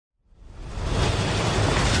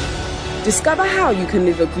Discover how you can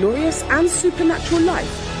live a glorious and supernatural life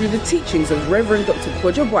through the teachings of Reverend Dr.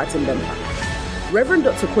 Kojo Boateng-Bempah. Reverend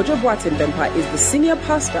Dr. Kojo Boateng-Bempah is the senior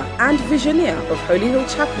pastor and visionary of Holy Hill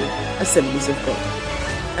Chapel, Assemblies of God.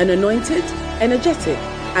 An anointed, energetic,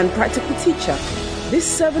 and practical teacher, this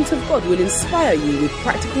servant of God will inspire you with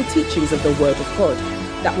practical teachings of the Word of God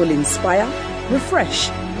that will inspire,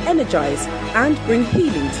 refresh, energize, and bring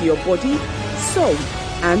healing to your body, soul,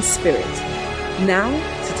 and spirit. Now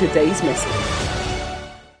to today's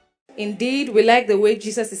message. Indeed, we like the way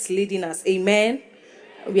Jesus is leading us. Amen.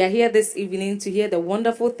 We are here this evening to hear the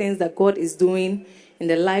wonderful things that God is doing in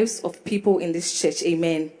the lives of people in this church.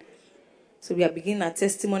 Amen. So we are beginning our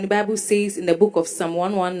testimony. The Bible says in the book of Psalm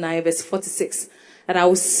 119, verse 46, that I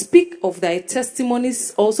will speak of thy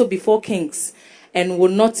testimonies also before kings and will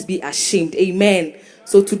not be ashamed. Amen.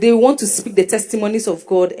 So today we want to speak the testimonies of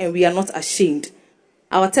God and we are not ashamed.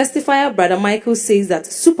 Our testifier, Brother Michael, says that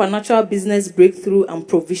supernatural business breakthrough and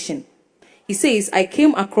provision. He says, I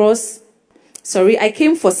came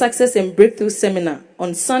for Success and Breakthrough Seminar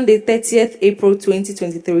on Sunday, 30th April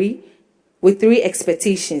 2023 with 3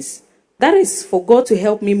 expectations. That is for God to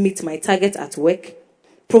help me meet my target at work,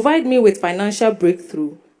 provide me with financial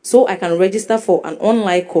breakthrough so I can register for an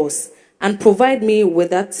online course, and provide me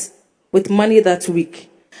with money that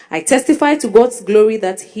week. I testify to God's glory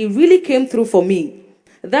that He really came through for me.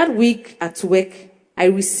 That week at work, I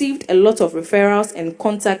received a lot of referrals and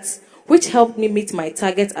contacts which helped me meet my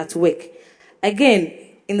target at work. Again,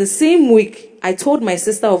 in the same week, I told my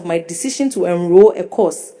sister of my decision to enroll a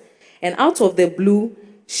course, and out of the blue,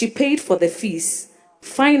 she paid for the fees.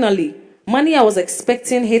 Finally, money I was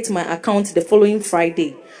expecting hit my account the following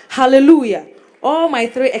Friday. Hallelujah! All my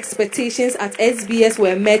 3 expectations at SBS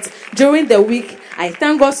were met during the week. I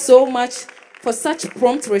thank God so much for such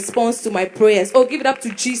prompt response to my prayers. Oh, give it up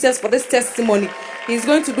to Jesus for this testimony. He's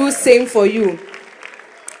going to do the same for you.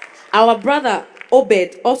 Our brother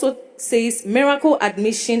Obed also says miracle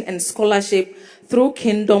admission and scholarship through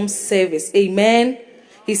kingdom service. Amen.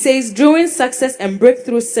 He says during Success and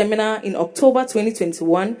Breakthrough Seminar in October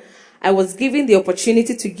 2021, I was given the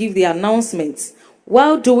opportunity to give the announcements.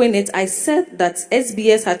 While doing it, I said that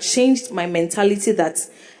SBS had changed my mentality that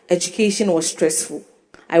education was stressful.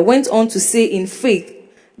 I went on to say in faith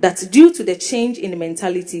that due to the change in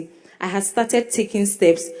mentality, I had started taking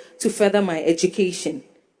steps to further my education.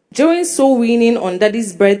 During soul winning on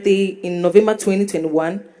Daddy's birthday in November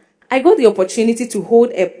 2021, I got the opportunity to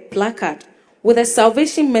hold a placard with a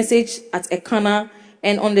salvation message at a corner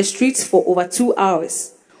and on the streets for over 2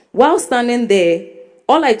 hours. While standing there,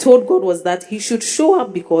 all I told God was that He should show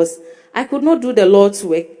up because I could not do the Lord's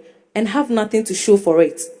work and have nothing to show for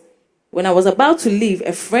it. When I was about to leave,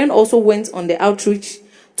 a friend also went on the outreach,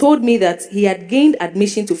 told me that he had gained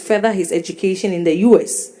admission to further his education in the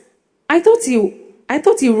US. I thought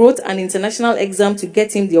he wrote an international exam to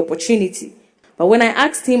get him the opportunity. But when I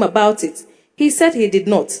asked him about it, he said he did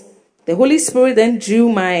not. The Holy Spirit then drew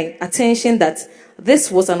my attention that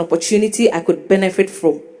this was an opportunity I could benefit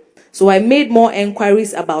from. So I made more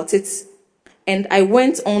inquiries about it, and I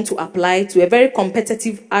went on to apply to a very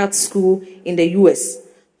competitive art school in the US.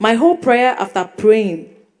 My whole prayer after applying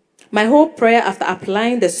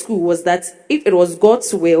the school was that if it was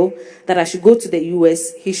God's will that I should go to the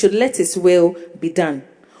US, He should let His will be done.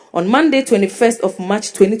 On Monday, 21st of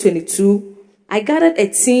March 2022, I gathered a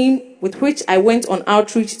team with which I went on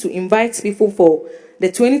outreach to invite people for the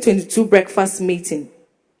 2022 breakfast meeting,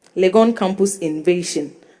 Legon Campus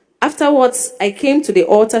Invasion. Afterwards, I came to the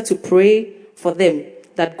altar to pray for them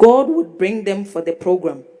that God would bring them for the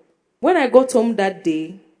program. When I got home that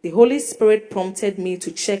day, the Holy Spirit prompted me to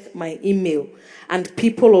check my email, and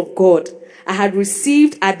people of God, I had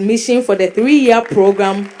received admission for the 3-year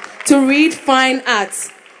program to read fine arts.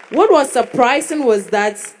 What was surprising was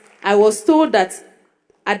that I was told that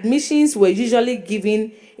admissions were usually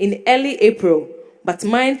given in early April, but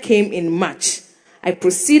mine came in March. I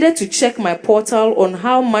proceeded to check my portal on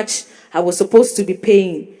how much I was supposed to be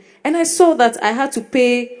paying, and I saw that I had to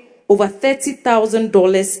pay over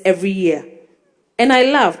 $30,000 every year. And I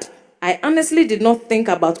laughed. I honestly did not think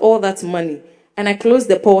about all that money, and I closed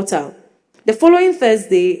the portal. The following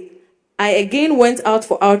Thursday, I again went out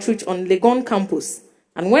for outreach on Legon campus,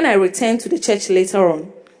 and when I returned to the church later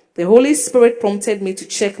on, the Holy Spirit prompted me to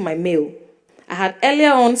check my mail. I had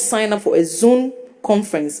earlier on signed up for a Zoom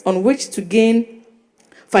conference on which to gain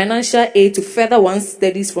financial aid to further one's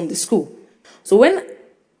studies from the school. So when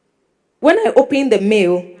I opened the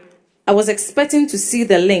mail, I was expecting to see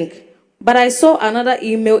the link, but I saw another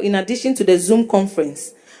email in addition to the Zoom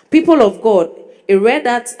conference. People of God, it read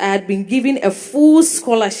that I had been given a full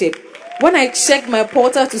scholarship When I checked my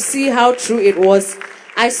portal to see how true it was,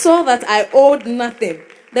 I saw that I owed nothing.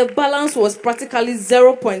 The balance was practically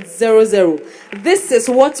 0.00. This is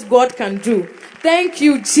what God can do. Thank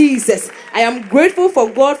you, Jesus. I am grateful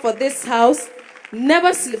for God for this house.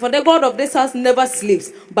 For the God of this house never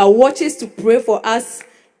sleeps, but watches to pray for us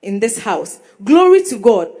in this house. Glory to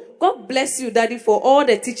God. God bless you, Daddy, for all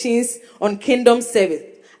the teachings on kingdom service.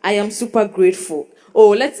 I am super grateful.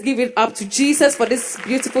 Oh, let's give it up to Jesus for these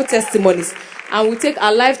beautiful testimonies. And we'll take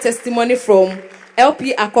our live testimony from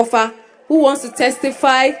LP Akofa, who wants to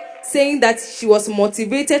testify, saying that she was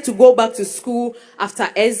motivated to go back to school after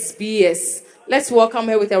SBS. Let's welcome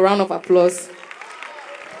her with a round of applause.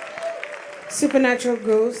 Supernatural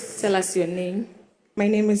growth. Tell us your name. My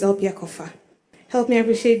name is LP Akofa. Help me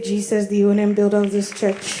appreciate Jesus, the owner and builder of this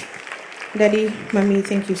church. Daddy, Mommy,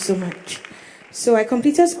 thank you so much. So I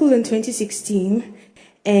completed school in 2016,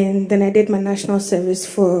 and then I did my national service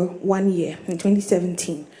for 1 year in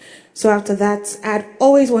 2017. So after that, I'd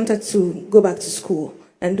always wanted to go back to school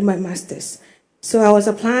and do my master's. So I was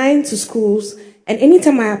applying to schools, and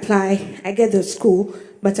anytime I apply, I get the school,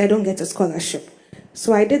 but I don't get a scholarship.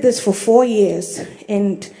 So I did this for 4 years,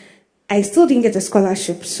 and I still didn't get a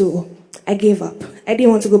scholarship, so I gave up. I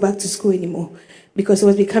didn't want to go back to school anymore because it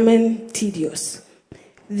was becoming tedious.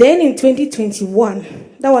 Then in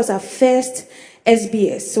 2021, that was our first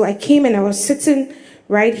SBS. So I came and I was sitting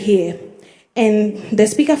right here, and the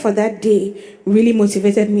speaker for that day really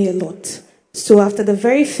motivated me a lot. So after the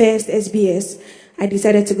very first SBS, I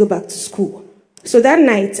decided to go back to school. So that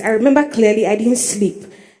night, I remember clearly I didn't sleep.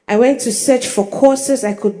 I went to search for courses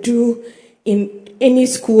I could do in any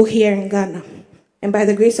school here in Ghana. And by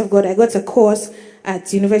the grace of God, I got a course at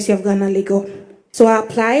the University of Ghana, Lagos. So I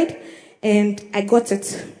applied and I got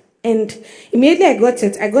it. And immediately I got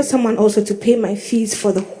it, I got someone also to pay my fees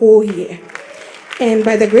for the whole year. And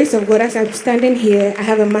by the grace of God, as I'm standing here, I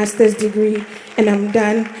have a master's degree and I'm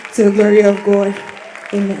done to the glory of God.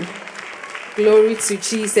 Amen. Glory to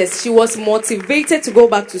Jesus. She was motivated to go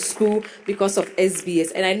back to school because of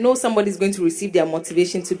SBS. And I know somebody's going to receive their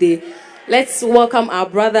motivation today. Let's welcome our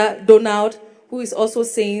brother Donald, who is also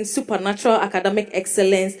saying supernatural academic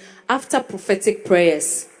excellence after prophetic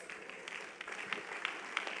prayers.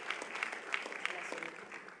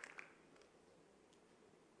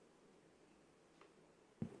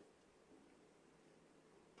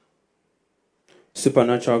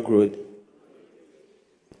 Supernatural growth.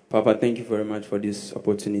 Papa, thank you very much for this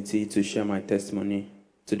opportunity to share my testimony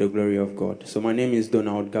to the glory of God. So my name is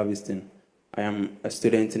Donald Galveston. I am a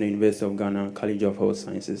student in the University of Ghana, College of Health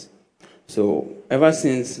Sciences. So ever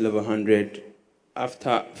since level 100,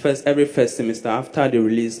 every first semester, after they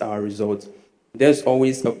release our results, there's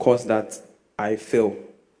always a course that I fail,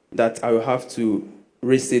 that I will have to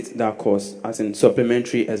resit that course, as in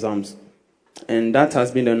supplementary exams. And that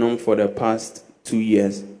has been the norm for the past 2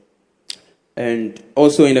 years. And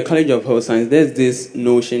also in the College of Health Science, there's this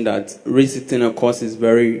notion that resitting a course is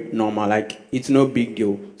very normal, like it's no big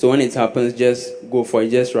deal. So when it happens, just go for it,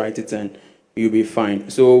 just write it and you'll be fine.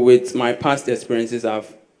 So with my past experiences,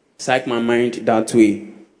 I've psyched my mind that way.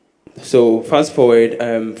 So fast forward,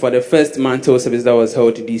 for the first mantle service that was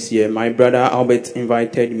held this year, my brother Albert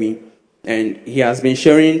invited me, and he has been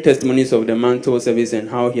sharing testimonies of the mantle service and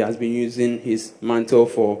how he has been using his mantle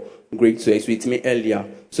for great works with me earlier.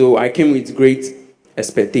 So I came with great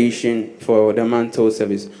expectation for the mantle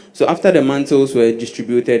service. So after the mantles were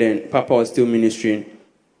distributed and Papa was still ministering,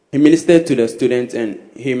 he ministered to the students and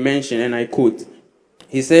he mentioned, and I quote,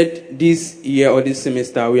 he said, this year or this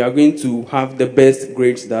semester, we are going to have the best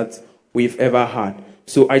grades that we've ever had.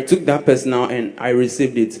 So I took that personal and I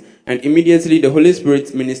received it. And immediately the Holy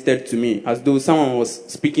Spirit ministered to me as though someone was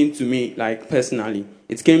speaking to me, like personally.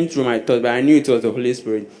 It came through my thoughts, but I knew it was the Holy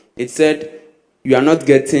Spirit. It said, you are not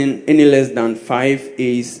getting any less than 5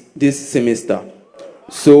 A's this semester.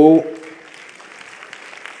 So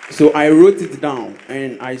I wrote it down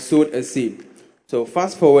and I sowed a seed. So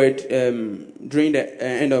fast forward, during the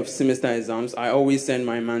end of semester exams, I always send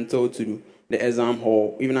my mantle to the exam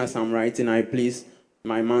hall. Even as I'm writing, I place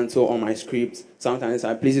my mantle on my script. Sometimes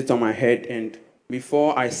I place it on my head, and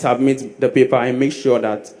before I submit the paper, I make sure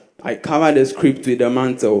that I cover the script with the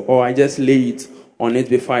mantle, or I just lay it on it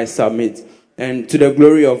before I submit. And to the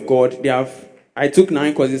glory of God, I took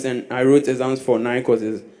 9 courses and I wrote exams for 9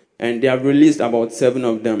 courses, and they have released about 7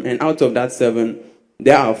 of them. And out of that 7,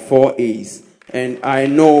 there are 4 A's. And I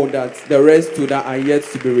know that the rest to that are yet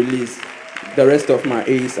to be released. The rest of my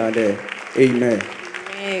A's are there. Amen.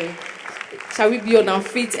 Amen. Shall we be on our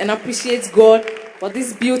feet and appreciate God for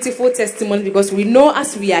this beautiful testimony? Because we know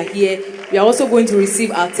as we are here, we are also going to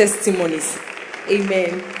receive our testimonies.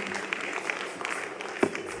 Amen.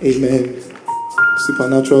 Amen.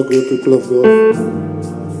 Supernatural growth, people of God.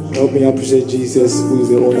 Help me appreciate Jesus, who is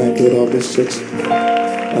the owner and builder of this church.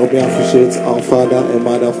 Help me appreciate our father and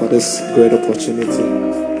mother for this great opportunity.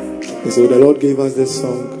 And so the Lord gave us this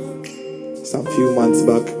song some few months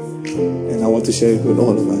back, and I want to share it with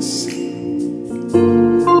all of us.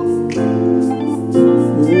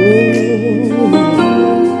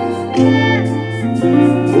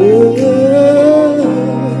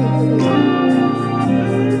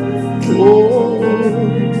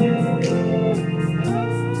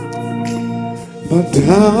 But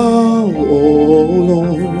thou, O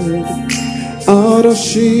Lord, art a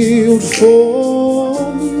shield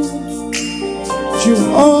for me. You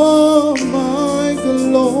are my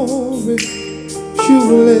glory. You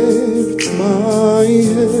lift my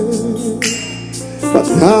head. But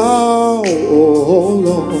thou, O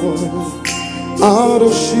Lord, art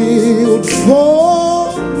a shield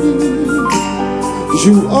for me.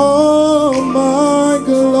 You are my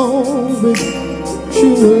glory. You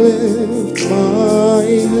lift my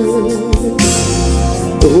head.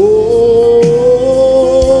 Oh,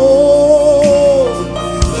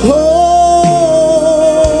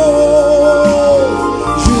 oh,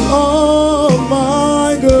 you are my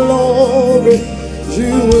glory.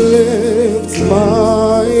 You lift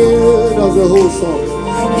my head. That's the whole song.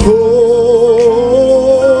 Oh,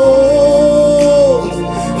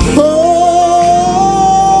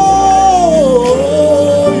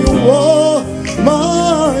 you are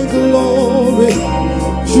my glory.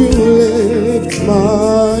 You lift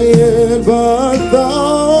my head, but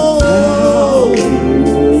thou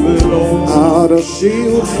art a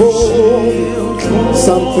shield for me.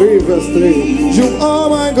 Psalm 3 verse 3. You are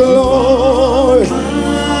my glory.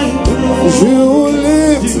 You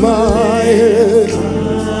lift my head,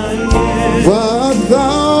 but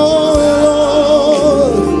thou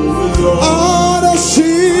art a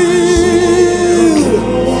shield.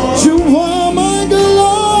 You are my glory.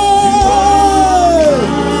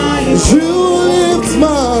 You lift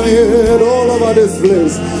my head all over this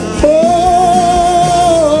place. Oh,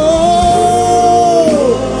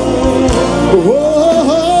 oh,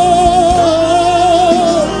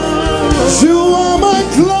 you are my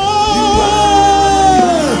glory.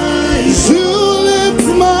 You lift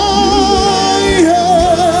my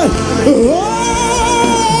head. Oh,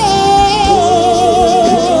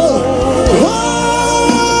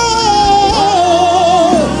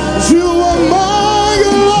 you are my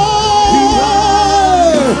glory.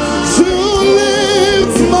 You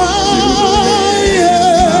lift my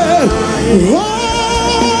head.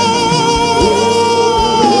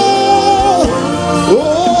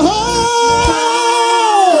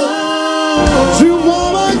 You are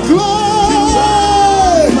my glory.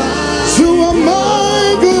 You are my glory.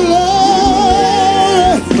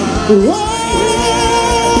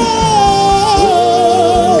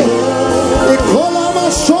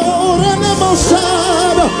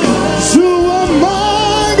 You are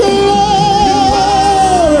my glory.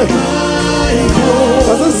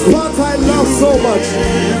 This part I love so much.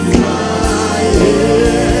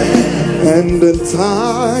 And in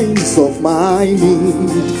times of my need,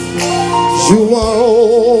 you are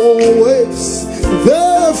always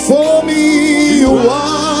there for me. You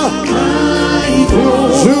are.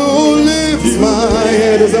 You lift my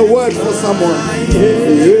head. There's a word for someone.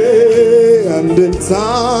 Yeah. And in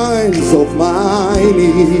times of my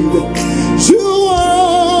need, you are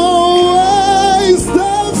always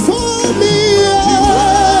there for me.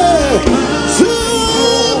 Yeah. You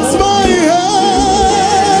lift my head.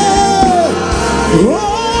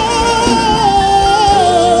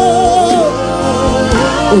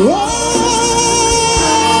 Oh,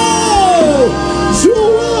 you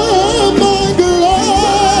are my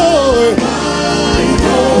glory.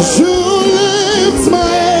 You lift my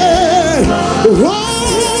head.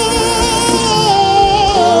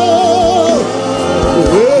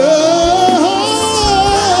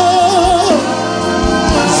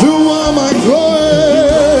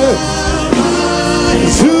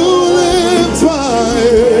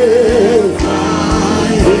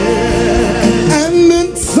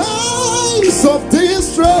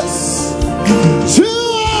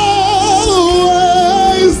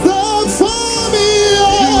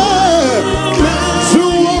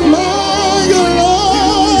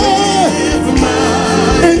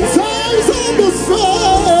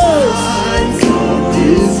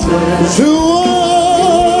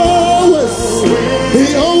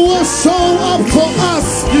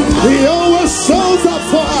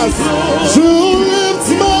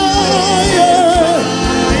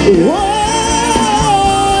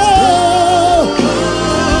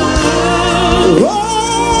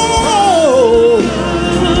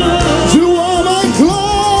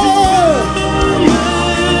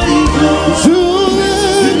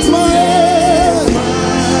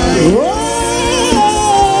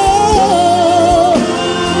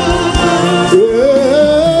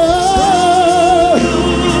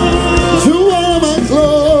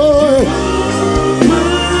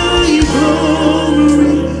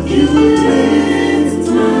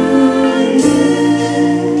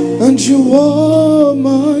 are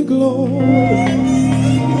my glory.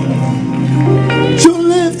 You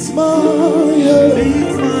lift my head.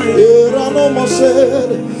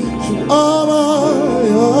 You are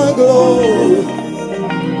my glory.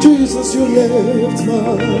 Jesus, you lift my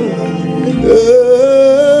head.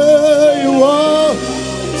 You are.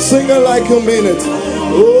 Sing it like you mean it.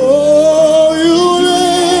 Oh, you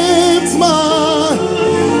lift my.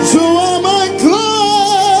 You are my glory.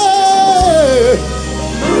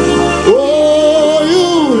 Oh, you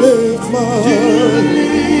lift my.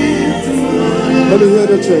 Let me hear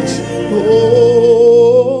the church. Oh,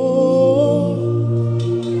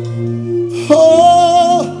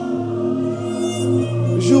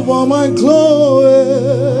 you are my glory.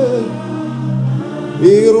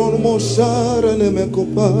 Iron Moshara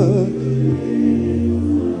Nemekopa.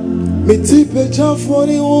 Mitipe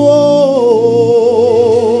Jafoni. Oh,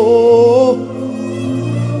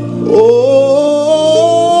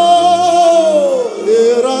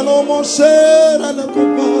 Irano Moshara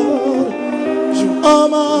Nekopa. You are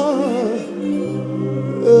my.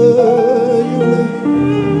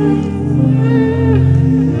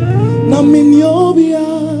 Na minyobia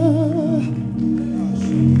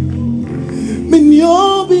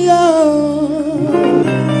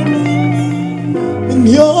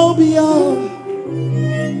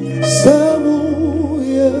several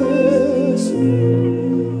years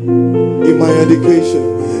in my education.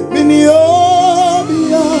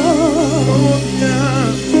 Minyobia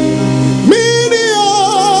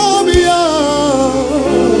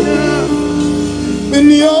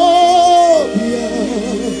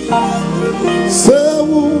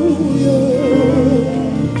several years.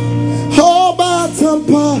 How about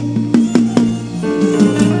Tampa?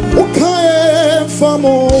 Okay,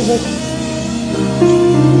 famo.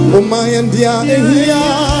 Oh my India,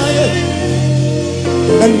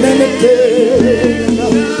 and then again.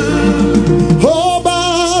 Oh,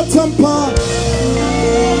 Batampa.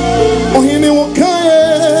 Oh, he knew what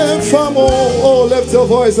kind from. Oh, lift your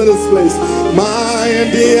voice in this place. My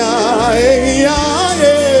India,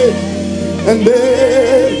 and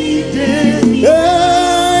then.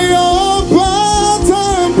 Hey, oh,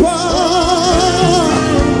 Batampa.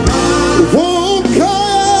 Oh,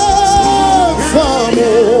 kind from.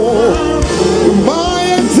 My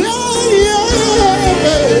India,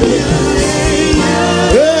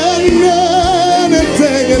 and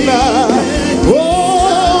anything now.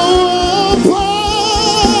 Oh,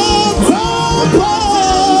 Papa,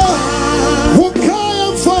 what kind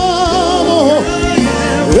of farmer?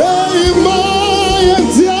 Hey, my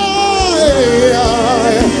India,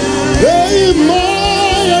 hey, my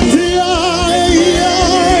India,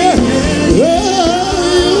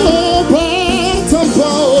 hey, Papa.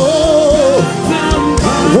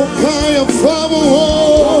 What kind of farmer?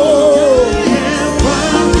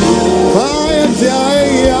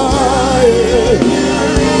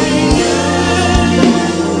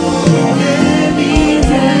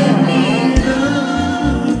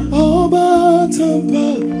 Oh, Batampa.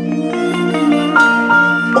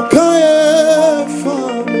 What kind of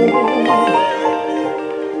farmer?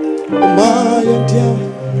 My India.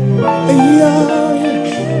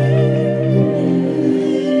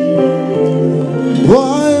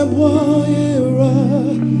 Why,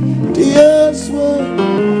 yes, well,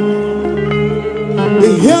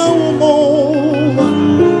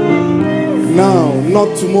 now,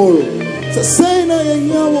 not tomorrow. So say now,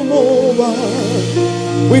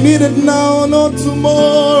 we need it now, not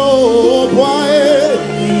tomorrow. Why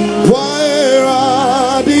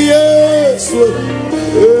are the yes?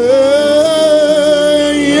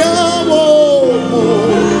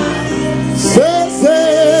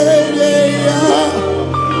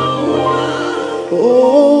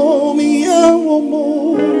 Oh, me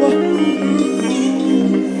amo,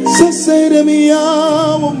 say to me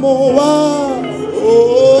amo,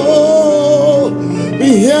 oh,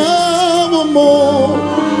 me amo,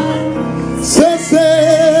 say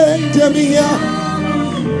to me amo,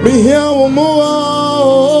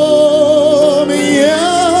 oh, me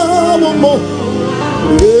amo,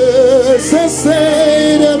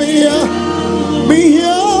 say to me amo.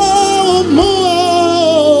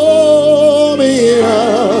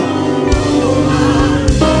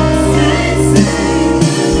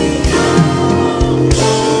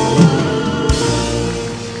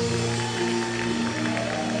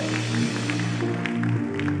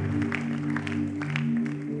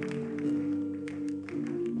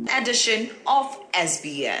 Edition of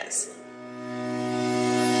SBS.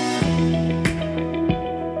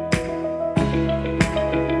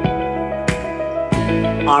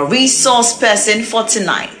 Our resource person for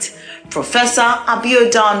tonight, Professor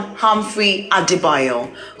Abiodun Humphrey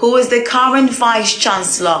Adebayo, who is the current Vice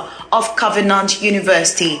Chancellor of Covenant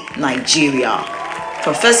University, Nigeria.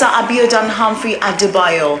 Professor Abiodun Humphrey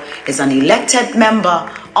Adebayo is an elected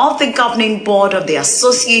member of the governing board of the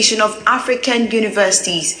Association of African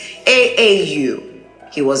Universities, AAU.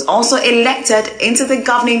 He was also elected into the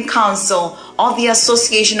governing council of the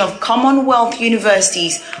Association of Commonwealth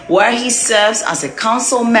Universities, where he serves as a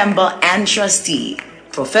council member and trustee.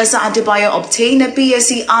 Professor Adebayo obtained a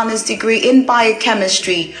BSc Honours degree in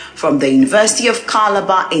biochemistry from the University of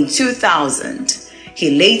Calabar in 2000.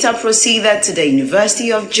 He later proceeded to the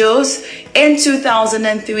University of Jos in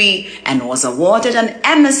 2003 and was awarded an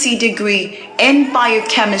MSc degree in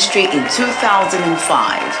biochemistry in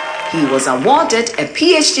 2005. He was awarded a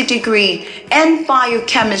PhD degree in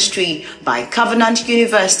biochemistry by Covenant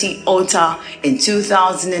University, Otta, in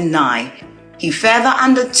 2009. He further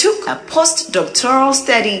undertook a postdoctoral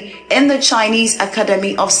study in the Chinese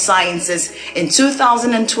Academy of Sciences in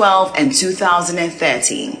 2012 and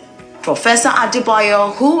 2013. Professor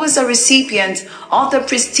Adebayo, who is a recipient of the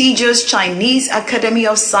prestigious Chinese Academy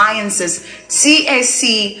of Sciences,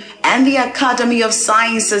 CAC, and the Academy of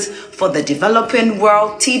Sciences for the Developing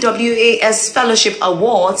World, TWAS Fellowship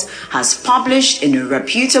Awards, has published in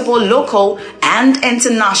reputable local and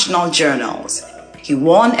international journals. He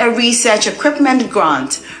won a research equipment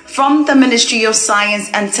grant from the Ministry of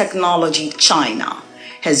Science and Technology, China.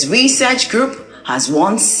 His research group has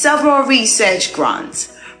won several research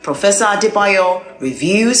grants. Professor Adebayo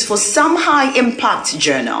reviews for some high-impact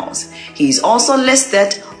journals. He is also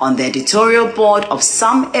listed on the editorial board of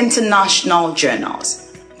some international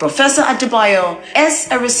journals. Professor Adebayo is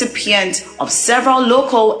a recipient of several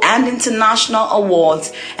local and international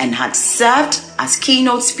awards and had served as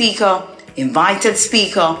keynote speaker, invited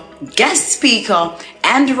speaker, guest speaker,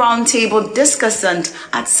 and roundtable discussant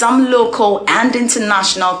at some local and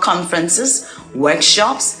international conferences,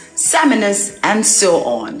 workshops, seminars, and so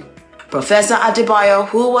on. Professor Adebayo,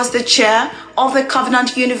 who was the chair of the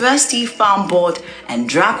Covenant University Farm Board and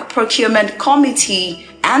Drug Procurement Committee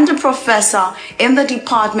and a professor in the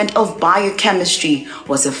Department of Biochemistry,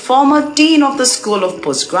 was a former dean of the School of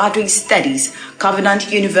Postgraduate Studies, Covenant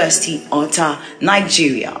University, Otta,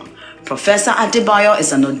 Nigeria. Professor Adebayo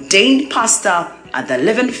is an ordained pastor at the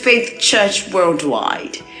Living Faith Church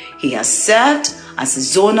Worldwide. He has served as a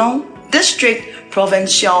zonal, district,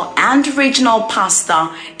 provincial, and regional pastor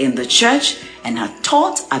in the church and had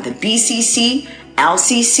taught at the BCC,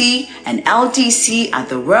 LCC, and LDC at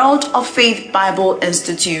the World of Faith Bible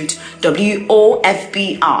Institute,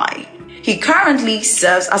 WOFBI. He currently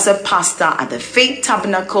serves as a pastor at the Faith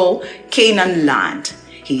Tabernacle, Canaan Land.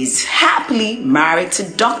 He is happily married to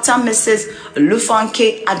Dr. Mrs.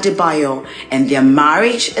 Lufanke Adebayo, and their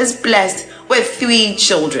marriage is blessed with 3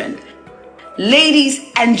 children. Ladies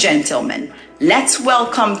and gentlemen, let's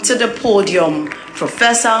welcome to the podium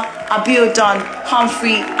Professor Abiodun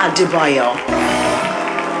Humphrey Adebayo.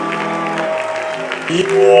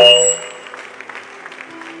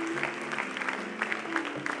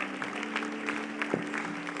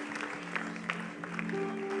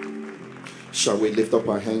 Shall we lift up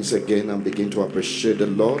our hands again and begin to appreciate the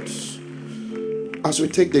Lord? As we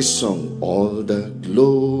take this song, all the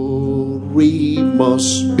glory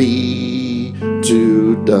must be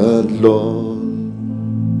to the Lord,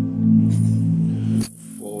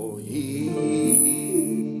 for He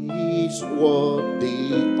is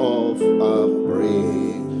worthy of our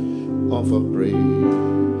praise.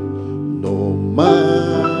 No man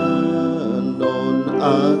on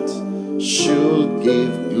earth should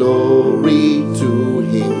give glory to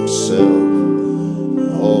himself.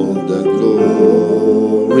 All the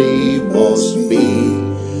glory must be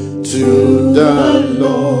to the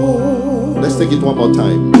Lord. Let's take it one more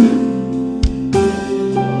time.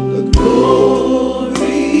 All the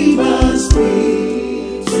glory must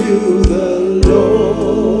be to the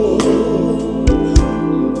Lord,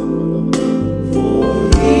 for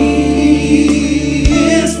He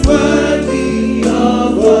is worthy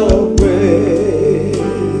of our praise.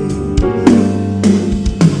 No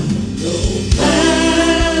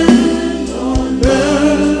man on earth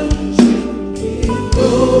should give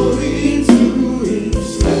glory to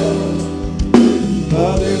himself,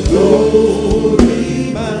 but the glory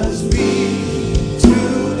must be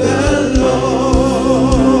to the Lord.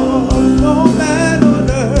 No man on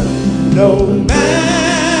earth, no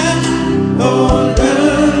man on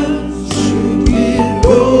earth should give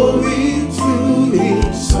glory to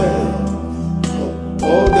himself.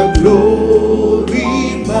 All the glory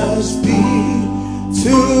must be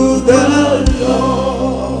to the Lord.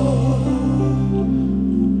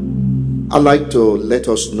 I'd like to let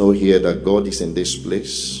us know here that God is in this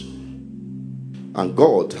place, and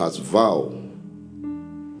God has vowed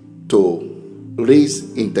to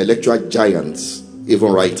raise intellectual giants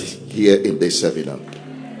even right here in this seminar.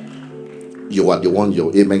 You are the one,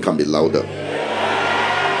 your amen can be louder.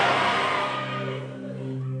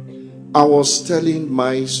 I was telling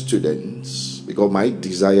my students, because my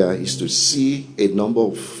desire is to see a number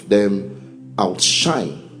of them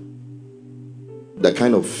outshine the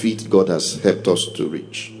kind of feat God has helped us to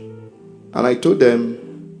reach. And I told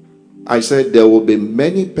them, I said, there will be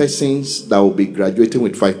many persons that will be graduating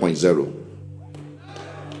with 5.0.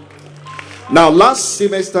 Now, last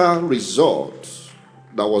semester result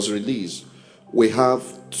that was released, we have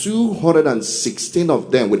 216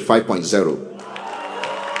 of them with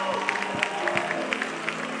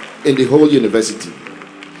 5.0 in the whole university.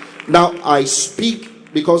 Now, I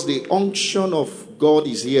speak because the unction of God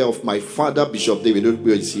is here, of my father, Bishop David Ukwe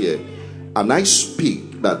is here. And I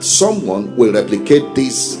speak that someone will replicate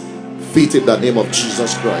this feat in the name of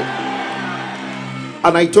Jesus Christ.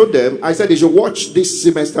 And I told them, I said, as you watch this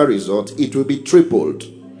semester result, it will be tripled.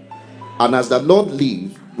 And as the Lord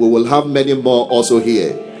lives, we will have many more also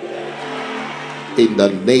here. In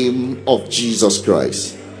the name of Jesus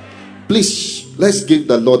Christ. Please, let's give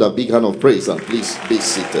the Lord a big hand of praise, and please be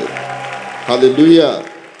seated. Hallelujah.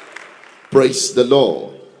 Praise the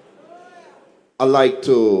Lord. I'd like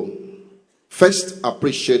to first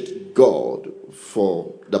appreciate God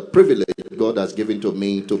for the privilege God has given to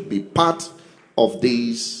me to be part of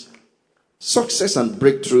this Success and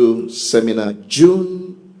Breakthrough Seminar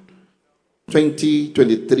June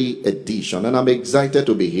 2023 edition. And I'm excited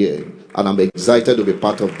to be here, and I'm excited to be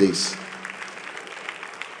part of this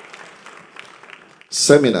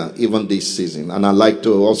seminar even this season. And I'd like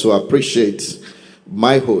to also appreciate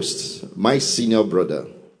my host, my senior brother,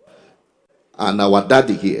 and our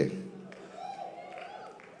daddy here,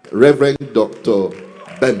 Reverend Dr.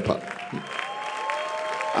 Bempa,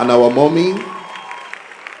 and our mommy,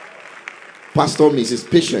 Pastor Mrs.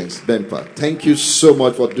 Patience Bempa. Thank you so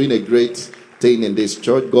much for doing a great thing in this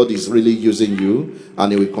church. God is really using you,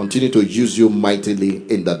 and He will continue to use you mightily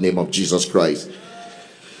in the name of Jesus Christ.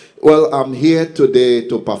 Well, I'm here today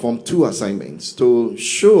to perform two assignments, to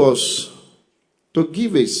show us, to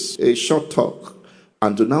give us a short talk,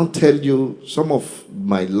 and to now tell you some of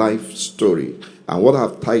my life story and what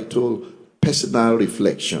I've titled Personal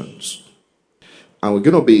Reflections. And we're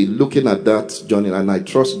going to be looking at that journey, and I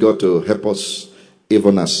trust God to help us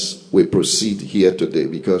even as we proceed here today,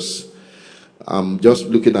 because I'm just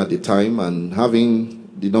looking at the time and having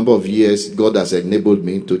the number of years God has enabled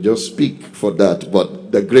me to just speak for that.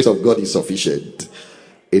 But the grace of God is sufficient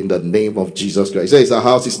in the name of Jesus Christ. Say, it's a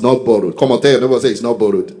house, it's not borrowed. Come on, tell your neighbor, say it's not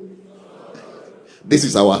borrowed. This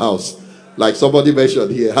is our house. Like somebody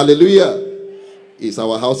mentioned here. Hallelujah. It's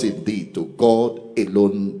our house indeed. To God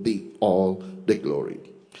alone be all the glory.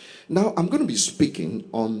 Now, I'm going to be speaking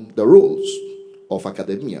on the roles of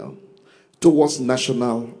academia towards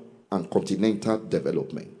national and continental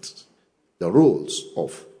development. The roles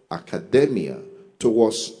of academia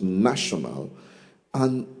towards national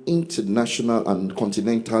and international and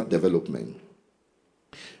continental development.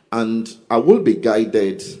 And I will be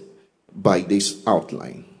guided by this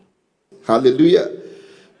outline. Hallelujah.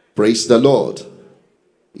 Praise the Lord.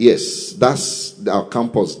 Yes, that's our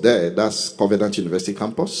campus there. That's Covenant University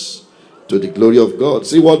campus. To the glory of God.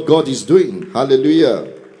 See what God is doing.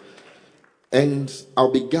 Hallelujah. And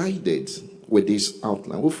I'll be guided with this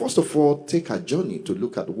outline. We'll first of all take a journey to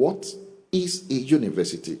look at what is a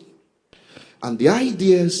university and the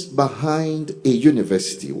ideas behind a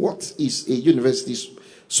university. What is a university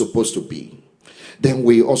supposed to be? Then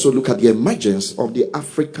we also look at the emergence of the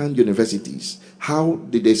African universities. How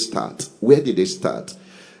did they start? Where did they start?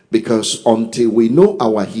 Because until we know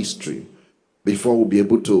our history, before we'll be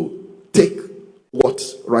able to take what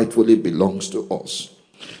rightfully belongs to us.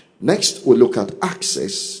 Next, we'll look at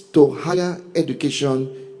access to higher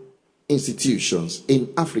education institutions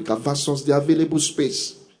in Africa versus the available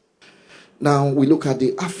space. Now, we look at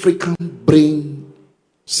the African brain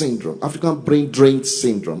syndrome, African brain drain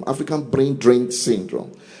syndrome, African brain drain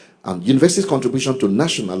syndrome, and universities' contribution to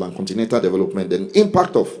national and continental development, the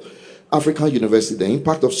impact of African university, the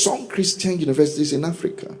impact of some Christian universities in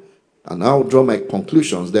Africa. And I'll draw my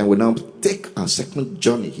conclusions. Then we'll now take our second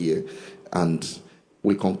journey here, and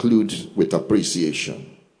we conclude with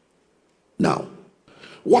appreciation. Now,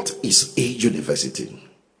 what is a university?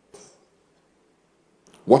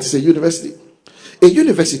 What is a university? A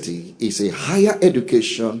university is a higher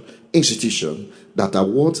education institution that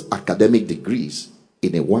awards academic degrees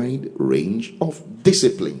in a wide range of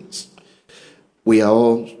disciplines. We are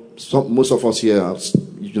all most of us here are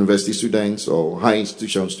university students or high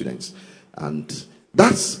institution students. And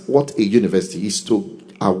that's what a university is, to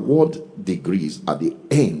award degrees at the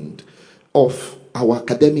end of our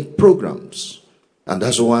academic programs. And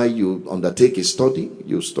that's why you undertake a study.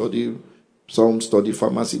 You study, some study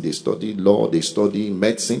pharmacy, they study law, they study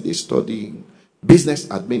medicine, they study business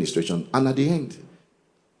administration. And at the end,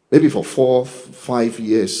 maybe for 4, 5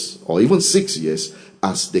 years, or even 6 years,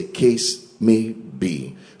 as the case may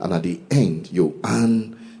be. And at the end, you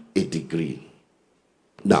earn a degree.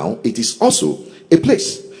 Now, it is also a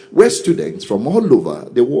place where students from all over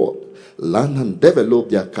the world learn and develop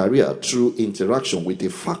their career through interaction with a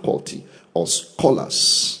faculty of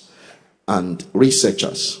scholars and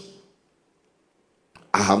researchers.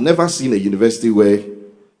 I have never seen a university where,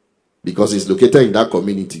 because it's located in that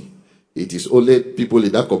community, it is only people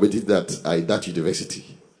in that community that are in that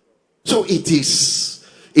university. So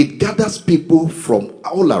it gathers people from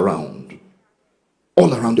all around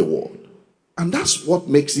the world. And that's what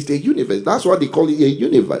makes it a universe. That's why they call it a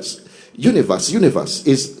universe. Universe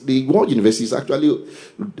is, the word universe is actually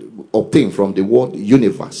obtained from the word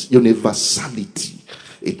universe. Universality.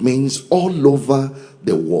 It means all over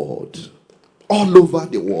the world. All over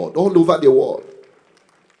the world. All over the world.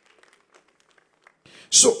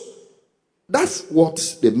 So, that's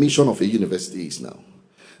what the mission of a university is now.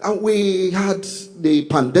 And we had the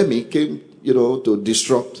pandemic came, to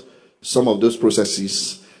disrupt some of those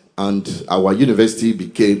processes. And our university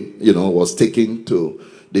became, was taken to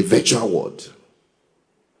the virtual world.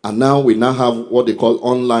 And now we have what they call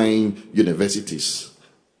online universities.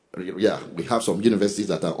 Yeah, we have some universities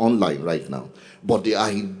that are online right now. But the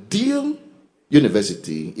ideal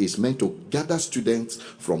university is meant to gather students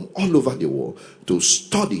from all over the world to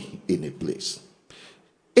study in a place.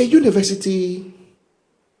 A university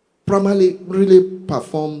primarily really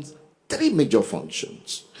performs 3 major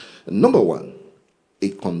functions. Number 1,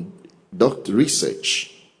 it conducts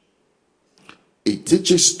research. It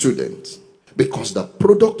teaches students, because the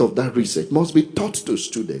product of that research must be taught to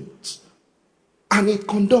students. And it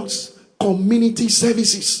conducts community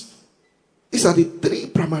services. These are the 3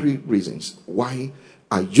 primary reasons why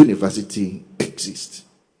a university exists.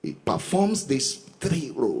 It performs these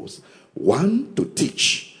 3 roles. 1, to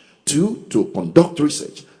teach. 2, to conduct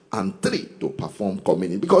research. And 3, to perform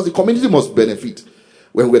community. Because the community must benefit.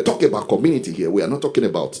 When we're talking about community here, we are not talking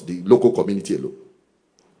about the local community alone.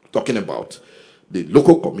 We're talking about the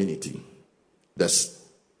local community, the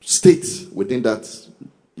states within that,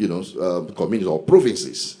 community or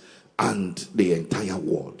provinces, and the entire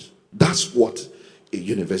world. That's what a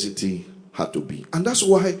university had to be. And that's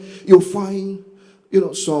why you'll find,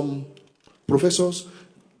 some professors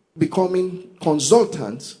becoming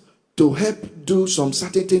consultants to help do some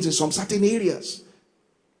certain things in some certain areas.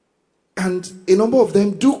 And a number of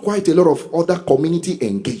them do quite a lot of other community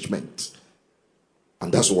engagement.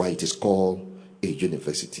 And that's why it is called a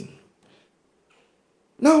university.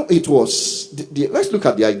 Now let's look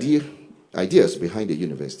at the ideas behind the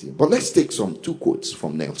university. But let's take 2 quotes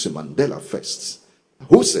from Nelson Mandela first,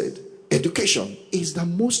 who said, education is the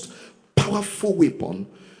most powerful weapon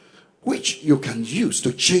which you can use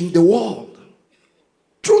to change the world.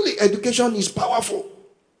 Truly, education is powerful.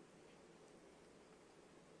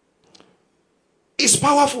 It's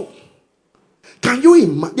powerful. Can you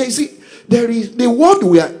imagine? You see, the world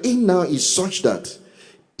we are in now is such that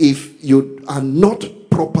if you are not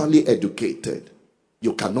properly educated,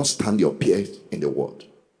 you cannot stand your peers in the world.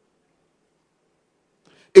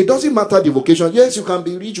 It doesn't matter the vocation. Yes, you can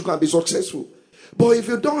be rich, you can be successful. But if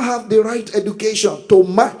you don't have the right education to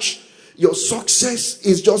match, your success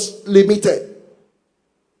is just limited.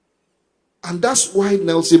 And that's why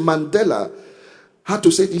Nelson Mandela had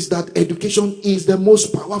to say this, that education is the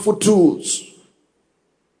most powerful tools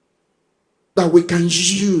that we can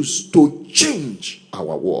use to change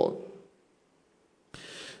our world.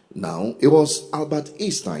 Now, it was Albert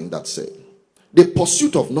Einstein that said, the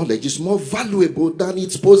pursuit of knowledge is more valuable than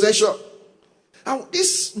its possession. And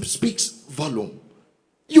this speaks volume.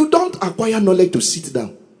 You don't acquire knowledge to sit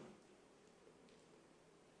down.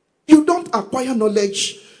 You don't acquire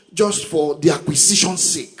knowledge just for the acquisition's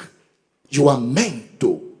sake. You are meant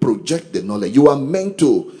to project the knowledge. You are meant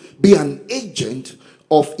to be an agent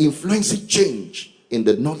of influencing change in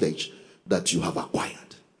the knowledge that you have acquired.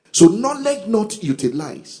 So knowledge not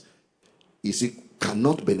utilized,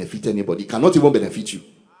 cannot benefit anybody. It cannot even benefit you.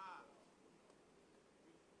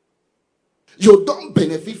 You don't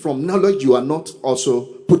benefit from knowledge you are not also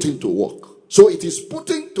putting to work. So it is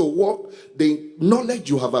putting to work the knowledge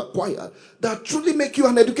you have acquired that truly make you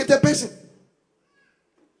an educated person.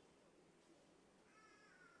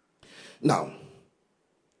 Now,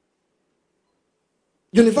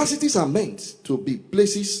 Universities are meant to be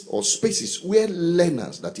places or spaces where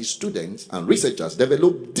learners, that is students and researchers,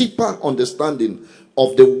 develop deeper understanding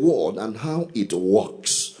of the world and how it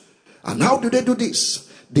works. And how do they do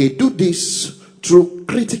this? They do this through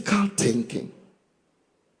critical thinking.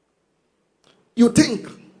 You think,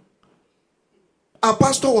 our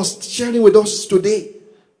pastor was sharing with us today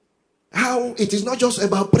how it is not just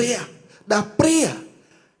about prayer. That prayer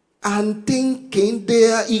and thinking,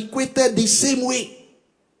 they are equated the same way.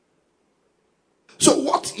 So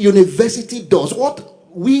what university does,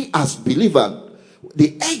 what we as believers,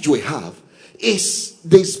 the edge we have, is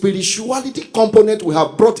the spirituality component we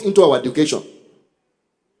have brought into our education.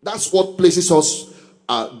 That's what places us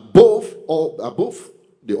above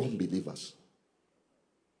the unbelievers.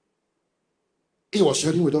 He was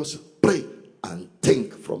sharing with us, pray and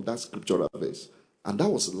think from that scriptural verse. And that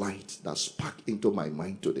was light that sparked into my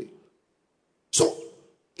mind today. So,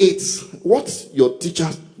 it's what your teacher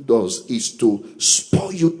does is to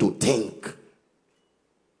spur you to think.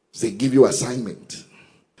 They give you assignment.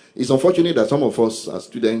 It's unfortunate that some of us as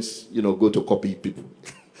students, go to copy people.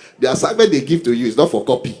 The assignment they give to you is not for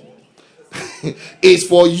copy. It's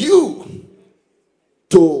for you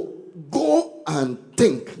to go and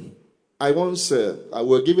think. I was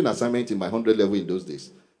given assignment in my 100 level in those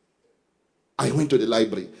days. I went to the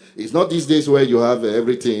library. It's not these days where you have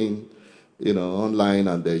everything, online,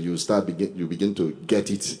 and you begin to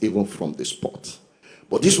get it even from the spot.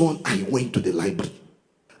 But this one, I went to the library.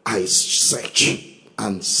 I search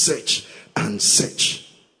and search and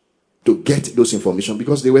search to get those information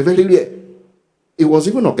because they were very rare. It was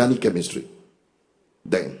even organic chemistry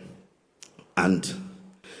then. And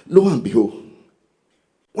lo and behold,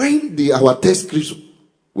 when our test scripts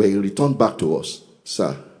were returned back to us,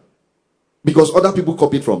 sir, because other people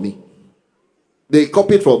copied from me. They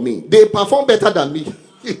copied from me. They performed better than me.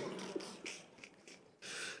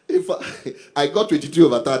 If I got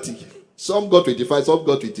 22/30, some got 25, some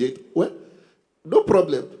got 28. Well, no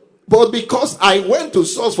problem. But because I went to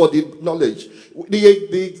source for the knowledge,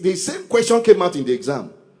 the same question came out in the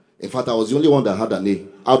exam. In fact, I was the only one that had an A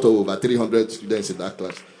out of over 300 students in that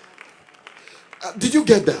class. Did you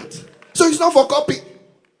get that? So it's not for copy.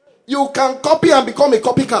 You can copy and become a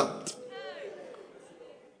copycat.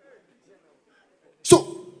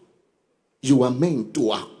 So, you are meant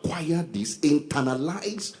to acquire this,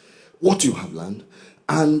 internalize what you have learned,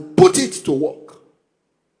 and put it to work.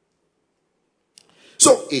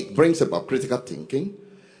 So, it brings about critical thinking.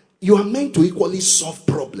 You are meant to equally solve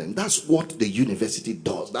problems. That's what the university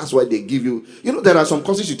does. That's why they give you, there are some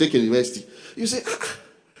courses you take in university. You say,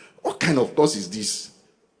 what kind of course is this?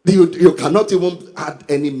 You cannot even add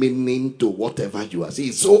any meaning to whatever you are saying.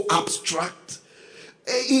 It's so abstract.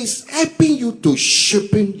 It's helping you to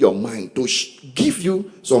sharpen your mind, to give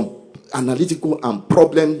you some analytical and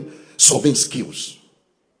problem-solving skills.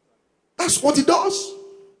 That's what it does.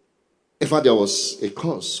 In fact, there was a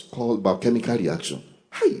course called biochemical reaction.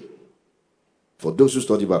 Hey, for those who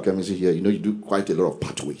study biochemistry here, you do quite a lot of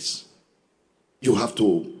pathways. You have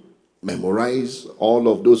to memorize all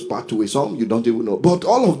of those pathways. Some you don't even know. But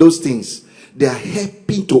all of those things, they are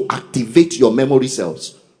helping to activate your memory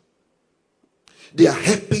cells. They are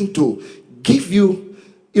helping to give you,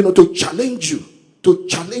 to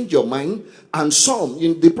challenge your mind. And some,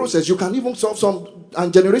 in the process, you can even solve some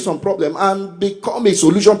and generate some problem and become a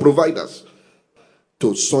solution provider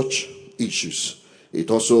to such issues.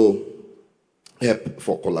 It also helps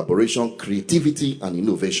for collaboration, creativity, and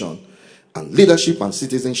innovation, and leadership and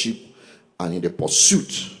citizenship, and in the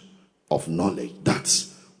pursuit of knowledge.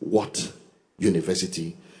 That's what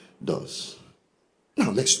university does.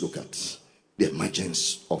 Now let's look at the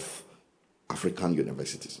emergence of African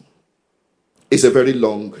universities. It's a very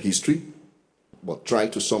long history, but try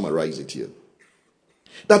to summarize it here.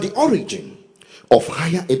 That the origin of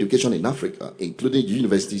higher education in Africa, including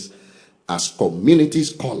universities as community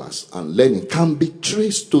scholars and learning, can be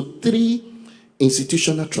traced to three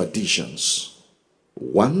institutional traditions.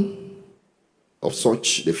 One of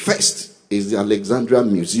such, the first, is the Alexandria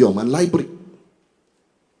Museum and Library.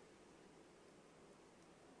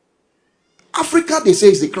 Africa, they say,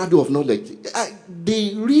 is the cradle of knowledge.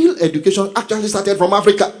 The real education actually started from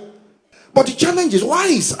Africa. But the challenge is, why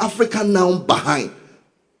is Africa now behind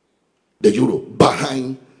the Europe,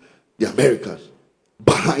 behind the Americas,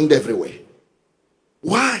 behind everywhere?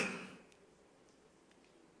 Why?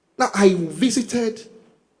 Now, I visited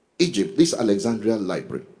Egypt, this Alexandria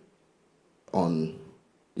Library, on,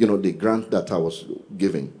 the grant that I was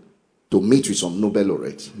given to meet with some Nobel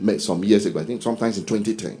laureates some years ago, I think sometimes in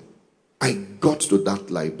 2010. I got to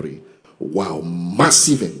that library. Wow,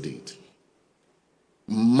 massive indeed.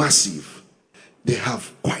 Massive. they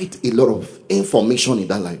have quite a lot of information in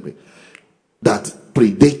that library that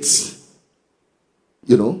predates,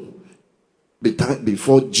 the time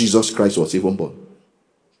before Jesus Christ was even born.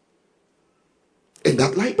 In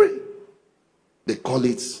that library, they call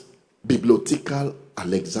it Bibliotheca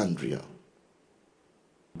Alexandria.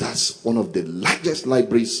 That's one of the largest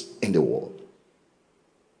libraries in the world.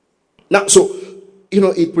 Now, so,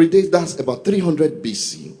 it predates, that's about 300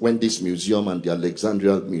 BC when this museum and the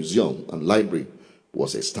Alexandria Museum and Library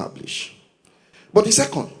was established. But the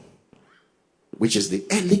second, which is the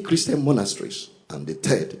early Christian monasteries, and the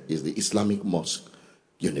third is the Islamic mosque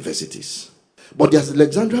universities. But the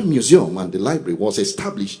Alexandria Museum and the library was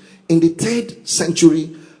established in the 3rd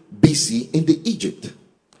century BC in the Egypt.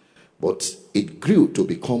 But it grew to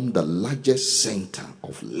become the largest center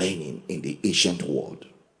of learning in the ancient world.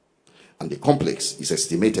 And the complex is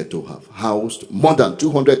estimated to have housed more than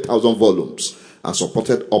 200,000 volumes and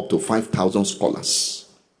supported up to 5,000 scholars.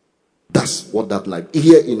 That's what that library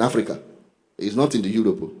here in Africa. It's not in the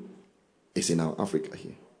Europe. It's in our Africa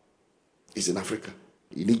here. It's in Africa,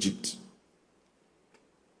 in Egypt.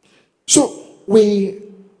 So we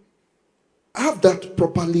have that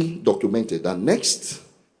properly documented. And next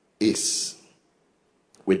is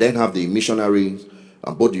we then have the missionaries,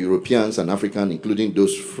 both the Europeans and African, including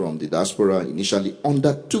those from the diaspora, initially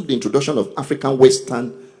undertook the introduction of African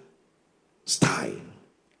Western style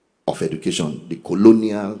of education, the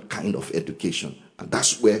colonial kind of education. And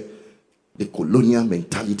that's where the colonial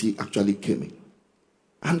mentality actually came in.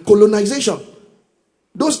 And colonization.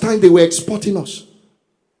 Those times they were exporting us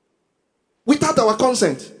without our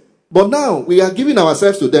consent. But now we are giving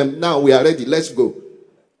ourselves to them. Now we are ready. Let's go.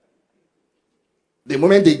 The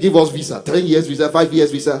moment they give us visa, 10 years visa, 5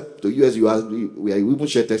 years visa, to US, we even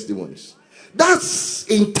share testimonies. That's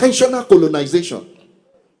intentional colonization.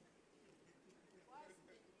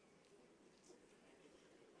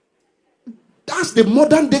 That's the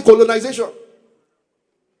modern day colonization.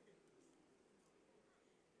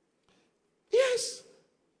 Yes.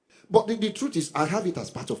 But the truth is, I have it as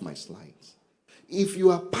part of my slides. If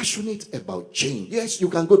you are passionate about change, yes, you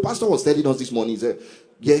can go. Pastor was telling us this morning, he said,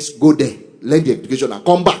 yes, go there, learn the education and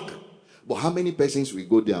come back. But how many persons will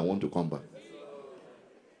go there and want to come back?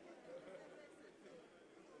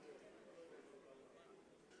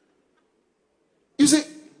 You see,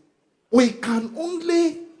 we can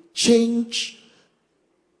only change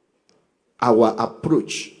our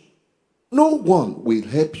approach. No one will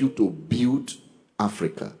help you to build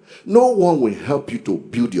Africa. No one will help you to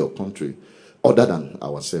build your country other than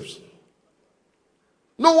ourselves.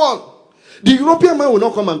 No one. The European man will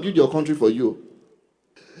not come and build your country for you.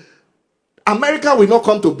 America will not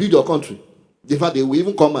come to build your country. In fact, they will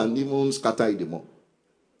even come and even scatter it more.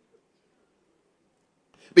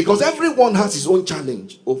 Because everyone has his own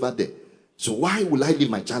challenge over there. So why will I leave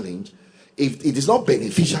my challenge? If it is not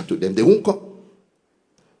beneficial to them, they won't come.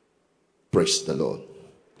 Praise the Lord.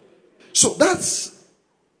 So that's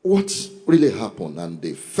what really happened. And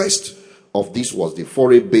the first of this was the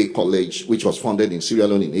Foray Bay College, which was founded in Sierra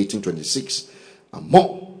Leone in 1826. And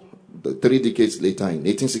more, 3 decades later, in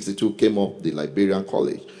 1862, came up the Liberian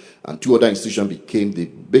College. And 2 other institutions became the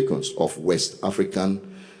beacons of West African,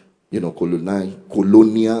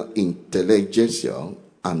 colonial intelligentsia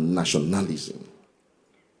and nationalism.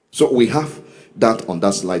 So we have that on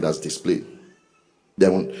that slide as displayed.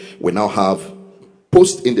 Then we now have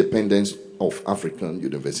post-independence of African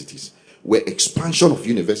universities, where expansion of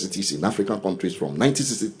universities in African countries from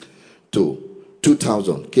 1960 to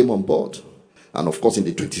 2000 came on board. And of course, in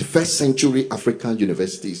the 21st century, African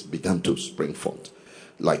universities began to spring forth.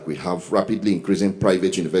 Like we have rapidly increasing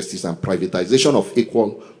private universities and privatization of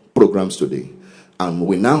equal programs today. And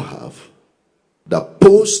we now have the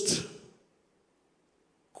post-COVID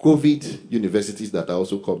universities that are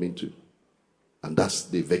also coming to. And that's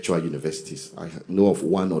the virtual universities. I know of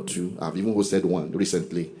 1 or 2. I've even hosted one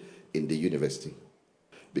recently in the university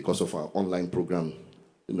because of our online program,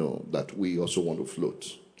 that we also want to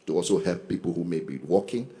float to also help people who may be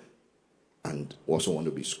working and also want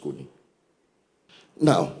to be schooling.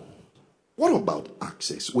 Now, what about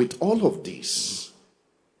access? With all of this,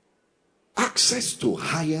 access to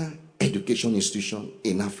higher education institution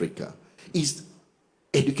in Africa, is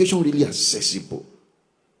education really accessible?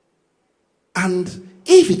 And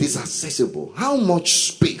if it is accessible, how much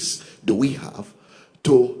space do we have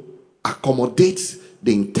to accommodate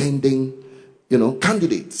the intending,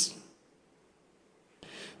 candidates?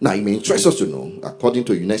 Now, it may interest us to know, according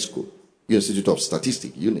to UNESCO, Institute of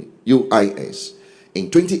Statistics, UIS, in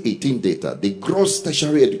 2018 data, the gross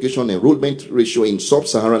tertiary education enrollment ratio in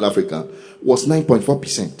sub-Saharan Africa was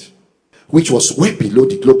 9.4%, which was way below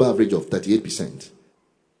the global average of 38%.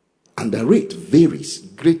 And the rate varies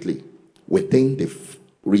greatly within the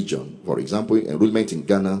region. For example, enrollment in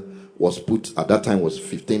Ghana was put at that time was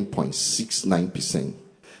 15.69%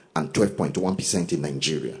 and 12.1% in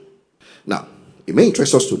Nigeria. Now, it may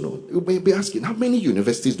interest us to know, you may be asking, how many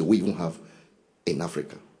universities do we even have in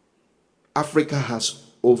Africa? Africa has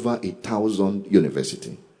over 1,000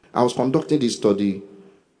 universities. I was conducting this study,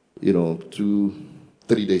 2-3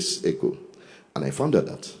 days ago, and I found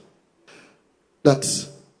out that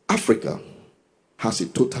Africa has a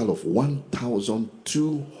total of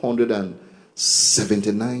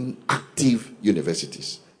 1,279 active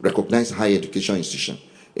universities, recognized higher education institutions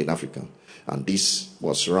in Africa. And this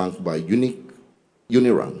was ranked by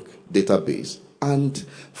Unirank database, and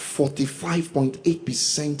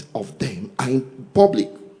 45.8% of them are in public,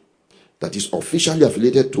 that is officially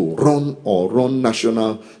affiliated to run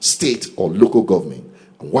national, state, or local government.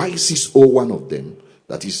 And why 601 of them,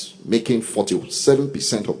 that is making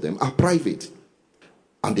 47% of them, are private.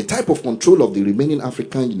 And the type of control of the remaining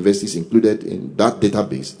African universities included in that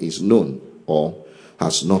database is known or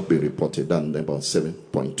has not been reported, and about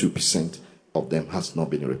 7.2% of them has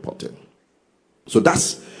not been reported. So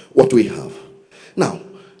that's what we have. Now,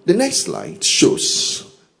 the next slide shows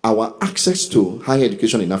our access to higher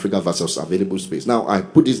education in Africa versus available space. Now, I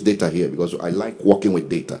put this data here because I like working with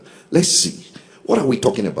data. Let's see. What are we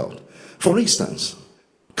talking about? For instance,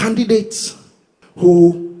 candidates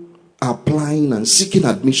who are applying and seeking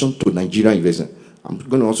admission to Nigerian university. I'm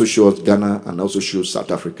going to also show us Ghana and also show South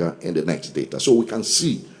Africa in the next data, so we can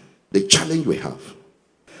see the challenge we have.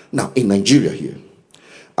 Now, in Nigeria here,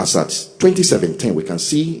 as at 2017, we can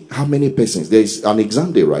see how many persons. There is an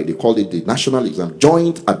exam they write. They call it the National Exam,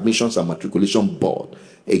 Joint Admissions and Matriculation Board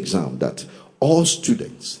exam, that all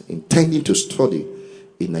students intending to study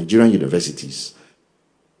in Nigerian universities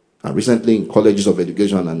and recently in colleges of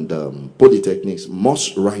education and polytechnics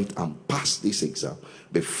must write and pass this exam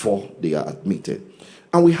before they are admitted.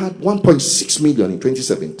 And we had 1.6 million in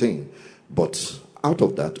 2017, but out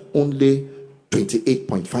of that, only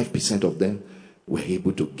 28.5% of them were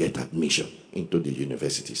able to get admission into the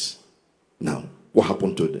universities. Now, what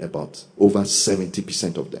happened to about over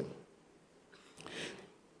 70% of them?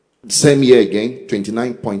 Same year again,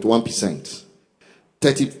 29.1%,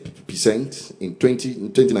 30% in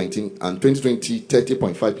 2019, and 2020,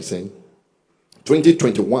 30.5%,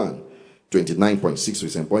 2021,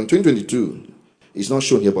 29.6%. But in 2022, it's not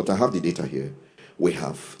shown here, but I have the data here.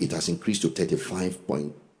 It has increased to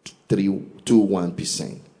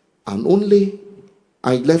 35.321%. And only,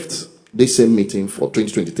 I left this same meeting for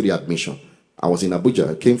 2023 admission. I was in Abuja.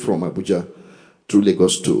 I came from Abuja through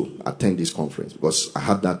Lagos to attend this conference because I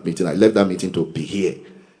had that meeting. I left that meeting to be here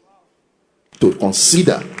to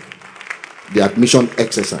consider the admission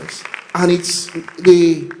exercise. And it's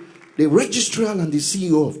the registrar and the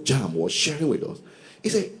CEO of JAM was sharing with us. He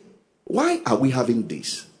said, why are we having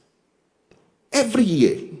this? Every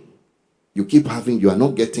year, you are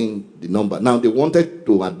not getting the number. Now, they wanted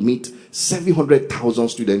to admit 700,000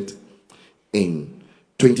 students in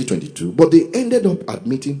 2022, but they ended up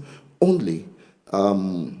admitting only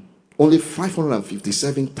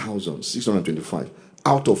 557,625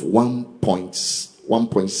 out of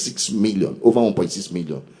 1.6 million, over 1.6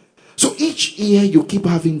 million. So each year you keep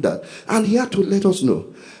having that. And he had to let us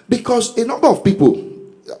know. Because a number of people,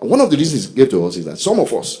 one of the reasons he gave to us is that some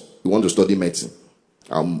of us, we want to study medicine.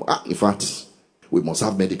 In fact, we must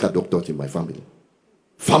have medical doctors in my family.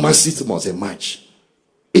 Pharmacists must emerge.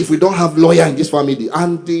 If we don't have lawyer in this family,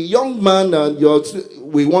 and the young man,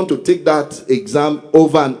 we want to take that exam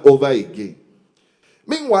over and over again.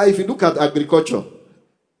 Meanwhile, if you look at agriculture,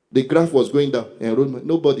 the graph was going down, enrollment,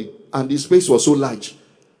 nobody, and the space was so large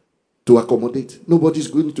to accommodate. Nobody's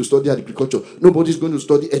going to study agriculture. Nobody's going to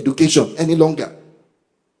study education any longer.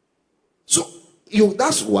 So,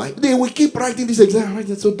 that's why they will keep writing this exam.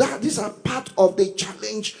 So these are part of the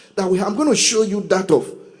challenge that we have. I'm going to show you that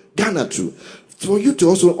of Ghana too, for you to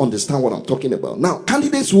also understand what I'm talking about. Now,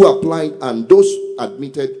 candidates who applied and those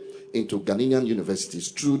admitted into Ghanaian universities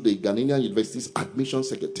through the Ghanaian Universities Admission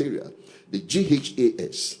Secretariat, the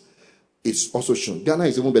GHAS, is also shown. Ghana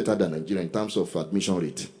is even better than Nigeria in terms of admission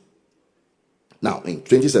rate. Now, in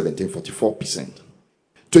 2017, 44%.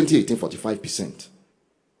 2018, 45%.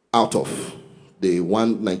 Out of the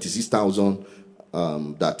 196,000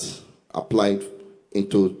 that applied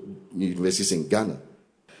into universities in Ghana.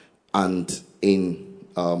 And in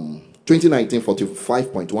 2019,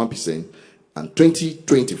 45.1%, and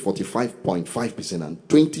 2020, 45.5%, and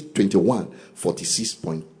 2021,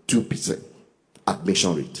 46.2%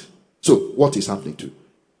 admission rate. So, what is happening to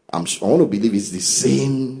I want to believe it's the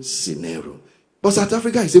same scenario. But South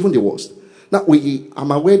Africa is even the worst. Now,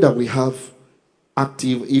 I'm aware that we have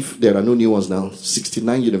active, if there are no new ones now,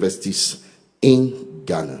 69 universities in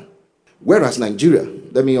Ghana. Whereas Nigeria,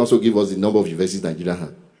 let me also give us the number of universities Nigeria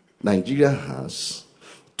has. Nigeria has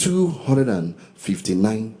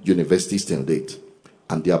 259 universities till date.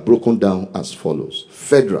 And they are broken down as follows.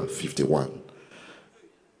 Federal, 51.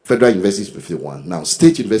 Federal universities, 51. Now,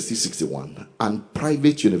 state university, 61. And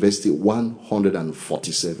private university,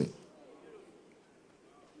 147.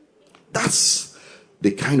 That's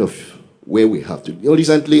the kind of where we have to.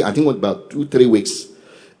 Recently, I think about 2-3 weeks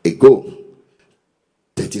ago,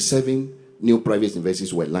 37 new private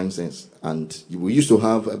universities were licensed. And we used to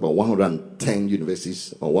have about 110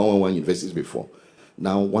 universities or 111 universities before.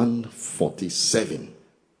 Now, 147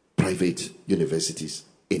 private universities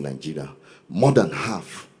in Nigeria. More than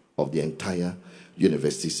half of the entire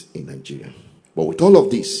universities in Nigeria. But with all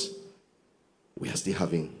of this, we are still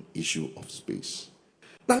having issue of space.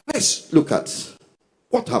 Now let's look at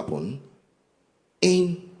what happened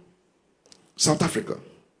in South Africa.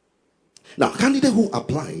 Now, candidates who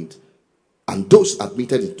applied and those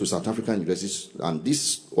admitted into South African universities, and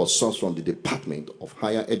this was sourced from the Department of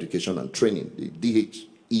Higher Education and Training, the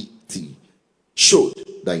DHET, showed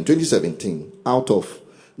that in 2017, out of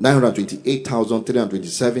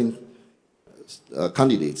 928,327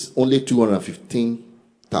 candidates, only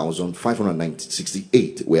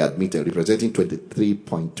 215,568 were admitted, representing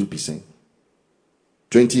 23.2%.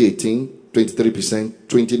 2018, 23%,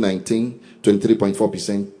 2019,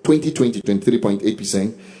 23.4%, 2020,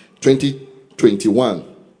 23.8%,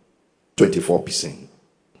 2021, 24%.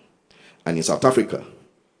 And in South Africa,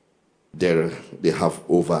 they have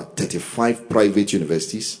over 35 private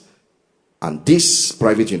universities. And these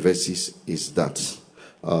private universities is that,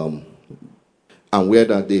 and where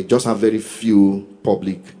that they just have very few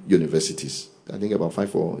public universities. I think about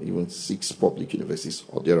 5 or even 6 public universities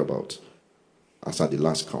or thereabout, as at the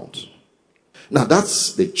last count. Now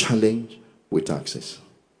that's the challenge with access.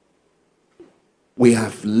 We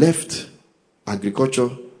have left agriculture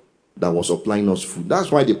that was supplying us food.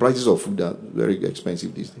 That's why the prices of food are very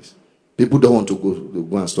expensive these days. People don't want to go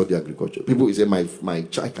and study agriculture. People will say, my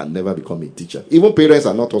child can never become a teacher. Even parents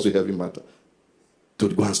are not also having matter to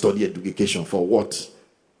go and study education for what?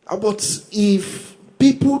 But if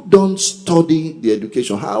people don't study the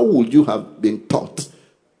education, how would you have been taught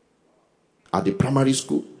at the primary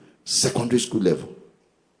school, secondary school level?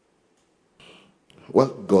 Well,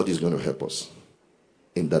 God is going to help us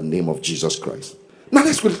in the name of Jesus Christ. Now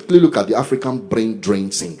let's quickly look at the African brain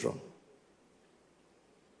drain syndrome.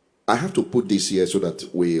 I have to put this here so that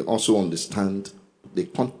we also understand the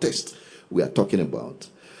context we are talking about.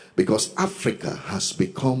 Because Africa has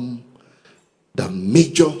become the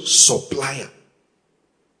major supplier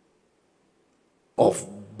of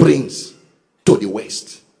brains to the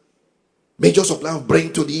West. Major supplier of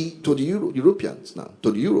brain to the Europeans now,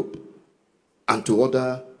 to the Europe and to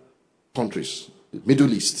other countries, the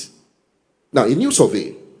Middle East. Now, a new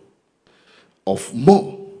survey of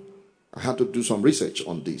more, I had to do some research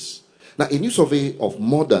on this. Now, a new survey of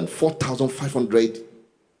more than 4,500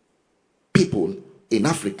 people in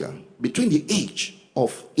Africa between the age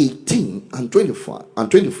of 18 and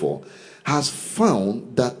 24 has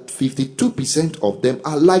found that 52% of them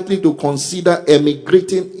are likely to consider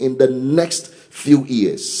emigrating in the next few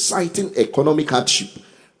years, citing economic hardship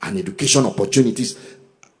and education opportunities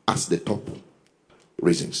as the top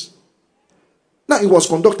reasons. Now, it was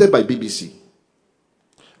conducted by BBC.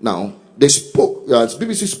 Now,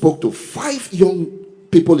 BBC spoke to 5 young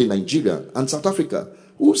people in Nigeria and South Africa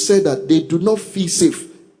who said that they do not feel safe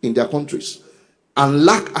in their countries and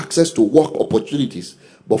lack access to work opportunities.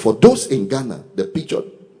 But for those in Ghana, the picture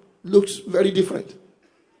looks very different.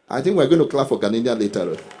 I think we're going to clap for Ghanaian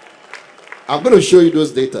later. I'm going to show you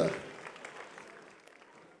those data.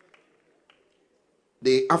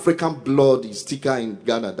 The African blood is thicker in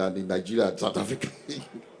Ghana than in Nigeria and South Africa.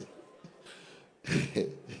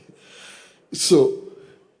 So,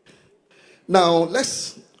 now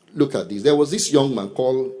let's look at this. There was this young man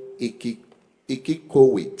called Iki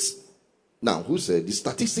Kowit. Now, who said the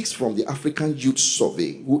statistics from the African Youth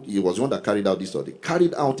Survey, he was the one that carried out this study,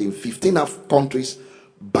 carried out in 15 countries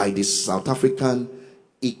by the South African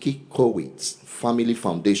Iki Kowit Family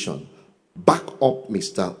Foundation, back up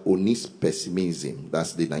Mr. Oni's pessimism.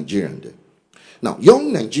 That's the Nigerian there. Now,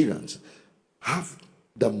 young Nigerians have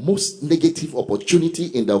the most negative opportunity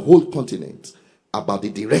in the whole continent about the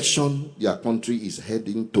direction their country is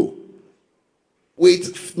heading to.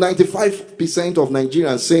 With 95% of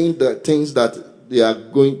Nigerians saying the things that are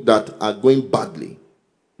going badly.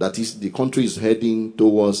 That is, the country is heading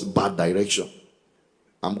towards bad direction.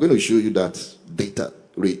 I'm going to show you that data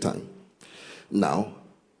real time. Now,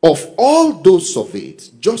 of all those surveyed,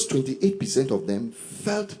 just 28% of them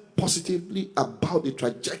felt positively about the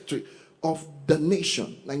trajectory of the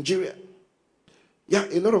nation, Nigeria. Yeah,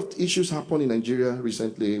 a lot of issues happened in Nigeria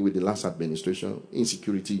recently with the last administration,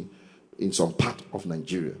 insecurity in some part of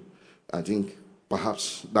Nigeria. I think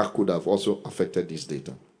perhaps that could have also affected this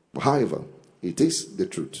data. However, it is the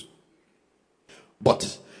truth.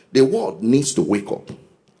 But the world needs to wake up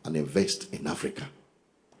and invest in Africa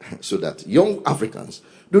so that young Africans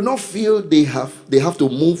do not feel they have to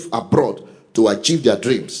move abroad to achieve their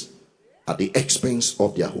dreams at the expense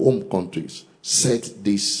of their home countries, said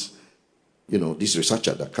this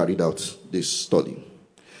researcher that carried out this study.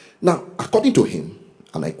 Now, according to him,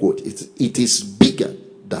 and I quote, it is bigger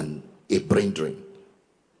than a brain drain.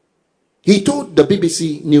 He told the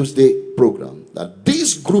BBC Newsday program that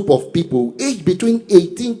this group of people aged between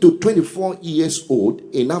 18 to 24 years old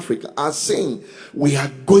in Africa are saying we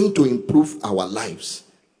are going to improve our lives,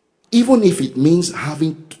 even if it means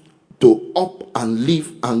having to up and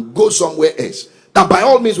leave and go somewhere else. That by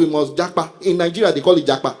all means we must jackpa. In Nigeria they call it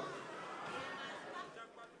jackpa.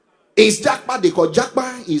 It's jackpa. They call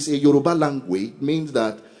jackpa is a Yoruba language. It means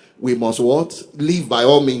that we must what? Leave by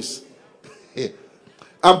all means.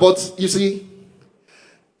 But you see,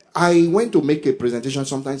 I went to make a presentation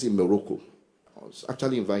sometimes in Morocco. I was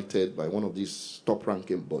actually invited by one of these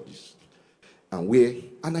top-ranking bodies.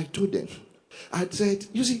 And I told them, I said,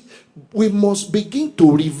 you see, we must begin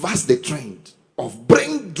to reverse the trend of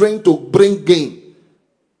brain drain to brain gain.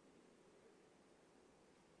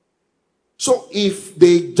 So if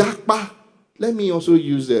they jackpa, let me also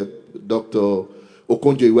use Dr.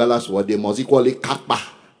 Okonjo-Iweala's word, they must equally kakpa.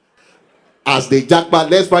 As they jackpa,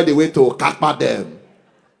 let's find a way to kakpa them.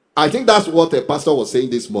 I think that's what a pastor was saying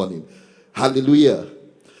this morning. Hallelujah.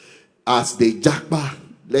 As they jackpa,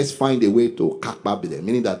 let's find a way to kakpa them.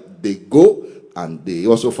 Meaning that they go and they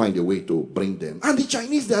also find a way to bring them. And the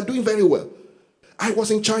Chinese, they are doing very well. I was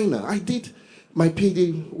in China. I did my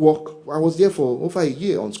PhD work. I was there for over a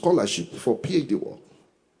year on scholarship for PhD work.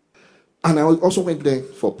 And I also went there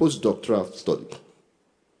for postdoctoral study.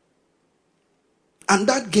 And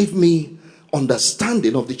that gave me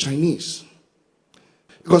understanding of the Chinese.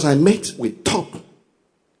 Because I met with top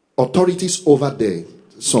authorities over there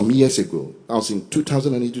some years ago. I was in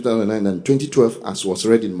 2008, 2009, and 2012, as was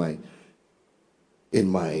read in my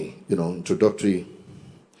introductory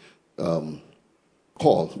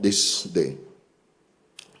call this day.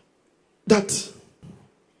 That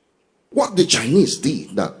what the Chinese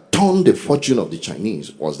did that turned the fortune of the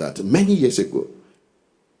Chinese was that many years ago,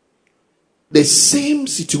 the same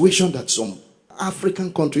situation that some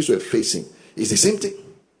African countries were facing is the same thing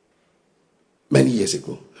many years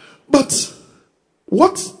ago. But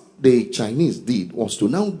what the Chinese did was to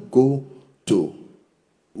now go to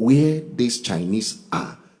where these Chinese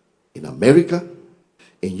are, in America,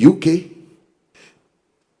 in UK,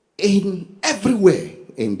 in everywhere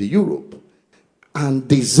in the Europe, and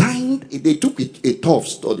designed. They took a tough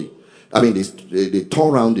study. I mean, they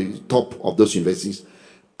tore around the top of those universities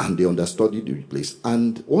and they understudied the place.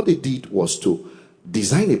 And what they did was to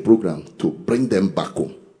design a program to bring them back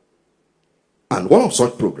home. And one of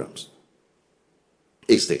such programs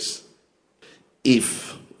is this.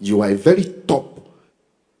 If you are a very top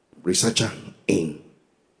researcher in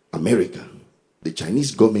America, the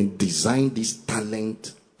Chinese government designed this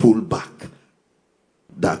talent pullback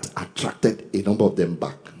that attracted a number of them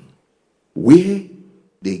back. Where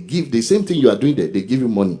they give the same thing you are doing there, they give you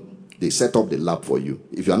money. They set up the lab for you.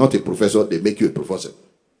 If you are not a professor, they make you a professor.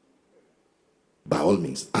 By all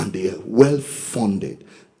means. And they are well funded.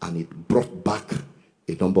 And it brought back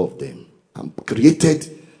a number of them. And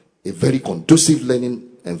created a very conducive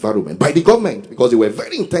learning environment by the government. Because they were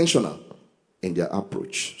very intentional in their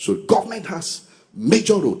approach. So government has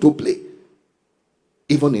major role to play.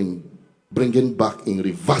 Even in bringing back, in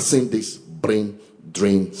reversing this brain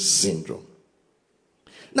drain syndrome.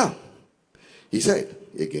 Now, he said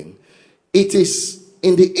again, it is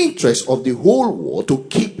in the interest of the whole world to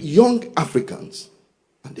keep young Africans,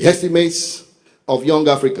 and the estimates of young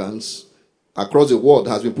Africans across the world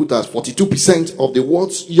has been put as 42% of the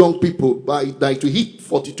world's young people by to hit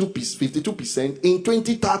 52% in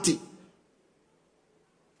 2030.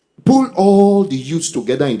 Pull all the youths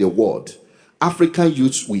together in the world, African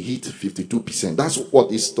youths will hit 52%. That's what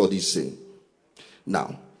this study is saying.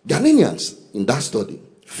 Now, Ghanaians in that study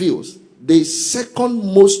feels the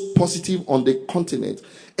second most positive on the continent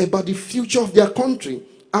about the future of their country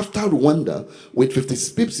after Rwanda, with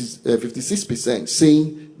 56%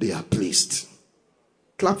 saying they are pleased.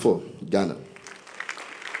 Clap for Ghana.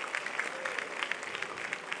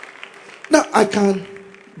 Now, I can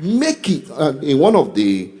make it in one of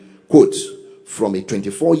the quotes from a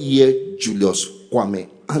 24-year Julius Kwame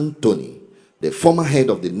Anthony, the former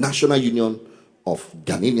head of the National Union of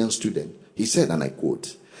Ghanaian Students. He said, and I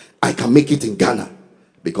quote, "I can make it in Ghana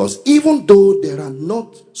because even though there are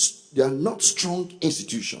not strong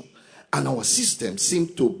institutions and our system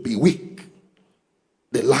seems to be weak,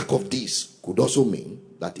 the lack of this could also mean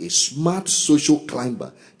that a smart social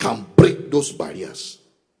climber can break those barriers."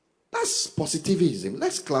 That's positivism.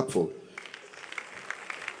 Let's clap for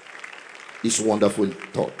this wonderful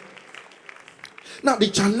thought. Now, the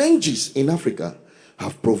challenges in Africa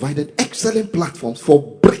have provided excellent platforms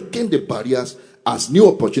for breaking the barriers as new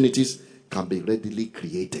opportunities can be readily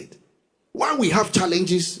created. Why we have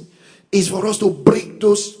challenges is for us to break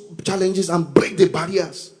those challenges and break the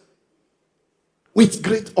barriers with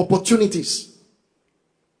great opportunities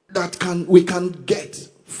that we can get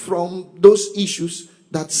from those issues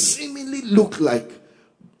that seemingly look like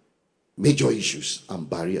major issues and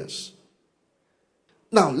barriers.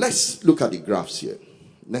 Now, let's look at the graphs here.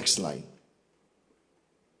 Next slide.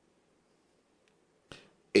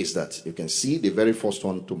 Is that you can see the very first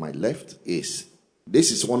one to my left is,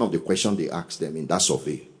 this is one of the questions they asked them in that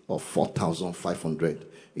survey of 4,500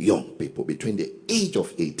 young people between the age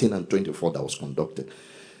of 18 and 24 that was conducted.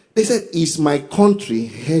 They said, is my country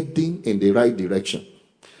heading in the right direction?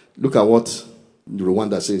 Look at what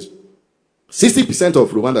Rwanda says. 60% of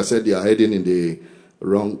Rwanda said they are heading in the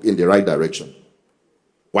right direction.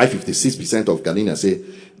 While 56% of Ghanaians say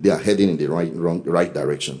they are heading in the right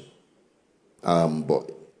direction.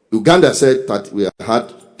 But Uganda said that we had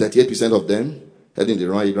 38% of them heading in the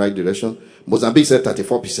right direction. Mozambique said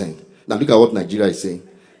 34%. Now look at what Nigeria is saying.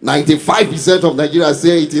 95% of Nigeria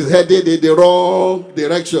say it is headed in the wrong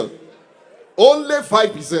direction. Only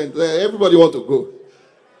 5%. Everybody want to go.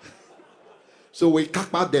 So we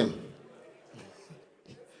capture them.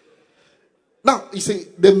 Now, you see,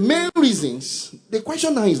 the main reasons, the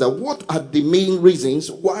question now is that what are the main reasons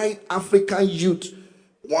why African youth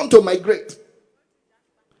want to migrate?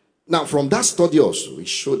 Now, from that study also, we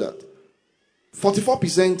show that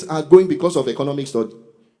 44% are going because of economic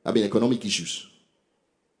issues.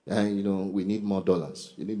 And, we need more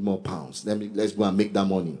dollars. We need more pounds. Let's go and make that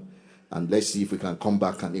money. And let's see if we can come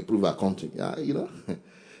back and improve our country.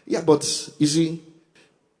 Yeah, but you see,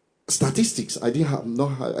 statistics, I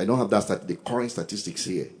don't have the current statistics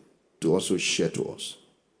here to also share to us.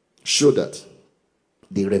 Show that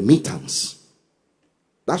the remittance,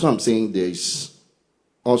 that's what I'm saying, there is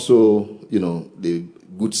also, the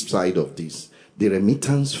good side of this. The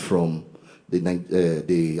remittance from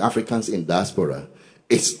the Africans in diaspora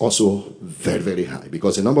is also very, very high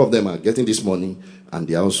because a number of them are getting this money and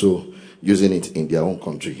they are also using it in their own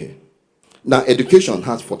country here. Now, education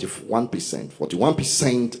has 41%.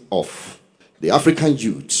 41% of the African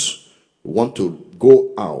youths want to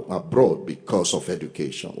go out abroad because of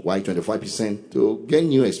education. Why 25% to gain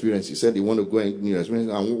new experience? He said they want to go and new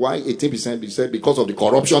experience. And why 18%? He said because of the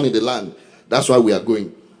corruption in the land. That's why we are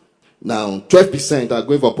going. Now, 12% are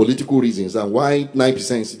going for political reasons. And why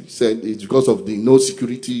 9% said it's because of the no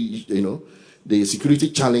security, the security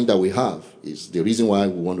challenge that we have is the reason why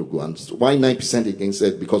we want to go. And why 9% again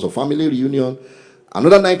said because of family reunion.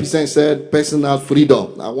 Another 9% said personal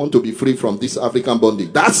freedom. I want to be free from this African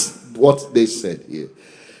bondage. That's what they said here.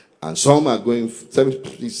 And some are going,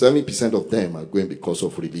 70% of them are going because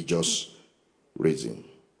of religious reason.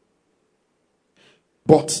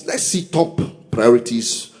 But let's see top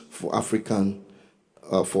priorities for Africa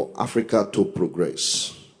to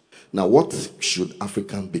progress. Now, what should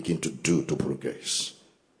Africans begin to do to progress?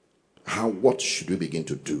 What should we begin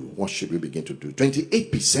to do? What should we begin to do?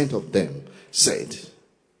 28% of them said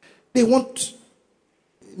we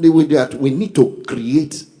need to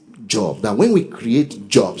create jobs. That when we create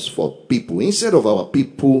jobs for people, instead of our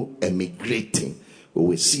people emigrating, we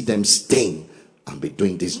will see them staying and be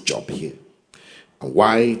doing this job here. And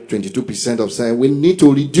why 22% of saying we need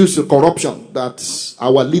to reduce the corruption, that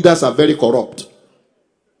our leaders are very corrupt.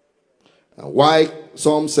 And why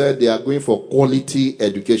some said they are going for quality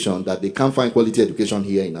education, that they can't find quality education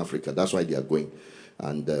here in Africa. That's why they are going.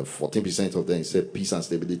 And 14% of them said peace and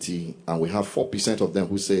stability. And we have 4% of them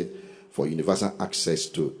who said for universal access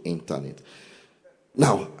to internet.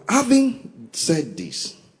 Now, having said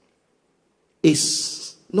this,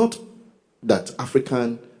 it's not that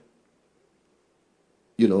African,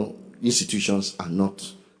 institutions are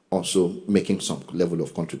not also making some level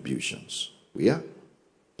of contributions. We are.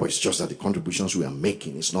 But it's just that the contributions we are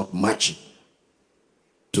making is not matching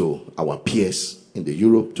to our peers in the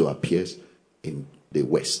Europe, to our peers in the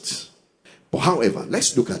West. But however,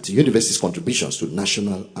 let's look at the university's contributions to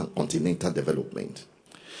national and continental development.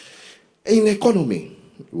 In economy,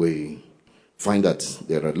 we find that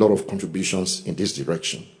there are a lot of contributions in this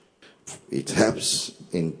direction. It helps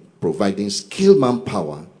in providing skilled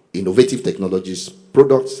manpower, innovative technologies,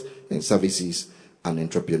 products and services, and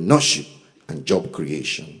entrepreneurship and job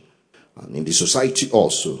creation. And in the society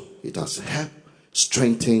also, it has helped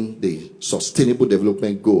strengthen the sustainable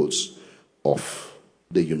development goals of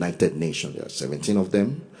the United Nations. There are 17 of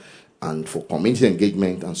them. And for community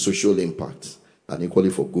engagement and social impact, and equally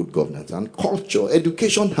for good governance. And culture,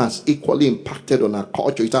 education has equally impacted on our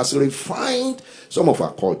culture. It has refined some of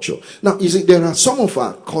our culture. Now, you see, there are some of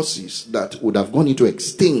our courses that would have gone into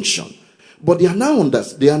extinction, but they are now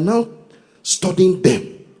studying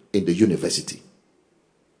them in the university.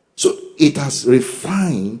 So it has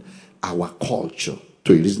refined our culture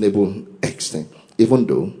to a reasonable extent, even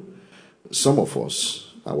though some of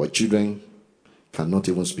us, our children, cannot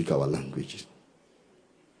even speak our languages.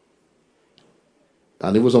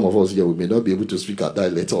 And even some of us here, we may not be able to speak our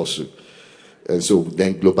dialect also. And so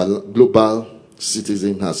then global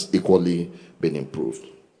citizen has equally been improved.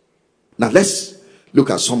 Now let's look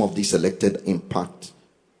at some of the selected impact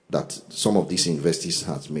that some of these universities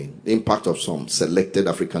has made. The impact of some selected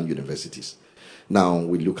African universities. Now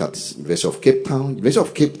we look at University of Cape Town. University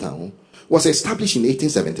of Cape Town was established in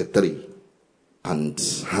 1873 and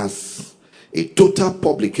has a total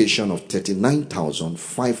publication of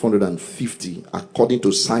 39,550 according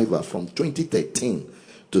to CIVA from 2013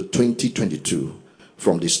 to 2022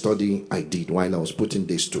 from the study I did while I was putting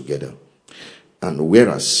this together. And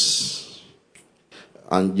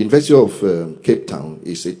University of Cape Town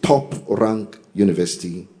is a top-ranked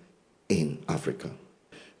university in Africa.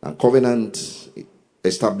 And Covenant,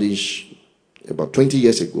 established about 20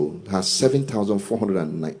 years ago, has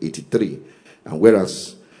 7,483. And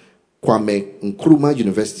whereas Kwame Nkrumah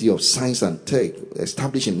University of Science and Tech,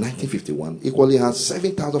 established in 1951, equally has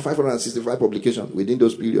 7,565 publications within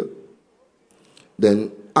those periods.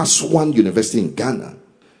 Then Aswan University in Ghana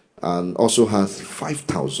and also has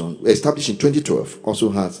 5,000, established in 2012, also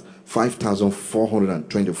has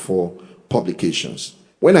 5,424 publications.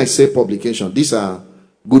 When I say publication, these are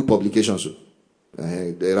good publications.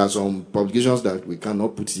 There are some publications that we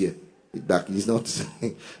cannot put here. That is not...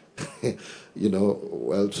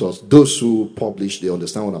 so those who publish, they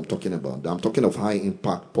understand what I'm talking about. I'm talking of high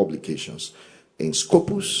impact publications in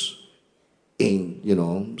Scopus, and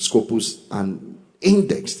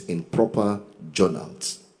indexed in proper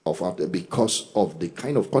journals because of the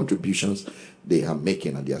kind of contributions they are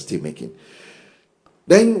making and they are still making.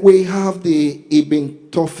 Then we have the Ibn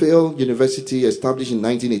Tufayl University, established in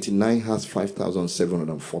 1989, has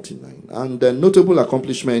 5,749. And the notable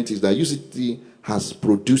accomplishment is that UCT has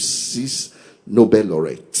produced Nobel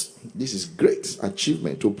laureate. This is great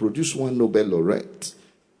achievement to produce one Nobel laureate.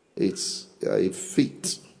 It's a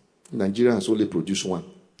feat. Nigeria has only produced one,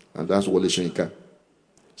 and that's Wole Soyinka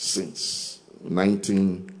since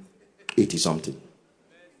 1980 something.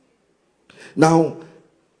 Now,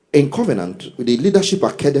 in Covenant, the Leadership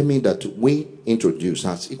Academy that we introduced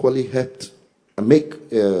has equally helped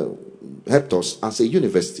us as a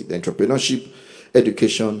university, the entrepreneurship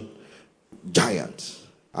education giant.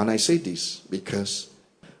 And I say this because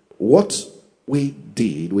what we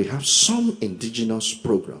did, we have some indigenous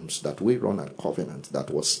programs that we run at Covenant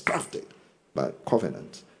that was crafted by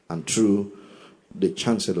Covenant and through the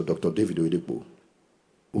Chancellor, Dr. David Oyedepo,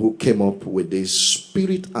 who came up with these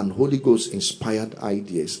Spirit and Holy Ghost inspired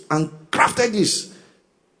ideas and crafted this.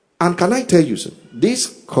 And can I tell you, sir, these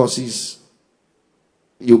courses,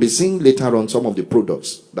 you'll be seeing later on some of the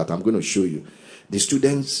products that I'm going to show you. The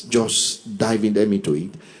students just diving them into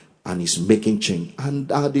it, and it's making change. And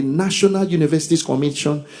the National Universities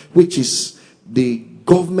Commission, which is the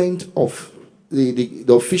government of the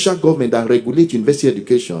official government that regulates university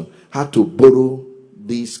education, had to borrow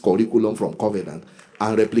this curriculum from Covenant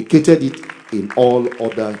and replicated it in all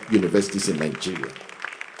other universities in Nigeria.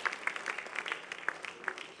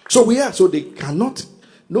 So they cannot,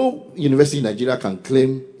 no university in Nigeria can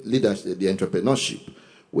claim leadership, the entrepreneurship,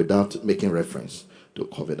 without making reference to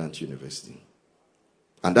Covenant University.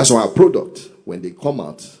 And that's why our product, when they come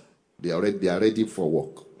out, they are ready for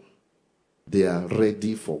work. They are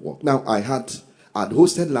ready for work. Now, I'd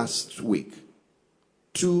hosted last week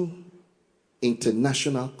 2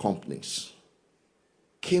 international companies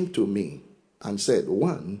came to me and said,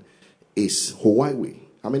 one is Huawei.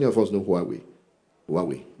 How many of us know Huawei?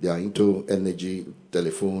 Huawei. They are into energy,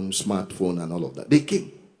 telephone, smartphone, and all of that. They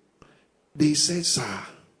came. They said, sir,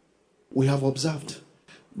 we have observed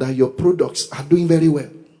that your products are doing very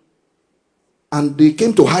well. And they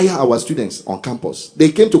came to hire our students on campus.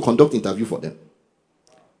 They came to conduct interview for them.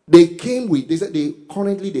 They said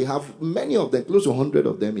they have many of them, close to 100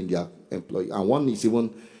 of them in their employ. And one is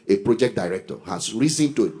even a project director, has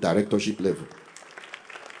risen to a directorship level.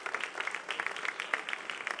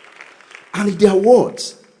 And in their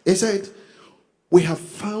words, they said, we have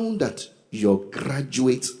found that your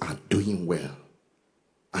graduates are doing well.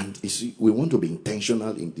 And you see, we want to be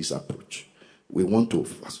intentional in this approach. We want to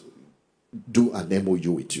do an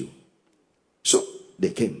MOU with you. So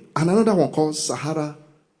they came. And another one called Sahara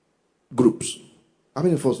Groups. How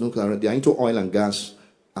many of us know they are into oil and gas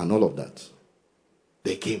and all of that?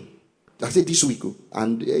 They came. I said this week.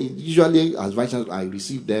 And usually as vice chancellor, I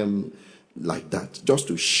receive them like that, just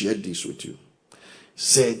to share this with you.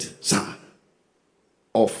 Said, sir,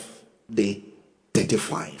 of the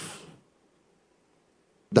 35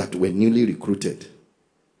 that were newly recruited,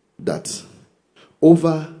 that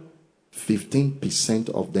over 15%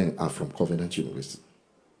 of them are from Covenant University.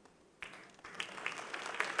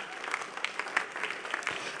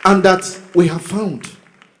 And that we have found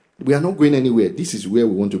we are not going anywhere. This is where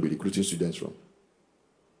we want to be recruiting students from.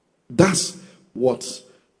 That's what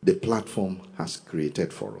the platform has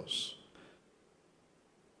created for us.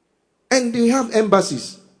 And they have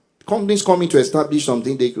embassies. Companies coming to establish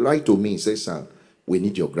something, they write to me and say, sir, we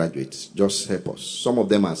need your graduates. Just help us. Some of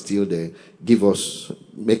them are still there.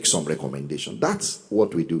 Make some recommendation. That's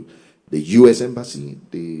what we do. The US embassy,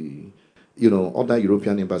 the other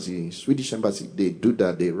European embassy, Swedish embassy, they do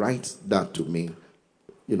that. They write that to me,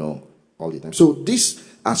 all the time. So these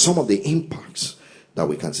are some of the impacts that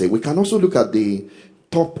we can say. We can also look at the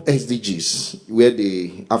top SDGs, where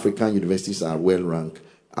the African universities are well ranked,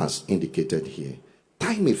 as indicated here.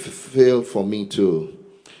 Time may fail for me to,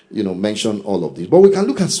 mention all of this. But we can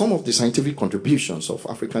look at some of the scientific contributions of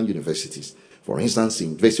African universities. For instance, the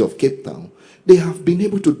University of Cape Town, they have been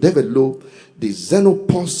able to develop the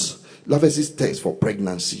Xenopus laevis test for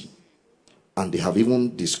pregnancy. And they have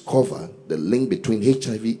even discovered the link between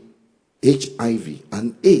HIV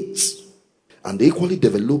and AIDS. And they equally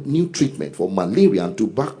developed new treatment for malaria and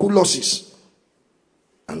tuberculosis.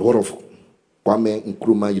 And what of Kwame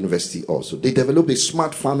Nkrumah University also? They developed a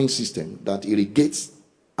smart farming system that irrigates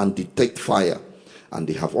and detects fire. And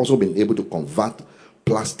they have also been able to convert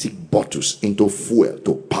plastic bottles into fuel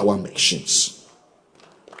to power machines.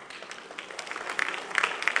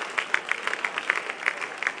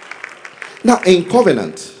 Now, in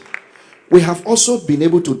Covenant, we have also been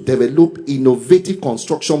able to develop innovative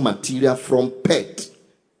construction material from PET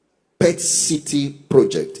City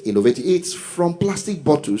project. Innovative. It's from plastic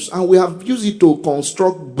bottles, and we have used it to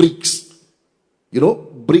construct bricks.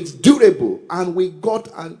 Bricks durable. And we got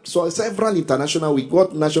several international, we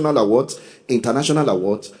got national awards, international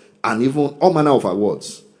awards, and even all manner of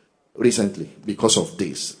awards recently because of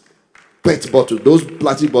this. PET bottles, those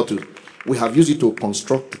plastic bottles, we have used it to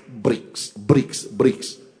construct bricks,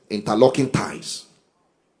 interlocking ties.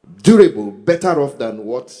 Durable, better off than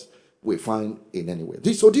what we find in anywhere.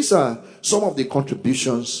 So these are some of the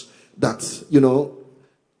contributions that,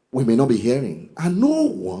 we may not be hearing. And no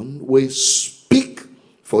one will speak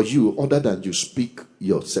for you other than you speak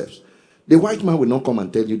yourselves. The white man will not come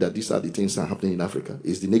and tell you that these are the things that are happening in Africa.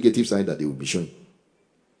 It's the negative side that they will be showing.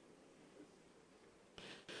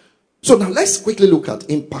 So now let's quickly look at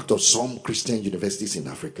impact of some Christian universities in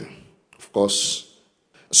Africa. Of course,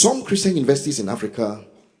 some Christian universities in Africa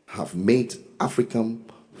have made Africans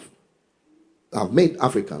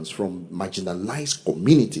from marginalized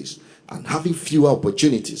communities and having fewer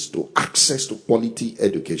opportunities to access to quality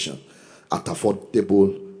education at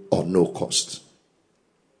affordable or no cost.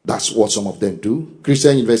 That's what some of them do.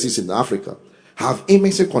 Christian universities in Africa have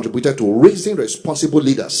immensely contributed to raising responsible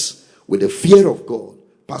leaders with the fear of God.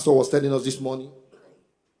 Pastor was telling us this morning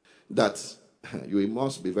that you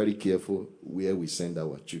must be very careful where we send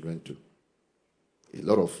our children to. A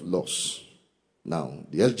lot of loss. Now,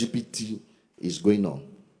 the LGBT is going on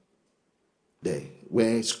there,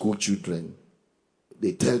 where school children,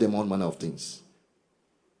 they tell them all manner of things.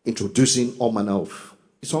 Introducing all manner of,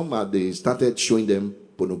 they started showing them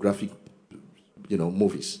pornographic,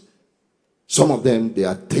 movies. Some of them, they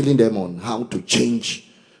are telling them on how to change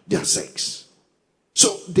their sex.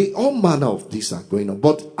 So all manner of these are going on.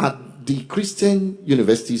 But at the Christian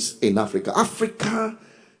universities in Africa, Africa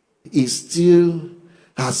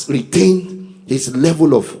has retained its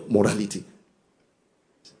level of morality.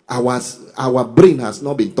 Our brain has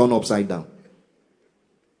not been turned upside down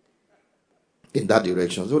in that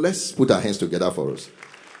direction. So let's put our hands together for us.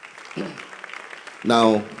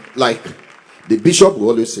 Now, like the bishop will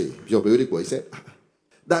always say, Bishop Euriko, he said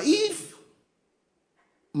that if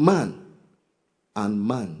man and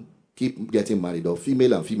man keep getting married, or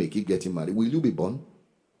female and female keep getting married, will you be born?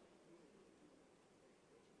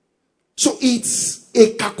 So it's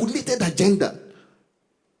a calculated agenda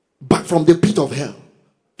back from the pit of hell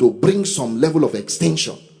to bring some level of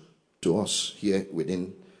extension to us here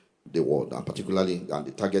within the world, and particularly, and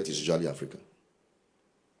the target is usually Africa.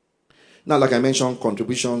 Now, like I mentioned,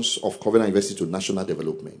 contributions of Covenant University to national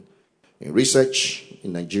development. In research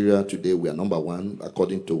in Nigeria today, we are number 1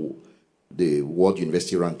 according to the World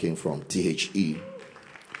University ranking from THE.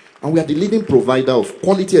 And we are the leading provider of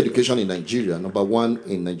quality education in Nigeria, number 1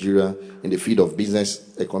 in Nigeria in the field of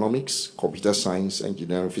business economics, computer science,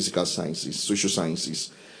 engineering, physical sciences, social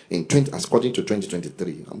sciences, according to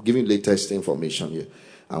 2023. I'm giving latest information here.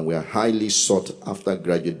 And we are highly sought after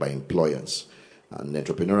graduate by employers. And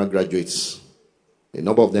entrepreneurial graduates, a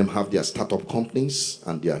number of them have their startup companies,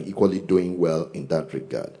 and they are equally doing well in that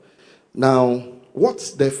regard. Now,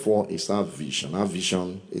 what therefore is our vision? Our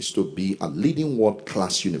vision is to be a leading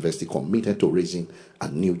world-class university committed to raising a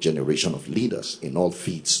new generation of leaders in all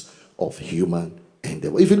fields of human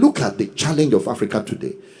endeavor. If you look at the challenge of Africa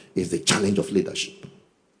today, is the challenge of leadership.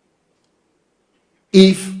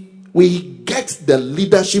 If we get the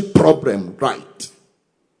leadership problem right,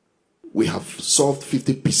 we have solved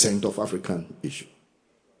 50% of African issue.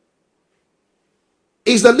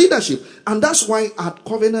 It's the leadership. And that's why at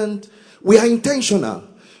Covenant, we are intentional.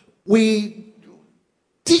 We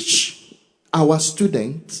teach our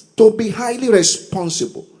students to be highly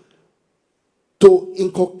responsible, to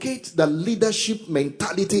inculcate the leadership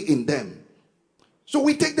mentality in them. So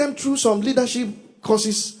we take them through some leadership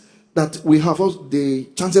courses that we have the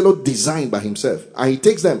chancellor designed by himself, and he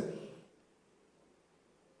takes them.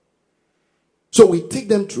 So we take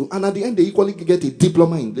them through, and at the end they equally get a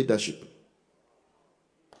diploma in leadership.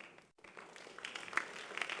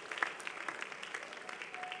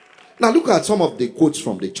 Now look at some of the quotes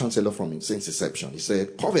from the chancellor from his inception. He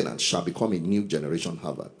said, Covenant shall become a new generation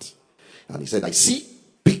Harvard. And he said, I see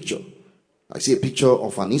a picture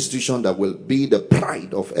of an institution that will be the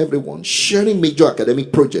pride of everyone, sharing major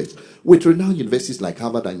academic projects with renowned universities like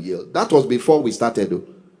Harvard and Yale. That was before we started.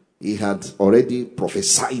 He had already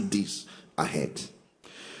prophesied this ahead.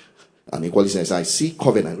 And equally says, I see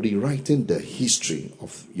Covenant rewriting the history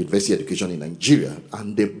of university education in Nigeria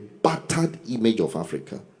and the battered image of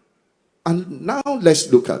Africa. And now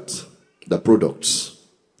let's look at the products.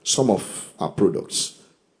 Some of our products.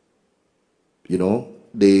 You know,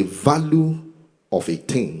 the value of a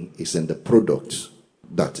thing is in the product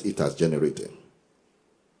that it has generated.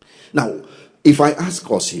 Now, if I ask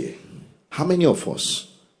us here, how many of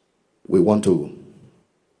us we want a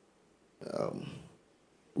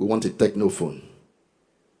technophone?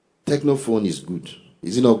 Technophone is good.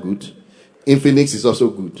 Is it not good? Infinix is also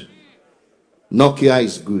good. Nokia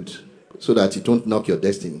is good, so that you don't knock your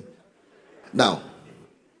destiny. Now,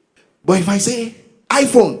 but if I say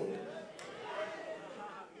iPhone,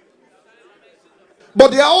 but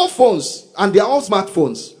they are all phones and they are all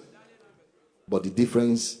smartphones, but the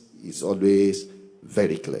difference is always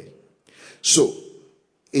very clear. So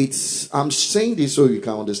I'm saying this so you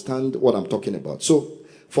can understand what I'm talking about. So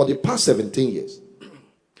for the past 17 years,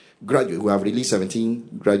 we have released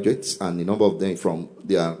 17 graduates, and a number of them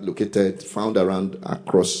they are found around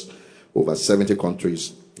across over 70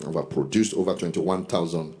 countries. We have produced over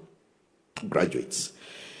 21,000 graduates.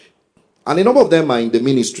 And a number of them are in the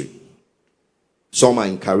ministry. Some are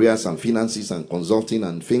in careers and finances and consulting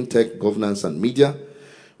and fintech, governance and media,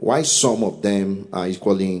 while some of them are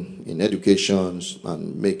equally in education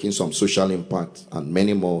and making some social impact, and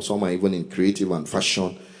many more. Some are even in creative and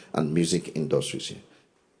fashion and music industries here.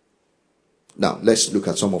 Now, let's look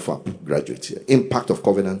at some of our graduates here. Impact of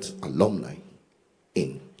Covenant alumni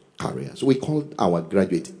in careers. We call our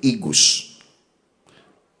graduate Eagles.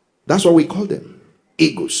 That's what we call them,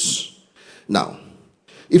 Eagles. Now,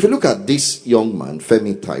 if you look at this young man,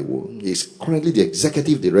 Femi Taiwo, he is currently the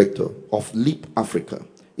executive director of Leap Africa.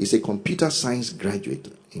 He's a computer science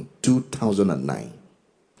graduate in 2009.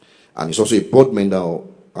 And he's also a board member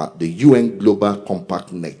at the UN Global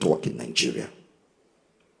Compact Network in Nigeria.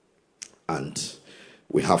 And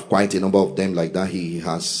we have quite a number of them like that. He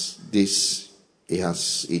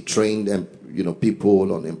trained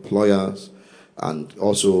people on employers and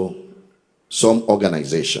also some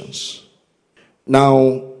organizations.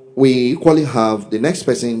 Now, we equally have the next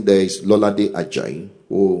person. There is Lolade Ajayi,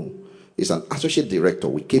 who is an associate director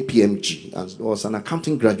with KPMG and was an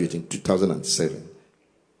accounting graduate in 2007.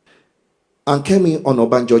 And Kemi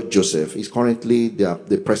Onobanjo Joseph is currently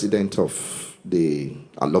the president of the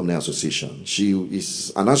Alumni Association. She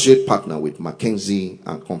is an associate partner with Mackenzie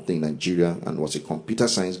and Company in Nigeria and was a computer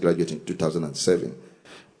science graduate in 2007.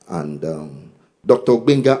 And Dr.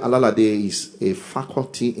 Benga Alalade is a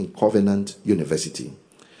faculty in Covenant University.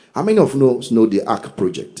 How many of you know the ARC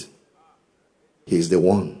project? He is the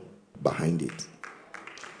one behind it.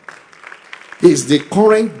 He is the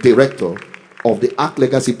current director of the ARC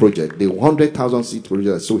Legacy Project, the 100,000 seat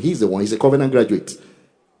project. So he's the one. He's a Covenant graduate,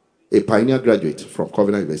 a pioneer graduate from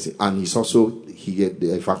Covenant University, and he's also here,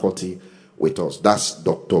 the faculty with us. That's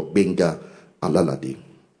Dr. Benga Alalade.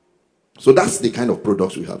 So that's the kind of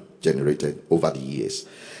products we have generated over the years.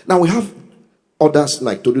 Now we have others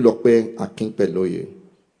like Tolulokpe Akinpeloye,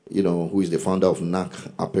 who is the founder of NAC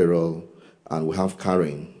Apparel, and we have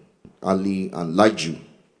Karen, Ali, and Laju,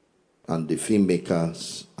 and the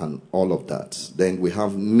filmmakers and all of that. Then we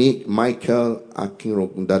have Michael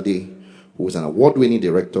Akinrogundade, who is an award-winning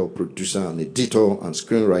director, producer, and editor and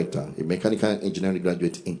screenwriter, a mechanical engineering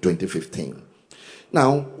graduate in 2015.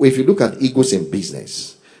 Now, if you look at Eagles in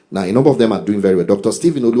Business, now a number of them are doing very well. Dr.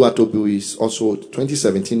 Stephen Oluwatobu is also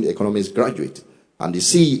 2017 economics graduate and the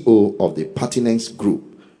CEO of the Pertinence Group.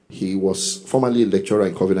 He was formerly a lecturer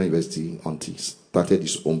in Covenant University until he started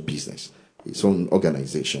his own business, his own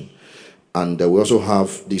organization. And we also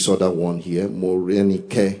have this other one here,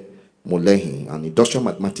 Morenike Molehi, an industrial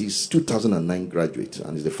mathematics 2009 graduate,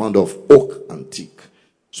 and is the founder of Oak Antique.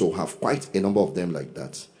 So have quite a number of them like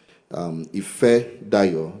that. Ife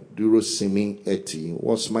Dayo Durosimi Eti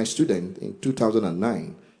was my student in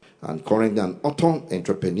 2009 and currently an author,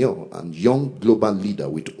 entrepreneur, and young global leader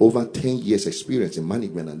with over 10 years experience in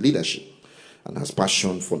management and leadership and has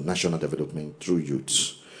passion for national development through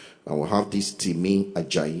youth. And we have this Timi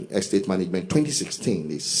Ajayi, Estate Management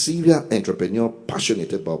 2016, a serial entrepreneur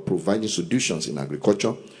passionate about providing solutions in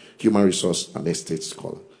agriculture, human resource, and estate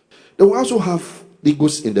scholar. Then we also have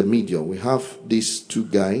Legos in the media. We have these two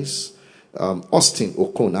guys. Austin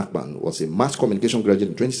Okon Akban was a mass communication graduate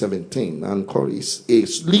in 2017 and is a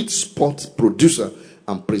lead sport producer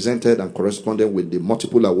and presented and corresponded with the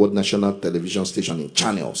multiple award national television station in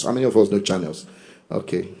Channels. How many of us know Channels?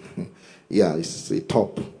 Okay. Yeah, it's a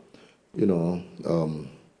top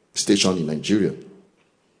station in Nigeria.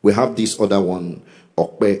 We have this other one,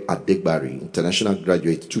 Okpe Adegbari, international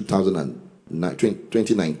graduate,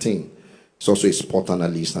 2019. He's also a sport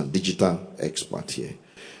analyst and digital expert here.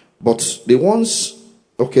 But the ones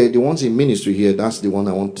in ministry here, that's the one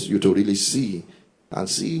I want you to really see and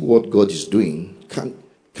see what God is doing. Can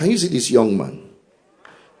you see this young man?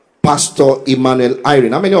 Pastor Emmanuel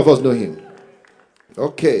Irene. How many of us know him?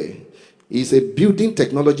 Okay. He's a building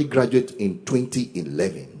technology graduate in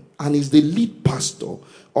 2011 and is the lead pastor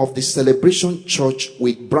of the Celebration Church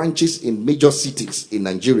with branches in major cities in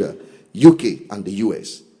Nigeria, UK, and the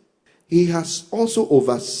US. He has also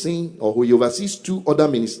he oversees two other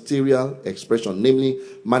ministerial expressions, namely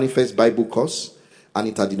Manifest Bible Course, an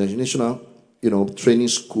interdenominational, training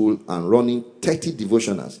school, and running 30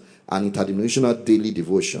 devotionals and interdenominational daily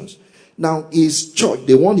devotions. Now, his church,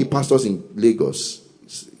 the one he pastors in Lagos,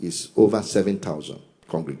 is over 7,000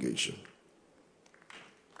 congregation.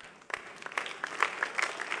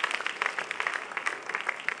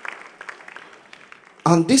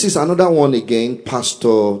 And this is another one again, Pastor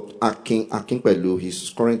Akinpelu. He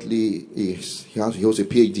holds a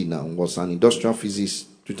PhD now, was an industrial physicist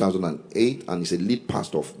 2008, and is a lead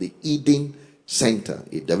pastor of the Eden Center,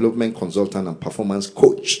 a development consultant and performance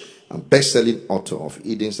coach, and best-selling author of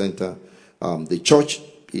Eden Center. The church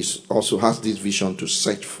also has this vision to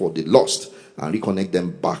search for the lost and reconnect them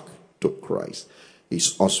back to Christ.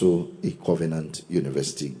 He's also a Covenant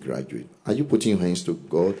University graduate. Are you putting your hands to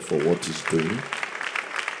God for what he's doing?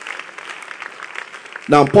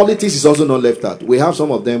 Now, politics is also not left out. We have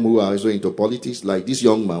some of them who are also into politics, like this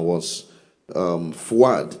young man was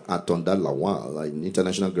Fuad Atonda Lawal, an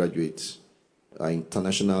international graduate,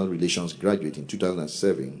 international relations graduate in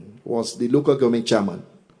 2007, was the local government chairman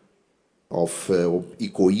of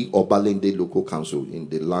Ikoyi Obalende Local Council in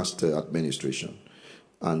the last administration.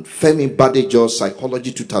 And Femi Badejo,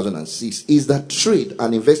 Psychology 2006, is the Trade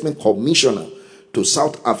and Investment Commissioner to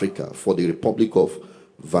South Africa for the Republic of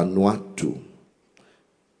Vanuatu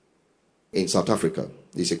in South Africa.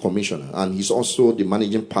 He's a commissioner. And he's also the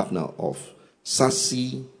managing partner of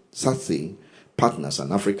Sase Partners,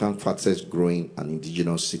 an African fastest growing and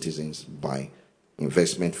indigenous citizens by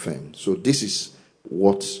investment firm. So this is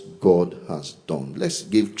what God has done. Let's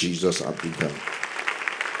give Jesus a big hand.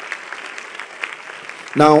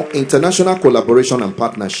 Now, international collaboration and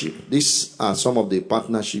partnership. These are some of the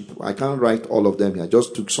partnership. I can't write all of them here. I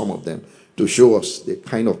just took some of them to show us the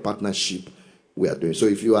kind of partnership we are doing. So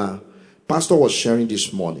if you are Pastor was sharing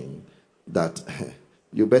this morning that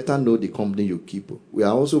you better know the company you keep. We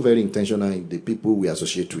are also very intentional in the people we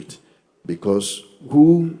associate with, because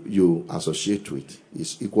who you associate with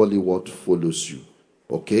is equally what follows you.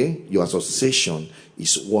 Okay? Your association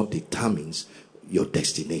is what determines your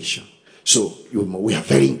destination. So we are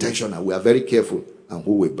very intentional. We are very careful on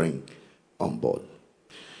who we bring on board.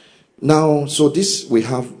 Now, so this we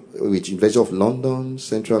have with University of London,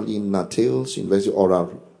 centrally in Natales, University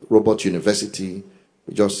Oral Roberts University.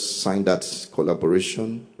 We just signed that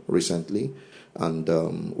collaboration recently.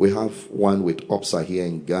 And we have one with OPSA here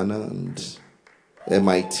in Ghana and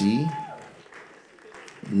MIT,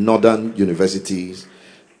 Northern Universities,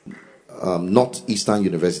 Northeastern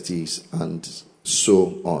Universities, and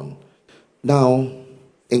so on. Now,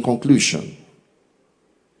 in conclusion,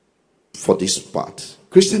 for this part,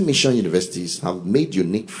 Christian mission universities have made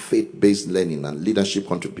unique faith-based learning and leadership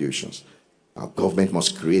contributions. Our government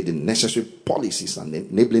must create the necessary policies and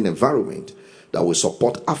enabling environment that will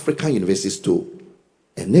support African universities to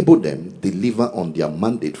enable them deliver on their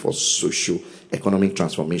mandate for socio-economic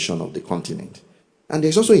transformation of the continent. And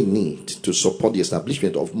there's also a need to support the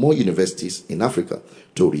establishment of more universities in Africa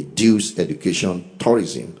to reduce education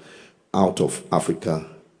tourism out of Africa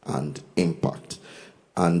and impact.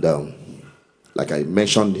 And like I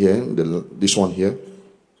mentioned here, this one here,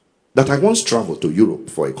 that I once traveled to Europe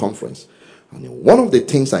for a conference. And one of the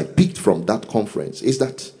things I picked from that conference is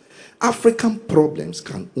that African problems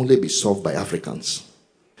can only be solved by Africans.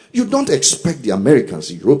 You don't expect the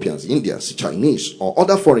Americans, Europeans, Indians, Chinese, or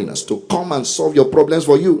other foreigners to come and solve your problems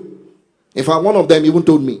for you. In fact, one of them even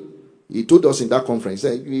told me, he told us in that conference,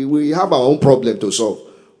 we have our own problem to solve.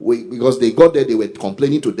 Because they got there, they were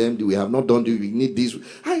complaining to them, we have not done this, we need this.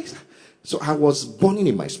 So I was burning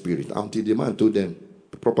in my spirit until the man told them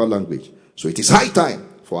the proper language. So it is high time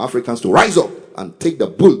for Africans to rise up and take the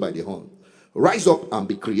bull by the horn. Rise up and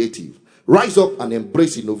be creative. Rise up and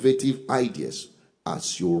embrace innovative ideas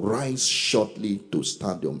as you rise shortly to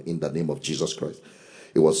stardom in the name of Jesus Christ.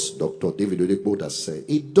 It was Dr. David Oyedepo that said,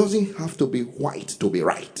 it doesn't have to be white to be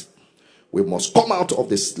right. We must come out of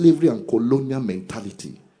the slavery and colonial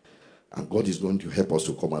mentality. And God is going to help us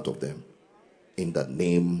to come out of them in the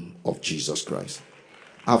name of Jesus Christ.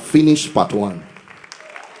 I've finished part 1.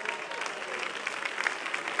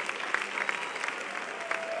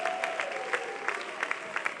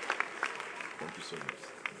 Thank you so much.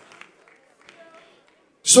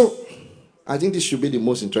 So, I think this should be the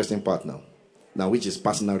most interesting part now. Now, which is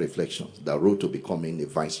personal reflections, the road to becoming a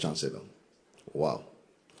vice chancellor. Wow.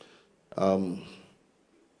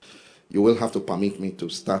 You will have to permit me to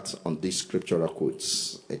start on these scriptural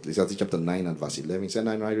quotes. Ecclesiastes chapter 9 and verse 11 said,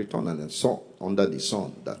 and I returned and I saw under the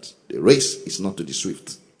sun that the race is not to the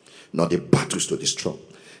swift, nor the battles to the strong,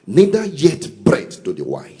 neither yet bread to the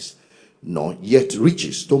wise, nor yet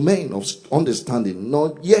riches to men of understanding,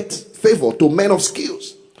 nor yet favor to men of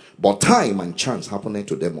skills. But time and chance happened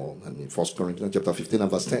to them all. And in 1 Corinthians chapter 15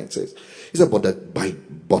 and verse 10 it says, he said, but by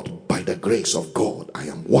the grace of God I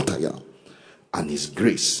am what I am, and his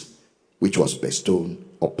grace which was bestowed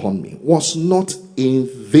upon me was not in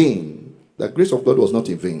vain. The grace of God was not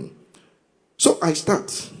in vain. So I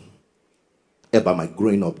start about my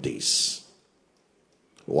growing up days.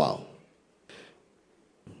 Wow.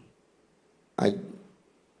 I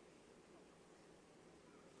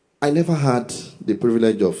never had the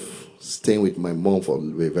privilege of staying with my mom for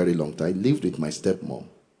a very long time. I lived with my stepmom.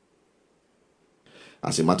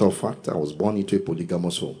 As a matter of fact, I was born into a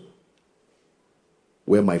polygamous home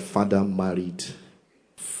where my father married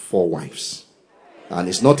 4 wives. And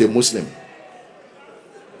he's not a Muslim.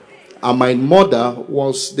 And my mother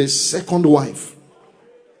was the second wife.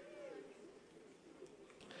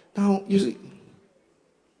 Now, you see,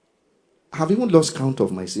 I have even lost count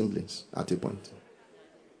of my siblings at a point.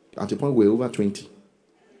 At a point, we're over 20.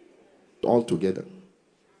 All together.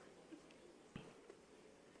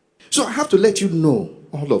 So I have to let you know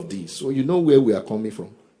all of this, so you know where we are coming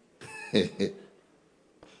from.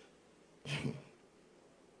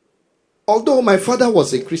 Although my father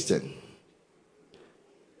was a Christian,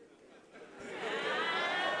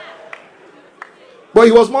 but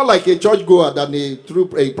he was more like a church goer than a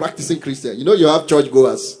practicing Christian. You know, you have church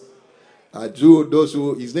goers. Those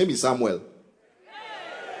who, his name is Samuel.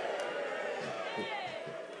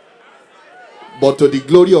 But to the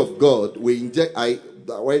glory of God, when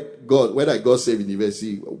I got saved in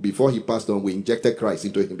university, before he passed on, we injected Christ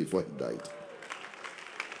into him before he died.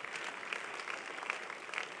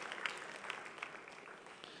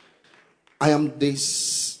 I am the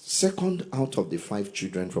second out of the 5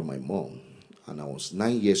 children from my mom, and I was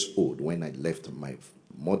 9 years old when I left my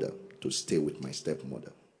mother to stay with my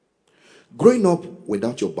stepmother. Growing up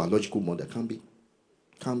without your biological mother can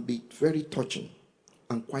be very touching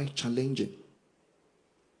and quite challenging.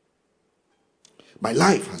 My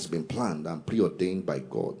life has been planned and preordained by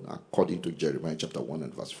God according to Jeremiah chapter 1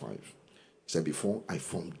 and verse 5. He said, before I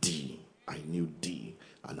formed thee, I knew thee,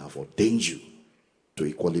 and I've ordained you to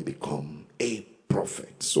equally become a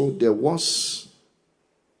prophet. So there was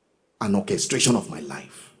an orchestration of my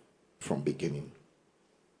life from beginning.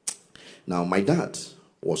 Now, my dad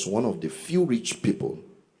was one of the few rich people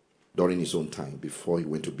during his own time before he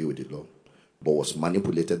went to be with the Lord, but was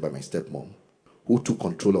manipulated by my stepmom, who took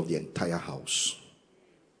control of the entire house.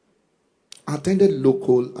 I attended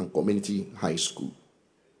local and community high school,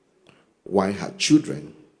 while her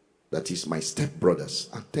children, that is my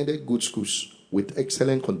stepbrothers, attended good schools with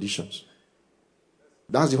excellent conditions.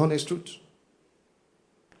 That's the honest truth.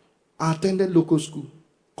 I attended local school,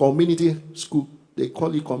 community school. They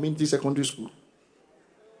call it community secondary school.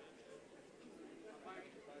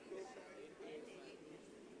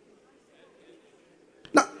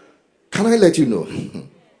 Now, can I let you know?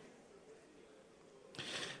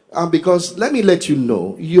 Because let me let you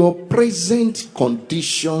know, your present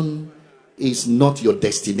condition is not your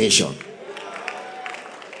destination.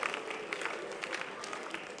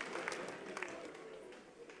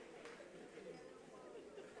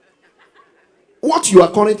 What you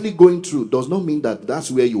are currently going through does not mean that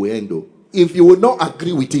that's where you will end, though. If you will not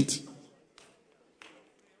agree with it.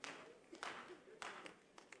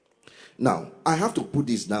 Now, I have to put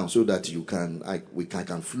this down so that we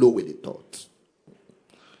can flow with the thought.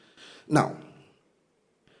 Now,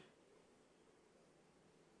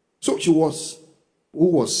 so she was, who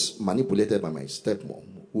was manipulated by my stepmom,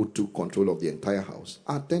 who took control of the entire house.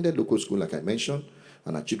 I attended local school, like I mentioned,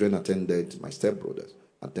 and our children attended, my stepbrothers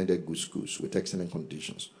attended good schools with excellent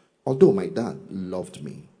conditions. Although my dad loved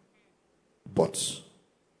me, but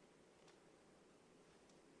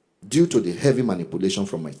due to the heavy manipulation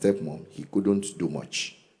from my stepmom, he couldn't do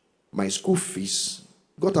much. My school fees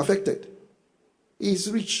got affected. He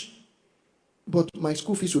is rich, but my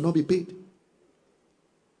school fees will not be paid.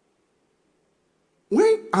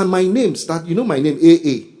 And my name start, you know my name,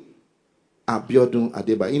 AA, Abiodun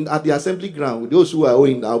Adeba. At the assembly ground, those who are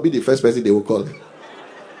owing, I'll be the first person they will call.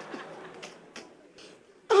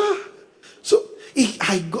 So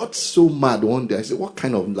I got so mad one day. I said, what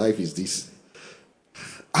kind of life is this?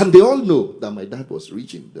 And they all know that my dad was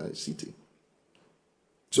rich in the city.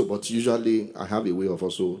 So, but usually I have a way of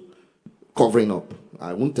also covering up.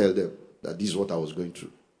 I won't tell them that this is what I was going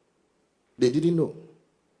through. They didn't know.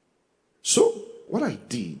 So, what I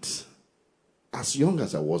did, as young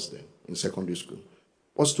as I was then in secondary school,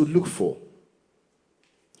 was to look for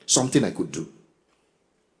something I could do.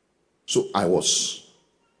 So I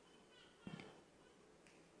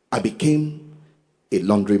became a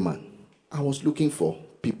laundryman. I was looking for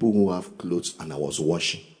people who have clothes and I was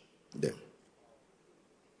washing them.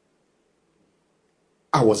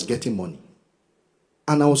 I was getting money.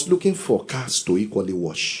 And I was looking for cars to equally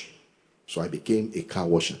wash. So I became a car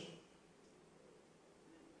washer.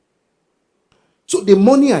 So the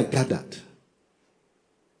money I gathered.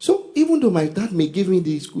 So even though my dad may give me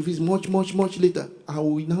the school fees much, much, much later, I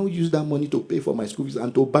will now use that money to pay for my school fees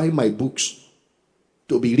and to buy my books,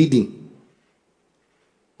 to be reading.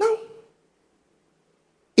 Now,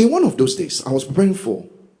 in one of those days, I was preparing for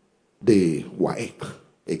the WAEC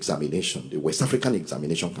examination, the West African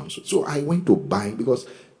Examination Council. So I went to buy, because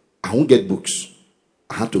I won't get books.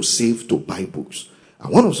 I had to save to buy books.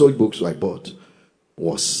 And one of those books I bought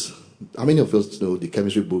was, how many of us know the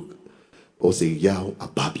chemistry book, Oseyao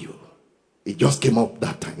Ababio? It just came up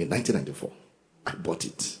that time in 1994. I bought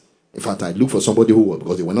it. In fact, I looked for somebody who was,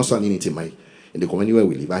 because they were not selling it in the community where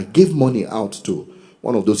we live. I gave money out to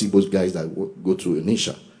one of those Igbo guys that go to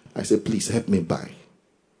Onisha. I said, please help me buy.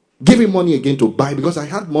 Give him money again to buy, because I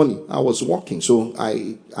had money. I was working. So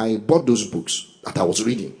I bought those books that I was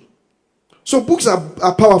reading. So books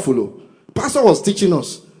are powerful. Pastor was teaching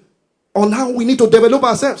us on how we need to develop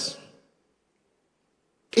ourselves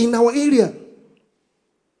in our area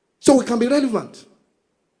so we can be relevant.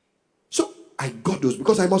 So I got those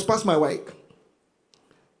because I must pass my work.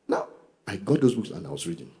 Now, I got those books and I was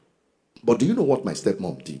reading. But do you know what my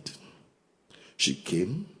stepmom did? She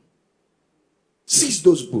came, seized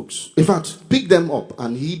those books. In fact, picked them up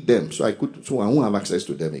and hid them so I won't have access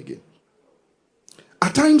to them again.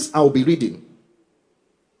 At times, I'll be reading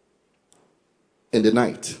in the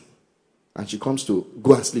night. And she comes to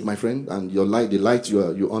go and sleep, my friend, and the light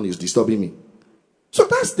you're on is disturbing me. So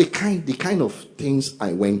that's the kind of things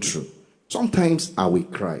I went through. Sometimes I will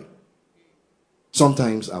cry.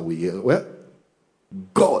 Sometimes I will yell. Well,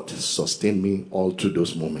 God sustained me all through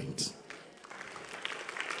those moments.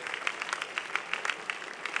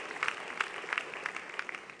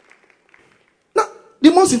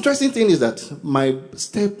 most interesting thing is that my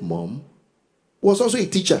stepmom was also a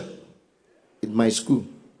teacher in my school.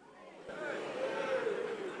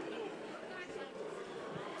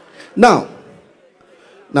 Now,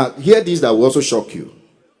 hear this that will also shock you.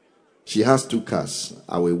 She has 2 cars.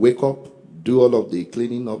 I will wake up, do all of the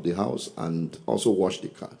cleaning of the house, and also wash the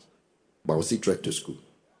cars. But I will still trek to school.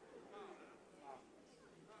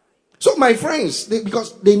 So my friends,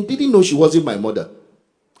 because they didn't know she wasn't my mother.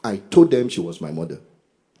 I told them she was my mother.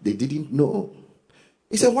 They didn't know.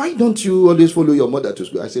 He said, why don't you always follow your mother to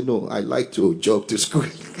school? I said, no, I like to jog to school.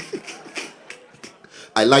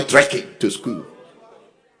 I like trekking to school.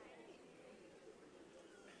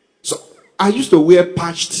 So I used to wear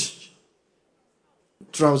patched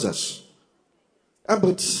trousers.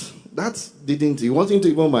 But that didn't, it wasn't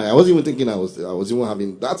even I wasn't even thinking I was even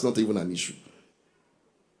having, that's not even an issue.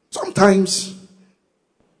 Sometimes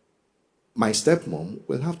my stepmom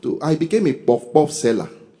will have to, I became a puff-puff seller.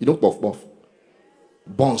 You know puff-puff?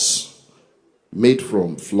 Buns made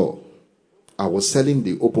from flour. I was selling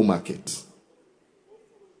the open market.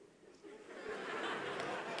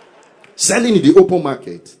 Selling in the open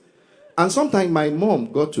market. And sometimes my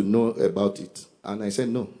mom got to know about it. And I said,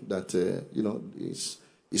 no, that,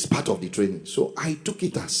 it's part of the training. So I took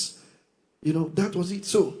it as, that was it.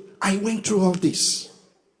 So I went through all this.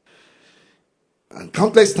 And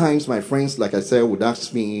countless times, my friends, like I said, would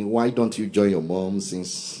ask me, why don't you join your mom?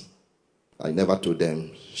 Since I never told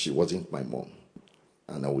them she wasn't my mom.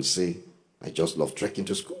 And I would say, I just love trekking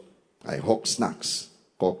to school. I hawk snacks,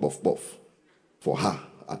 called puff puff, for her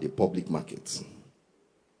at the public markets.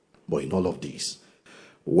 But in all of this,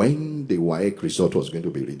 when the WAEC result was going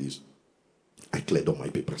to be released, I cleared all my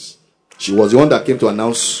papers. She was the one that came to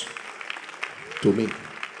announce to me.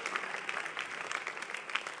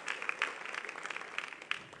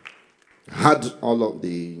 Had all of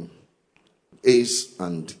the A's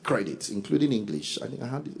and credits, including English. I think I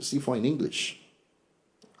had C4 in English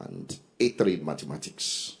and A3 in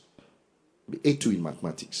mathematics. A2 in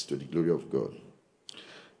mathematics, to the glory of God.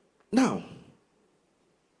 Now,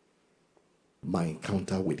 my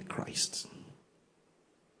encounter with Christ.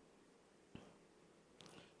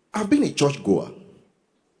 I've been a church goer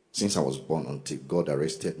since I was born until God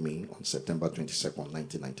arrested me on September 22nd,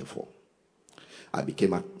 1994. I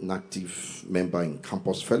became an active member in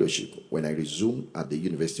campus fellowship when I resumed at the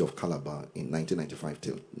University of Calabar in 1995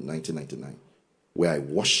 till 1999, where I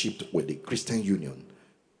worshipped with the Christian Union.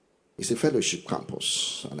 It's a fellowship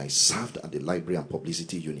campus, and I served at the library and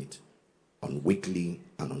publicity unit on weekly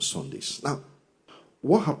and on Sundays. Now,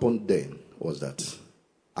 what happened then was that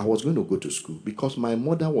I was going to go to school because my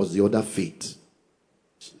mother was the other faith.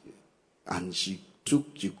 And she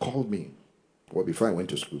called me before I went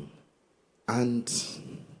to school and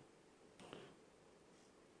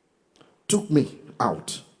took me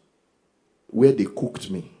out where they cooked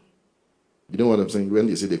me. You know what I'm saying? When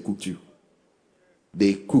they say they cooked you.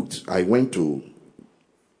 They cooked. I went to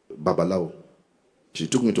Babalao. She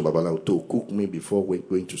took me to Babalao to cook me before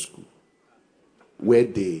going to school, where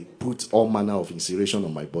they put all manner of incineration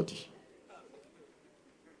on my body.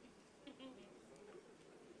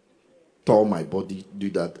 Tore my body,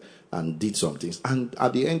 did that, and did some things. And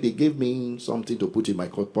at the end, they gave me something to put in my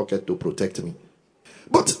coat pocket to protect me.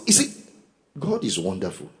 But, you see, God is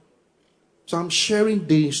wonderful. So I'm sharing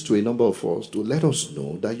this to a number of us to let us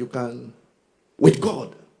know that you can, with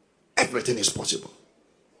God, everything is possible.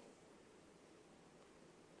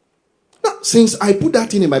 Now, since I put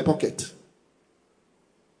that thing in my pocket,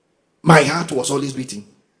 my heart was always beating.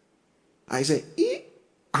 I said,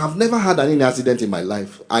 I've never had any accident in my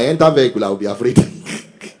life. I enter vehicle, I'll be afraid.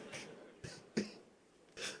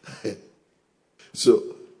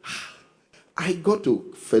 So, I got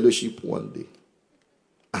to fellowship one day.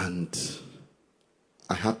 And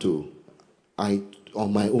I had to,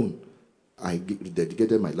 on my own, I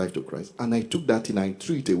dedicated my life to Christ. And I took that thing and I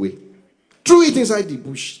threw it away. Threw it inside the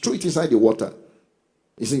bush. Threw it inside the water.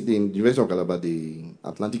 You see, in the University of Calabar, the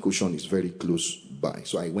Atlantic Ocean is very close by.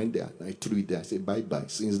 So I went there and I threw it there. I said, bye-bye.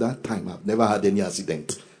 Since that time, I've never had any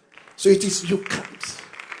accident. So it is, you can't.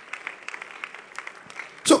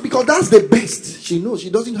 So because that's the best. She knows.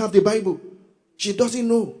 She doesn't have the Bible. She doesn't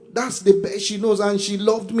know. That's the best she knows. And she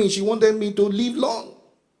loved me. She wanted me to live long.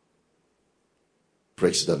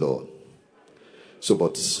 Praise the Lord. So,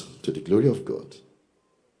 but to the glory of God,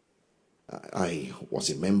 I was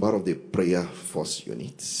a member of the prayer force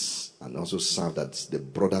unit and also served as the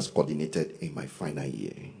brothers coordinated in my final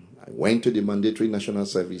year. I went to the mandatory national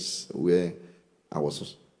service where I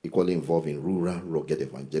was equally involved in rural rugged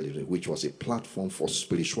evangelism, which was a platform for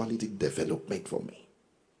spirituality development for me.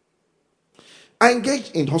 I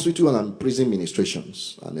engaged in hospital and prison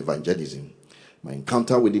ministrations and evangelism. My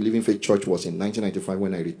encounter with the Living Faith Church was in 1995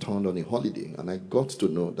 when I returned on a holiday, and I got to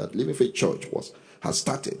know that Living Faith Church has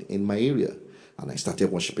started in my area, and I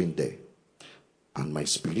started worshiping there. And my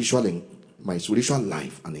spiritual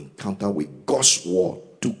life and encounter with God's word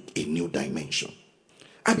took a new dimension.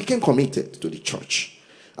 I became committed to the church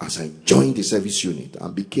as I joined the service unit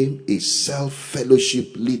and became a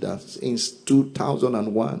self-fellowship leader since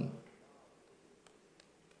 2001.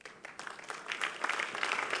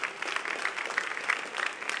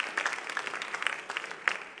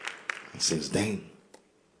 Since then,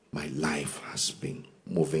 my life has been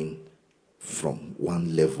moving from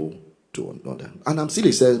one level to another. And I'm still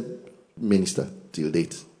a self minister till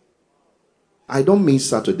date. I don't miss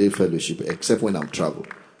Saturday fellowship except when I'm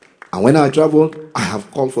traveling. And when I travel, I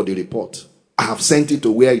have called for the report. I have sent it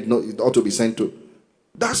to where it ought to be sent to.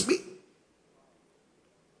 That's me.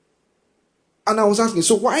 And I was asking,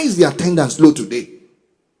 so why is the attendance low today?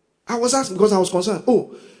 I was asking because I was concerned.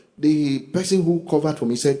 Oh, the person who covered for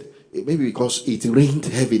me said, maybe because it rained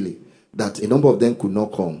heavily, that a number of them could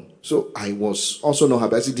not come. So I was also not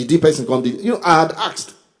happy. I said, did the person come? I had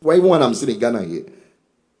asked, why even when I'm sitting in Ghana here,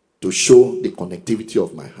 to show the connectivity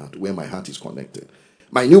of my heart, where my heart is connected.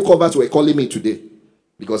 My new covers were calling me today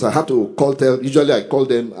because I had to usually I call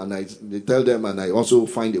them and they tell them, and I also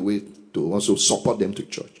find a way to also support them to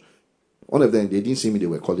church. One of them, they didn't see me, they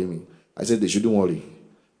were calling me. I said, they shouldn't worry.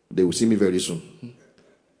 They will see me very soon.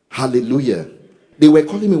 Hallelujah. They were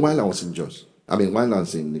calling me while I was in Jos. While I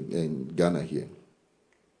was in Ghana here.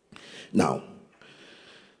 Now,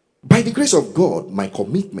 by the grace of God, my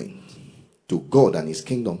commitment to God and His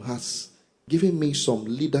kingdom has given me some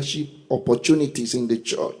leadership opportunities in the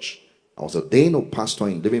church. I was ordained a pastor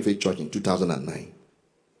in Living Faith Church in 2009.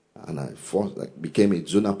 And I became a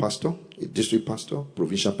zonal pastor, a district pastor,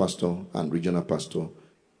 provincial pastor, and regional pastor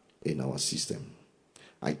in our system.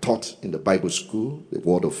 I taught in the Bible school, the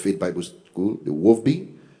Word of Faith Bible School, the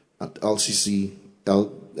WOFB, at LCC,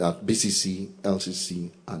 at BCC,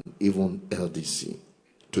 LCC, and even LDC,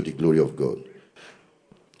 to the glory of God.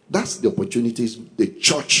 That's the opportunities the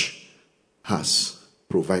church has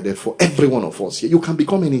provided for every one of us here. You can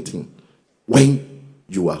become anything when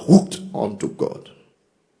you are hooked onto God.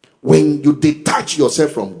 When you detach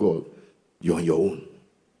yourself from God, you're on your own.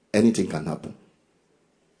 Anything can happen.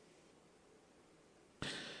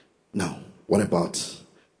 Now, what about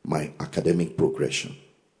my academic progression?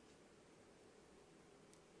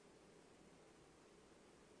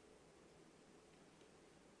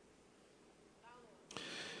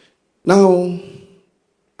 Now,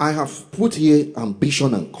 I have put here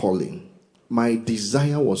ambition and calling. My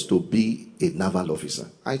desire was to be a naval officer.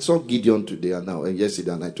 I saw Gideon today and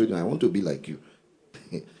yesterday, and I told him, I want to be like you.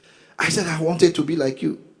 I said, I wanted to be like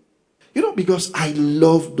you. Because I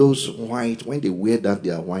love those white, when they wear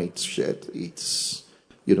their white shirt, it's,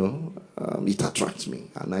 it attracts me.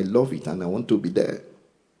 And I love it, and I want to be there.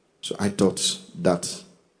 So I thought that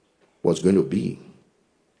was going to be.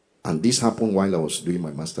 And this happened while I was doing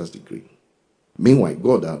my master's degree. Meanwhile,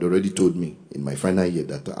 God had already told me in my final year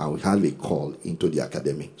that I would have a call into the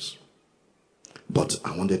academics. But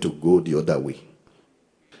I wanted to go the other way.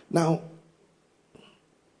 Now,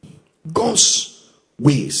 God's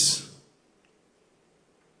ways,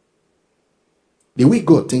 the way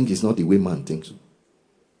God thinks is not the way man thinks.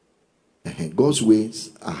 God's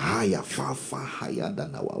ways are higher, far, far higher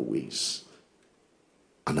than our ways.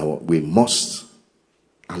 And we must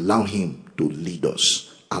allow Him to lead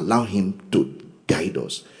us. Allow Him to guide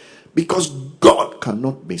us. Because God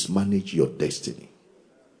cannot mismanage your destiny.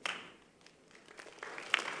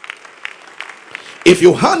 If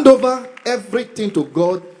you hand over everything to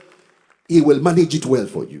God, He will manage it well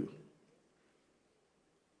for you.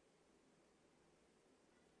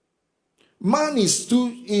 Man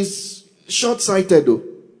is short-sighted though.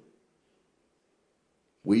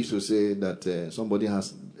 We used to say that somebody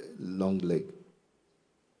has long leg.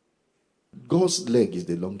 God's leg is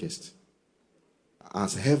the longest.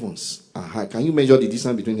 As heavens are high. Can you measure the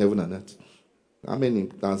distance between heaven and earth? How many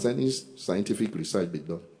scientific research been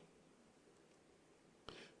done?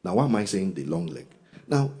 Now, why am I saying the long leg?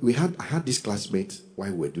 Now, I had this classmate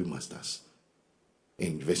while we were doing masters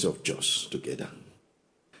in University of Jos together.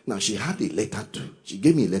 Now, she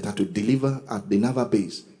gave me a letter to deliver at the naval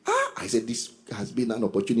base. I said, this has been an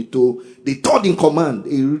opportunity to the third in command,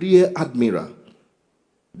 a rear admiral.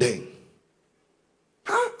 Then,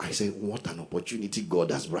 I said, what an opportunity God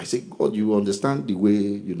has brought. I said, God, you understand the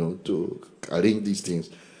way, to arrange these things.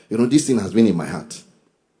 This thing has been in my heart.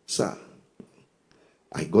 Sir,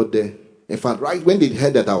 I got there In fact, right when they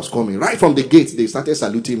heard that I was coming, right from the gate, they started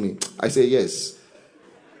saluting me. I said, yes.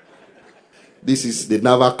 This is the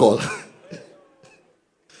naval call.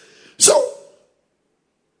 So,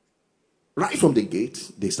 right from the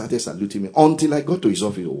gate, they started saluting me until I got to his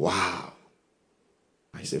office. Wow.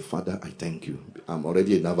 I said, Father, I thank you. I'm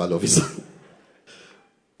already a naval officer.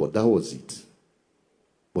 But that was it.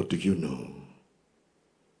 But do you know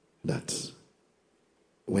that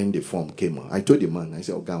when the form came out, I told the man, I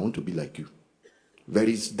said, okay, I want to be like you.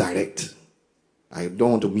 Very direct. I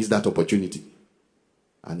don't want to miss that opportunity.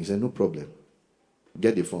 And he said, no problem.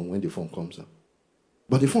 Get the form when the form comes out.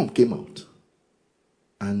 But the form came out.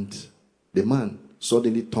 And the man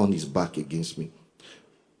suddenly turned his back against me.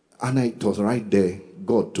 And it was right there,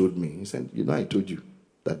 God told me. He said, I told you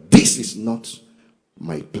that this is not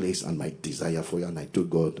my place and my desire for you. And I told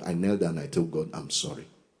God, I knelt down and I told God, I'm sorry.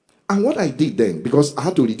 And what I did then, because I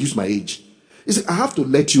had to reduce my age, is I have to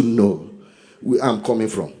let you know where I'm coming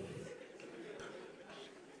from.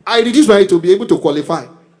 I reduced my age to be able to qualify.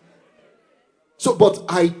 So, but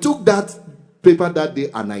I took that paper that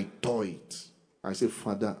day and I tore it. I said,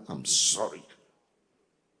 Father, I'm sorry.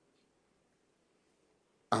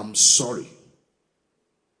 I'm sorry.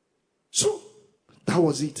 So, that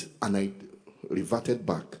was it. And I reverted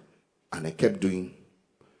back and I kept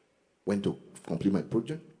went to complete my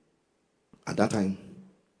project. At that time,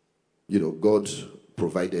 God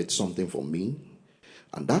provided something for me,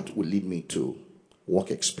 and that would lead me to work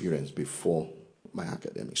experience before my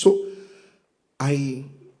academic. So I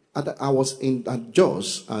was at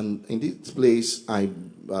Jos, and in this place,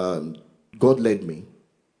 God led me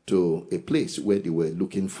to a place where they were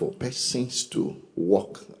looking for persons to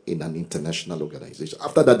work in an international organization.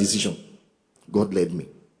 After that decision, God led me,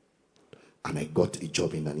 and I got a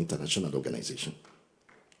job in an international organization.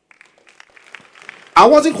 I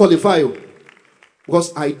wasn't qualified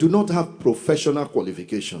because I do not have professional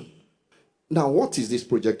qualification. Now, what is this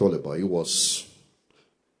project all about? It was,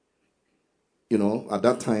 at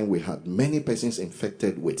that time we had many persons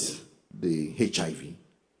infected with the HIV,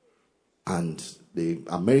 and the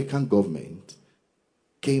American government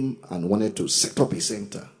came and wanted to set up a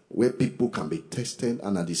center where people can be tested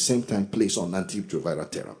and at the same time placed on antiretroviral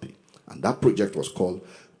therapy. And that project was called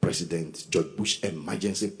President George Bush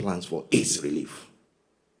Emergency Plans for AIDS Relief.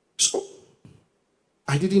 So,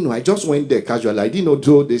 I didn't know. I just went there casually. I didn't know,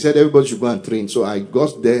 though. They said everybody should go and train. So I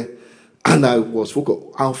got there and I was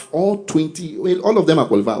focused. Of all 20, all of them are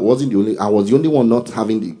qualified. I was the only one not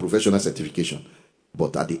having the professional certification.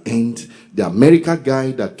 But at the end, the American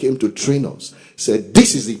guy that came to train us said,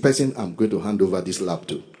 this is the person I'm going to hand over this lab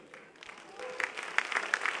to.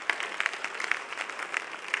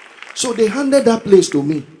 So they handed that place to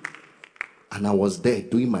me. And I was there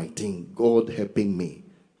doing my thing, God helping me.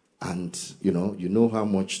 And, you know how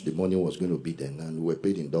much the money was going to be then. And we were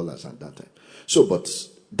paid in dollars at that time. So, but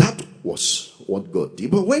that was what God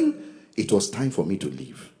did. But when it was time for me to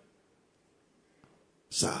leave,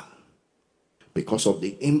 sir, because of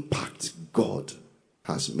the impact God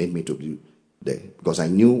has made me to be there. Because I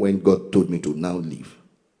knew when God told me to now leave.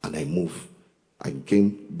 And I moved. I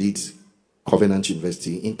did Covenant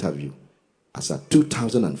University interview as at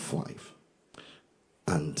 2005.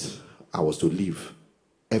 And I was to leave.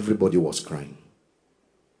 Everybody was crying.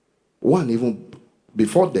 One, even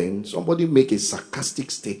before then, somebody made a sarcastic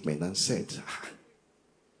statement and said,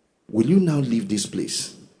 will you now leave this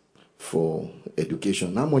place for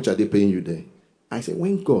education? How much are they paying you there? I said,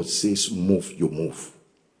 when God says move, you move.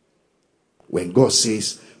 When God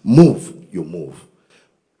says move, you move.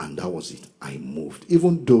 And that was it. I moved.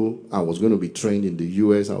 Even though I was going to be trained in the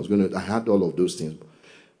US, I had all of those things.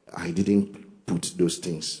 I didn't put those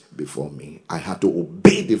things before me. I had to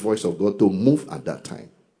obey the voice of God to move at that time.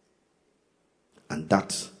 And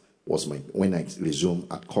that was when I resumed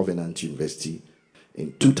at Covenant University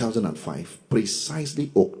in 2005,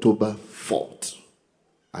 precisely October 4th.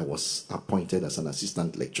 I was appointed as an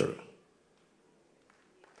assistant lecturer.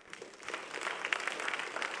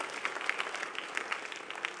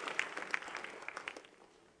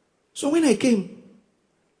 So when I came,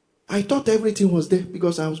 I thought everything was there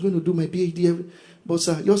because I was going to do my PhD. But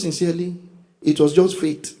sir, yours sincerely, it was just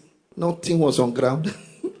fate. Nothing was on ground.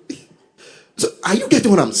 So are you getting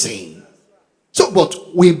what I'm saying? So,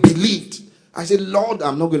 but we believed. I said, Lord,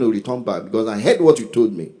 I'm not going to return back because I heard what you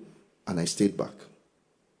told me. And I stayed back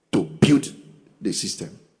to build the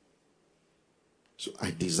system. So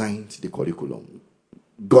I designed the curriculum.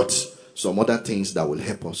 Got some other things that will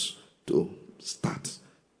help us to start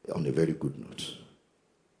on a very good note.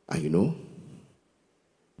 And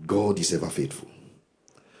God is ever faithful.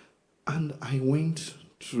 And I went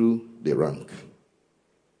through the rank.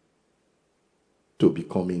 to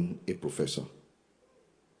becoming a professor.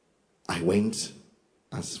 I went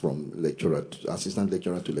as from assistant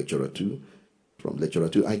lecturer to lecturer 2. From lecturer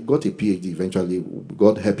 2, I got a PhD eventually.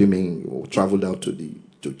 God helping me, traveled out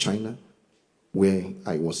to China, where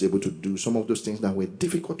I was able to do some of those things that were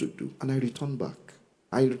difficult to do. And I returned back.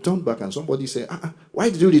 And somebody said,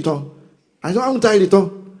 why did you return? I said, how would I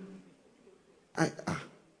return?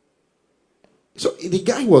 So the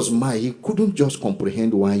guy was mad. He couldn't just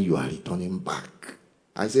comprehend why you are returning back.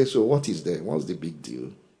 I said, so what is there? What's the big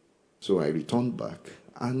deal? So I returned back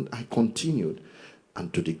and I continued.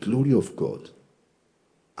 And to the glory of God,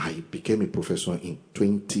 I became a professor in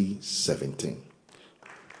 2017.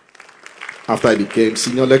 After I became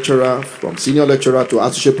senior lecturer, from senior lecturer to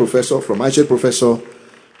associate professor, from associate professor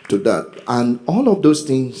to that. And all of those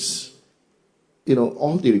things,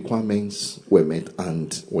 all the requirements were met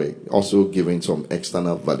and were also given some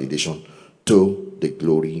external validation to the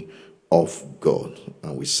glory of God.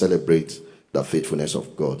 And we celebrate the faithfulness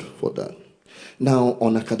of God for that. Now,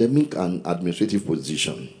 on academic and administrative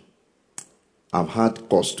position, I've had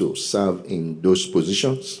cause to serve in those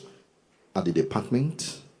positions at the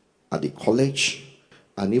department, at the college,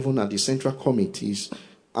 and even at the central committees.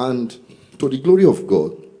 And to the glory of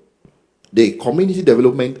God, the Community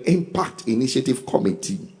Development Impact Initiative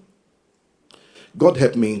Committee, God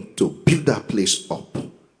helped me to build that place up.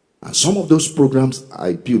 And some of those programs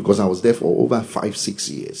I built, because I was there for over 5-6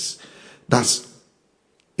 years,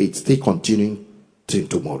 it's still continuing till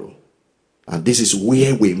tomorrow. And this is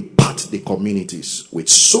where we impact the communities with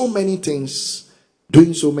so many things,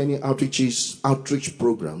 doing so many outreach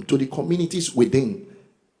programs to the communities within.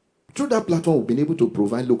 Through that platform, we've been able to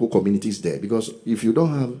provide local communities there, because if you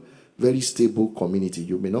don't have very stable community,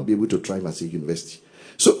 you may not be able to thrive as a university.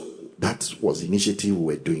 So that was the initiative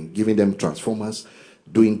we were doing, giving them transformers,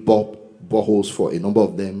 doing boreholes for a number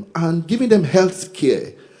of them, and giving them health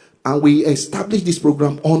care. And we established this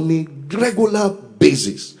program on a regular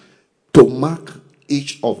basis to mark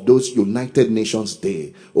each of those United Nations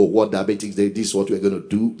Day or World Diabetics Day. This is what we're going to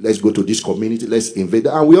do. Let's go to this community. Let's invade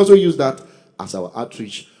that. And we also use that as our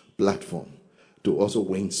outreach platform to also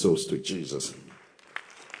win souls to Jesus.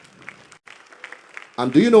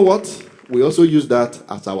 And do you know what? We also use that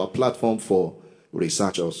as our platform for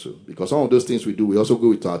research also. Because some of those things we do, we also go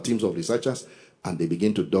with our teams of researchers and they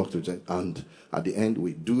begin to doctor. And at the end,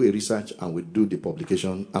 we do a research and we do the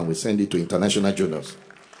publication and we send it to international journals.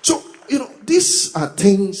 So, these are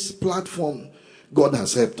things, platform, God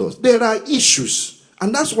has helped us. There are issues.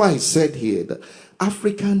 And that's why I said here that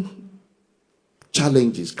African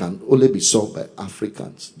challenges can only be solved by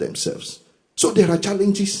Africans themselves. So there are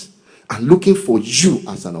challenges and looking for you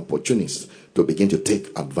as an opportunist to begin to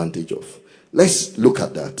take advantage of. Let's look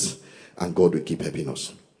at that and God will keep helping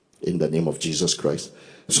us in the name of Jesus Christ.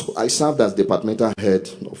 So I served as departmental head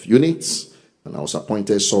of units and I was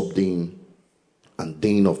appointed sub-dean and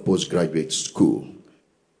dean of postgraduate school,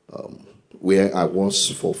 where I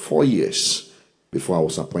was for 4 years before I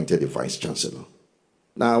was appointed the vice chancellor.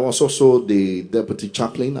 Now I was also the deputy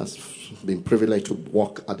chaplain. I've been privileged to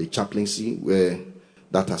work at the chaplaincy, where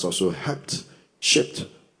that has also helped shaped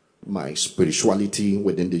my spirituality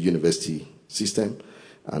within the university system.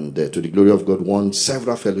 And to the glory of God, won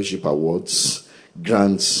several fellowship awards,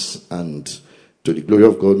 grants, and to the glory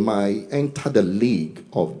of God, I entered the league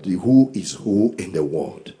of the who is who in the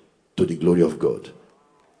world. To the glory of God.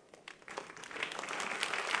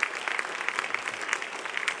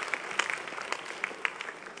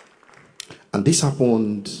 And this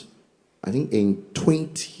happened, I think, in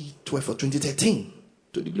 2012 or 2013.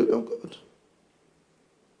 To the glory of God.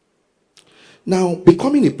 Now,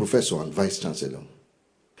 becoming a professor and vice chancellor.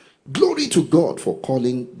 Glory to God for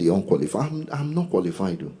calling the unqualified. I'm not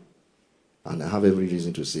qualified, though. And I have every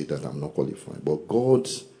reason to say that I'm not qualified. But God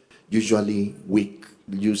usually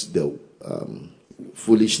use the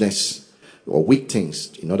foolishness or weak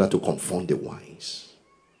things in order to confound the wise.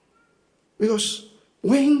 Because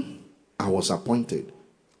when I was appointed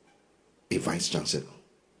a vice chancellor,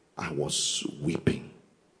 I was weeping.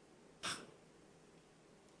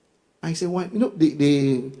 I said, why?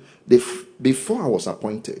 Before I was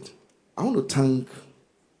appointed, I want to thank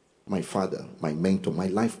my father, my mentor, my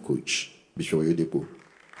life coach, Bishop Oyedepo.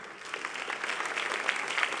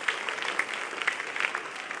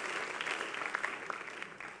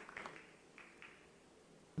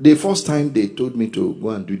 The first time they told me to go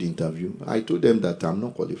and do the interview, I told them that I'm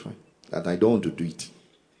not qualified, that I don't want to do it.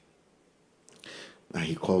 And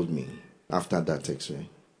he called me after that X-ray.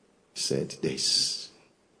 He said, there's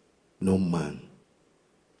no man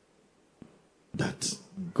that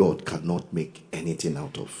God cannot make anything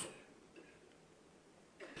out of.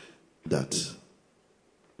 That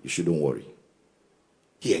You shouldn't worry.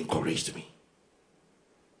 He encouraged me.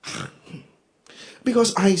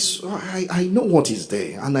 Because I know what is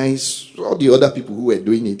there, and I saw the other people who were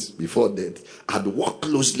doing it before that. I'd worked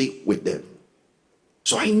closely with them.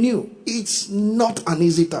 So I knew it's not an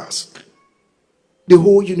easy task. The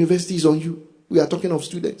whole university is on you. We are talking of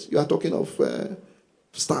students. You are talking of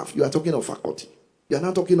staff. You are talking of faculty. You are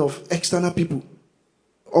not talking of external people.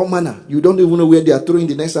 All manner. You don't even know where they are throwing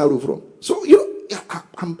the next arrow from. So,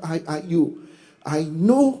 I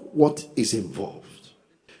know what is involved.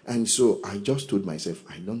 And so I just told myself,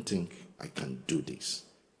 I don't think I can do this.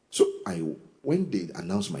 So when they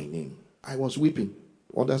announced my name, I was weeping.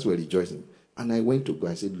 Others were rejoicing. And I went to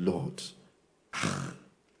God. I said, Lord,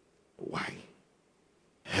 why?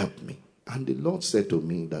 Help me. And the Lord said to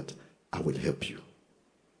me that I will help you.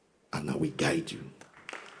 And I will guide you.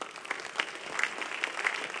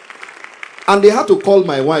 And they had to call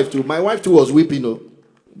my wife too. My wife too was weeping,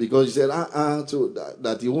 because she said, so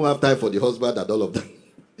that you won't have time for the husband and all of that.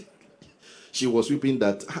 She was weeping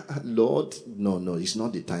that, Lord, no, it's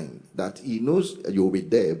not the time. That he knows you'll be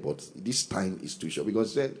there, but this time is too short.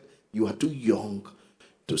 Because he said, you are too young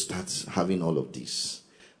to start having all of this.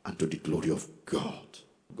 And to the glory of God,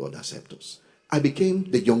 God has helped us. I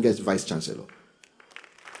became the youngest vice chancellor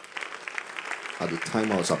at the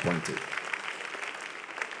time I was appointed.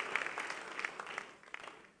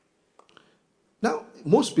 Now,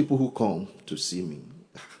 most people who come to see me,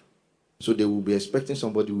 so they will be expecting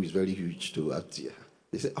somebody who is very huge to act here.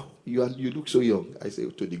 They say, oh, you look so young. I say,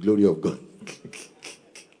 to the glory of God.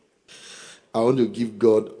 I want to give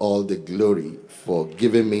God all the glory for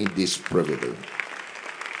giving me this privilege.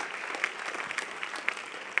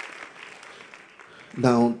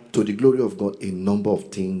 Now, to the glory of God, a number of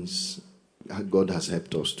things God has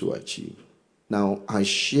helped us to achieve. Now, I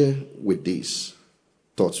share with these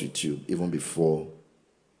thoughts with you even before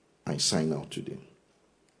I sign out today.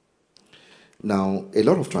 Now, a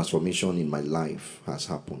lot of transformation in my life has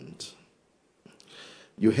happened.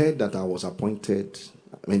 You heard that I was elected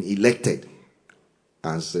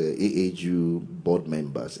as AAU board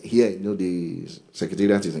members. Here, the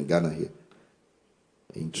secretariat is in Ghana here.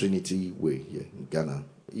 In Trinity Way here in Ghana,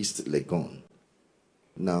 East Legon.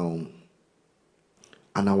 Now,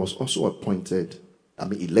 and I was also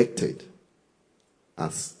elected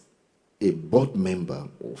as a board member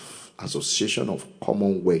of Association of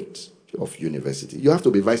Commonwealth of University. You have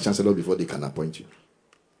to be vice chancellor before they can appoint you.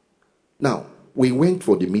 Now, we went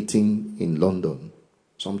for the meeting in London,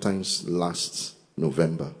 sometimes last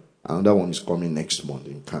November. Another one is coming next month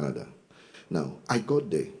in Canada. Now, I got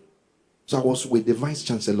there. So I was with the vice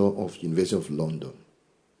chancellor of University of London.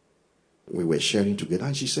 We were sharing together,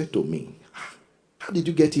 and she said to me, how did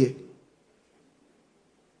you get here?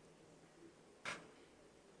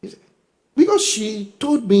 Because she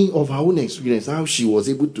told me of her own experience, how she was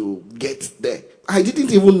able to get there. I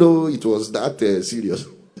didn't even know it was that serious.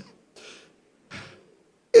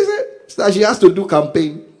 He said that she has to do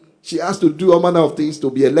campaign. She has to do all manner of things to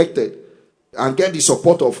be elected and get the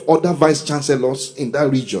support of other vice chancellors in that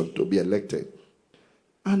region to be elected.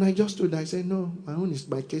 And I just told her, I said, no,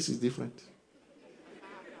 my case is different.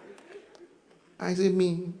 I said,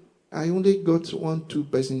 I only got 1, 2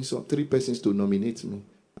 persons or 3 persons to nominate me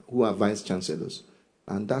who are vice chancellors.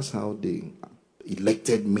 And that's how they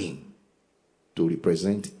elected me to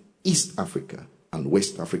represent East Africa and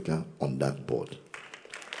West Africa on that board.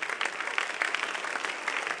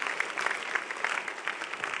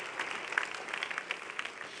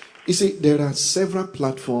 You see, there are several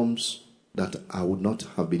platforms that I would not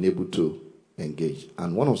have been able to engage.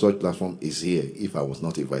 And one of such platforms is here if I was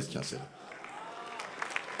not a vice chancellor.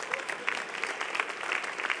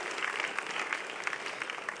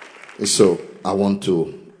 So I want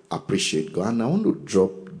to appreciate God, and I want to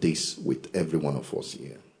drop this with every one of us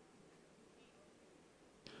here.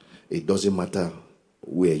 It doesn't matter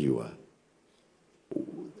where you are.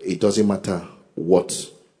 It doesn't matter what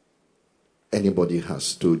anybody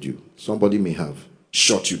has told you. Somebody may have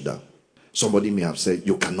shut you down. Somebody may have said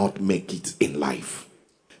you cannot make it in life.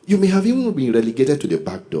 You may have even been relegated to the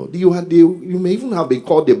back door. You may even have been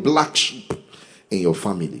called the black sheep in your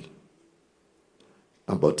family.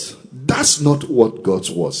 But that's not what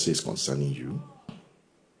God's word says concerning you.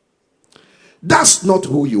 That's not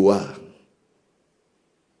who you are.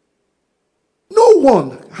 No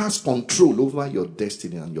one has control over your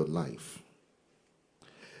destiny and your life.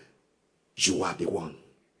 You are the one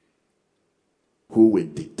who will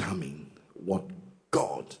determine what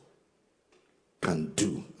God can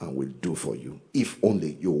do and will do for you if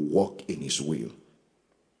only you walk in his will.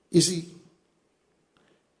 You see,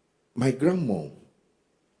 my grandma,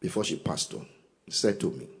 before she passed on, said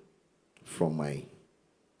to me from my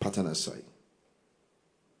paternal side,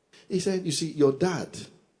 he said, you see, your dad,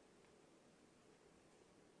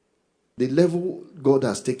 the level God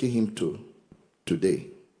has taken him to today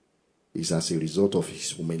is as a result of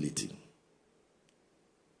his humility.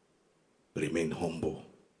 Remain humble.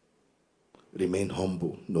 Remain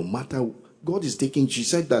humble. No matter, God is taking, she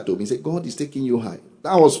said that to me. He said, God is taking you high.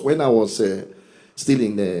 That was when I was still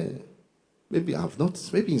in, maybe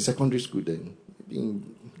in secondary school then. Maybe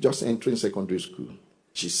just entering secondary school.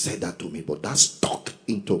 She said that to me, but that stuck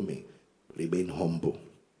into me. Remain humble.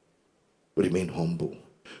 Remain humble.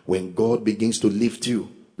 When God begins to lift you,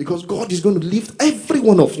 because God is going to lift every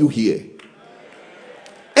one of you here.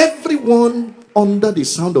 Everyone under the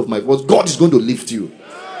sound of my voice, God is going to lift you.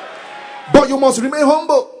 But you must remain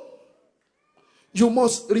humble. You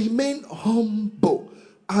must remain humble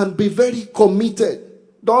and be very committed.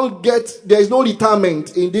 There is no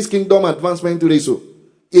retirement in this kingdom advancement race. So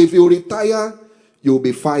if you retire, you'll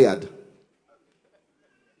be fired.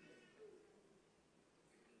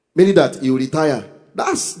 Meaning that you retire.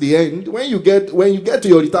 That's the end. When you get to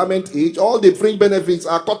your retirement age, all the fringe benefits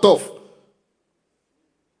are cut off.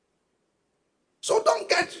 So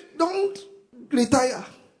don't retire.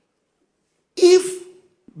 If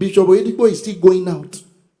Bishop Oyedepo is still going out,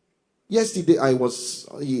 yesterday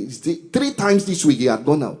 3 times this week he had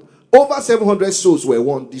gone out. Over 700 souls were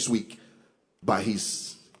won this week by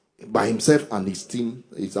himself and his team,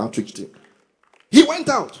 his outreach team. He went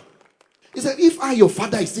out. He said, if your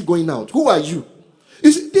father is still going out, who are you?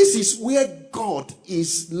 You see, this is where God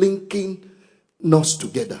is linking us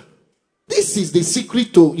together. This is the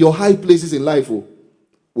secret to your high places in life.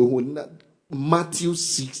 Matthew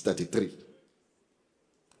 6:33.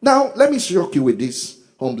 Now, let me shock you with this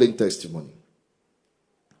humbling testimony.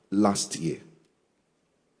 Last year,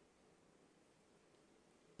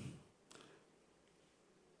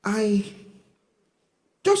 I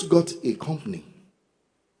just got a company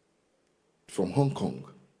from Hong Kong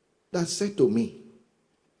that said to me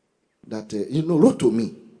that, wrote to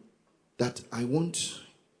me that I want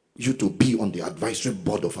you to be on the advisory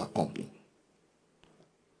board of our company.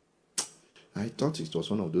 I thought it was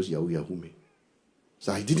one of those Yahoo me.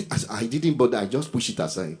 So I didn't bother. I just pushed it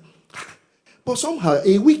aside. But somehow,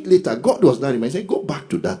 a week later, God was not reminding me. He said, go back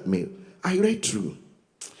to that mail. I read through.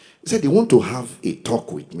 He said, they want to have a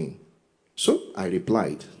talk with me. So I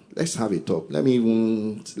replied, let's have a talk.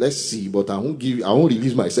 Let's see, but I won't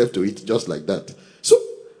release myself to it just like that. So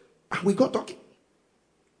we got talking.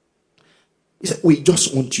 He said, we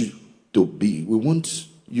want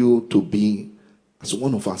you to be as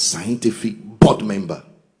one of our scientific board member,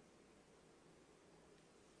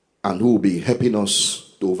 and who will be helping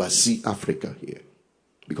us to oversee Africa here.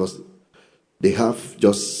 Because they have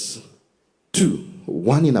just 2,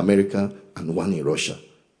 one in America and one in Russia.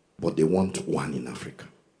 But they want one in Africa.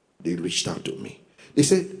 They reached out to me. They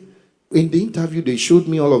said, in the interview, they showed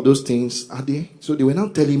me all of those things. So they were now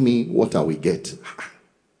telling me what I will get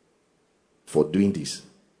for doing this.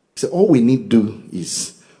 So all we need to do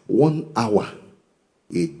is 1 hour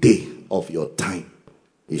a day of your time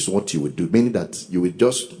is what you would do. Meaning that you will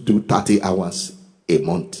just do 30 hours a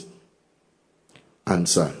month. And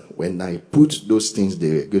sir, when I put those things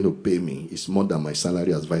they were going to pay me, it's more than my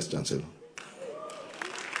salary as vice chancellor.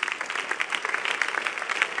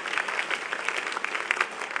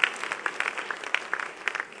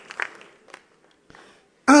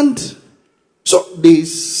 And so they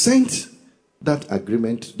sent that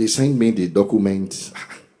agreement. They sent me the document.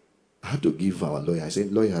 I had to give our lawyer. I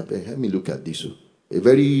said, lawyer, help me look at this. A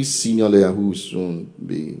very senior lawyer who will soon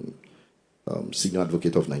be senior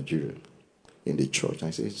advocate of Nigeria in the church.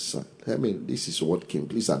 I said, sir, this is what came.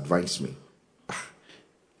 Please advise me.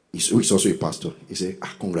 He's also a pastor. He said,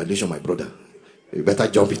 congratulations, my brother. You better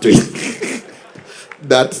jump into it.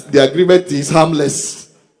 That the agreement is harmless.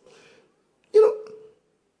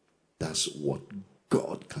 That's what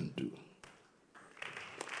God can do.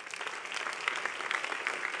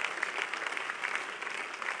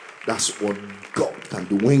 That's what God can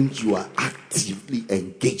do when you are actively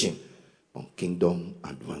engaging on kingdom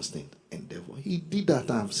advancement endeavor. He did that.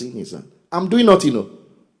 I've seen his hand. I'm doing nothing.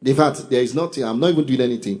 In fact, there is nothing. I'm not even doing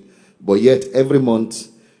anything. But yet, every month,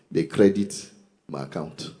 they credit my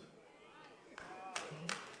account.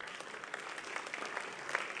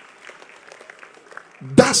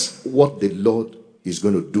 That's what the Lord is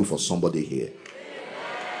going to do for somebody here.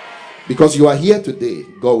 Because you are here today,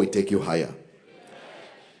 God will take you higher.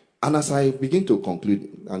 And as I begin to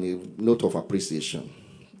conclude, and a note of appreciation,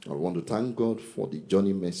 I want to thank God for the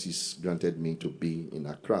journey mercies granted me to be in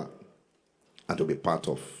Accra and to be part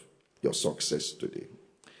of your success today.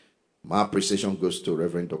 My appreciation goes to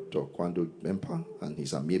Reverend Dr. Kwando Bempa and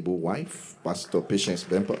his amiable wife, Pastor Patience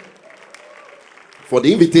Bempa, for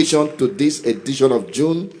the invitation to this edition of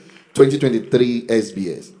June 2023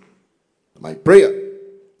 SBS. My prayer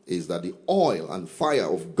is that the oil and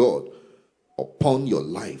fire of God upon your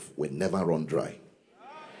life will never run dry.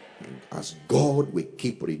 As God will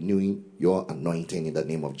keep renewing your anointing in the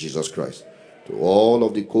name of Jesus Christ. To all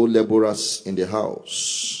of the co-laborers in the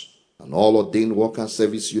house and all ordained worker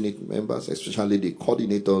service unit members, especially the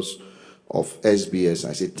coordinators of SBS,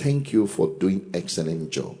 I say thank you for doing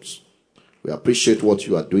excellent jobs. We appreciate what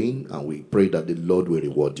you are doing and we pray that the Lord will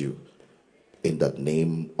reward you in the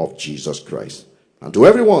name of Jesus Christ. And to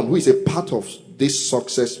everyone who is a part of this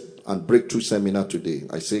success and breakthrough seminar today,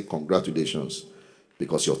 I say congratulations,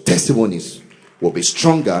 because your testimonies will be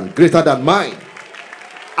stronger and greater than mine.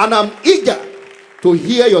 And I'm eager to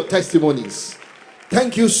hear your testimonies.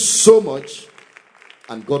 Thank you so much,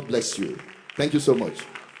 and God bless you. Thank you so much.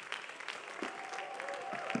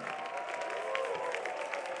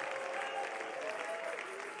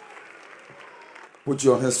 Put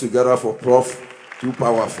your hands together for Prof. Too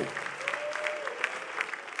powerful.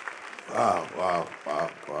 Wow.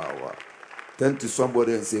 Turn to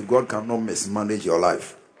somebody and say, God cannot mismanage your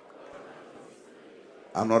life.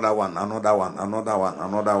 Another one.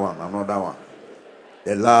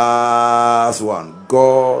 The last one.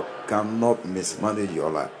 God cannot mismanage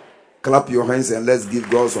your life. Clap your hands and let's give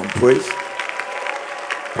God some praise.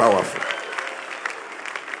 Powerful.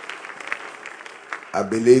 I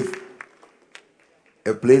believe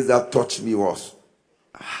a place that touched me was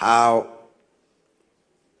how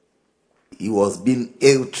he was being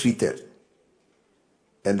ill-treated.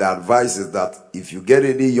 And the advice is that if you get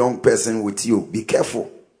any young person with you, be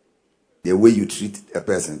careful the way you treat a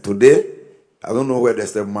person. Today, I don't know where the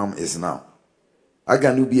stepmom is now. How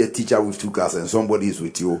can you be a teacher with 2 cars and somebody is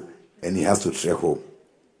with you and he has to trek home?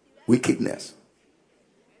 Wickedness.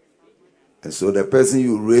 And so the person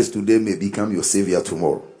you raise today may become your savior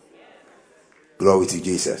tomorrow. Glory to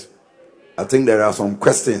Jesus. I think there are some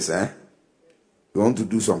questions, We want to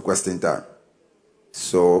do some question time.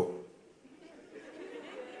 So,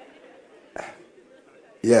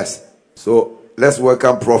 yes. So, let's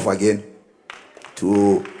welcome Prof again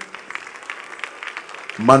to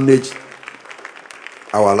manage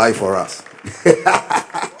our life for us.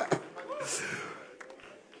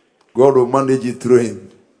 God will manage it through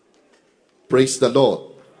him. Praise the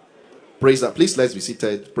Lord. Praise that. Please let's be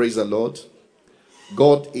seated. Praise the Lord.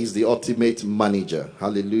 God is the ultimate manager.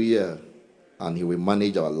 Hallelujah. And he will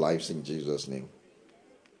manage our lives in Jesus' name.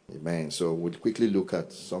 Amen. So we'll quickly look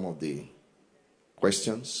at some of the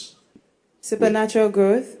questions. Supernatural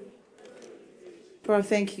growth. Prof,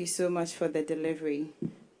 thank you so much for the delivery.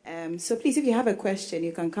 So please, if you have a question,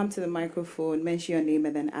 you can come to the microphone, mention your name,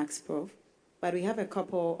 and then ask Prof. But we have a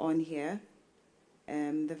couple on here.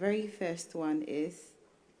 The very first one is,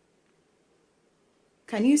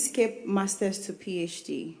 can you skip master's to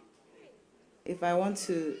PhD? If I want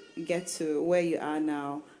to get to where you are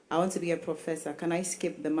now, I want to be a professor. Can I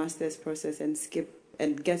skip the master's process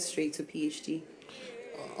and get straight to PhD?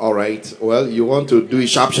 All right. Well, you want to do it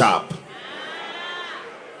sharp.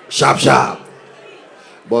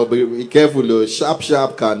 But be careful, though.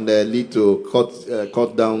 Sharp can lead to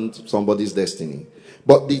cut down somebody's destiny.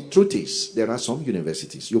 But the truth is, there are some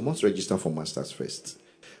universities, you must register for master's first.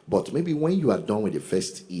 But maybe when you are done with the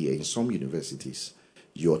first year in some universities,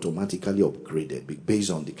 you automatically upgraded based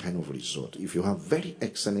on the kind of result. If you have very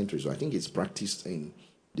excellent result, I think it's practiced in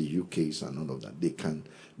the UKs and all of that, they can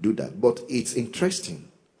do that. But it's interesting.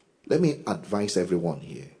 Let me advise everyone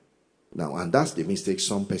here. Now, and that's the mistake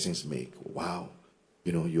some persons make. Wow,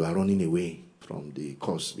 you are running away from the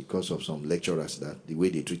course because of some lecturers that the way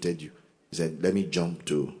they treated you. He said, let me jump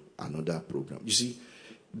to another program. You see,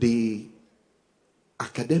 the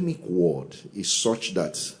academic world is such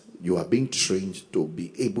that you are being trained to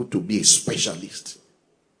be able to be a specialist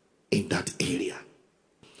in that area.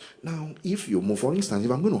 Now, if you move, for instance,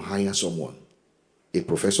 if I'm going to hire someone, a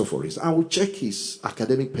professor for instance, I will check his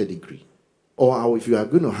academic pedigree. Or if you are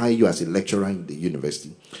going to hire you as a lecturer in the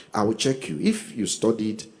university, I will check you. If you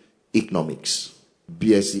studied economics,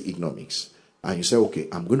 BSc economics, and you say, okay,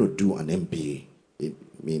 I'm going to do an MBA.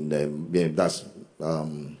 That's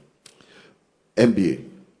MBA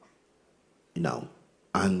now.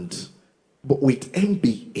 But with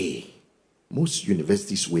MBA, most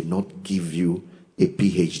universities will not give you a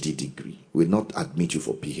PhD degree, will not admit you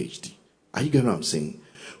for PhD. Are you getting what I'm saying?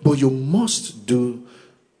 But you must do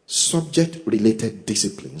subject-related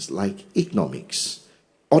disciplines like economics.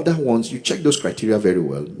 Other ones, you check those criteria very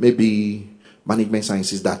well. Maybe management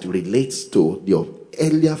sciences that relates to your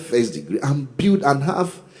earlier first degree and build and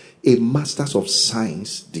have a Masters of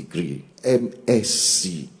Science degree,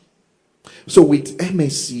 MSc. So with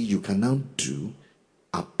MSc, you can now do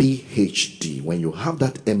a PhD. When you have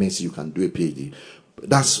that MSc, you can do a PhD.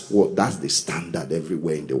 That's the standard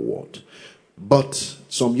everywhere in the world. But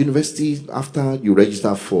some universities, after you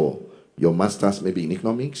register for your master's, maybe in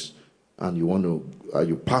economics, and you want to,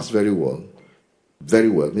 you pass very well,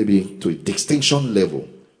 maybe to a distinction level,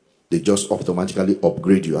 they just automatically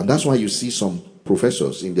upgrade you. And that's why you see some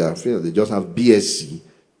professors in their field, they just have BSc,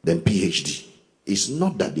 then PhD. It's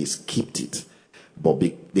not that they skipped it, but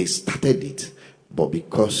they started it, but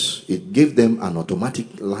because it gave them an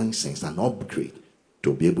automatic license, an upgrade,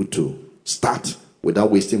 to be able to start without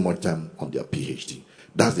wasting much time on their PhD.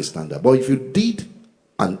 That's the standard. But if you did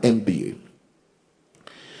an MBA,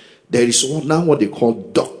 there is now what they call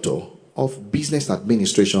Doctor of Business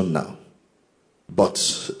Administration now.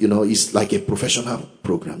 But, it's like a professional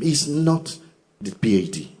program. It's not the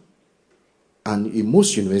PhD. And in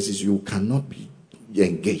most universities, you cannot be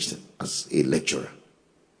engaged as a lecturer.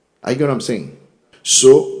 I get what I'm saying?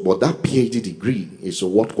 So, but that PhD degree is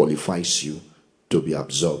what qualifies you to be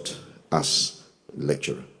absorbed as a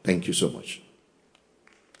lecturer. Thank you so much.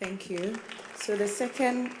 Thank you. So the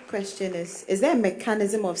second question is there a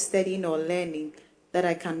mechanism of studying or learning that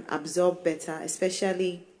I can absorb better,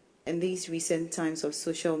 especially in these recent times of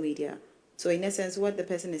social media? So in essence, what the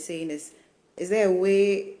person is saying is there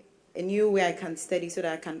a new way I can study so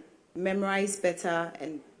that I can memorize better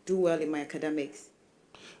and do well in my academics?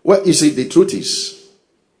 Well, you see, the truth is,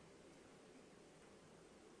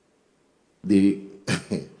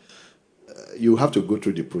 you have to go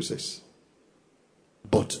through the process.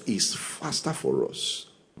 But it's faster for us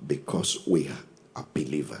because we are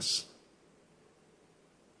believers.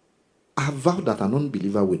 I vow that an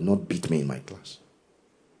unbeliever will not beat me in my class.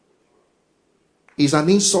 It's an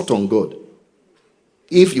insult on God.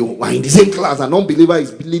 If you are in the same class, an unbeliever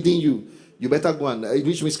is leading you, you better go and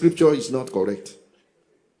which means scripture is not correct.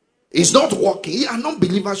 It's not working. An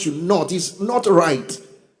unbeliever should not. It's not right.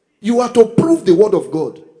 You are to prove the word of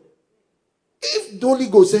God. If the Holy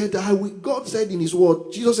Ghost said, God said in his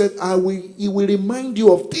word, Jesus said, he will remind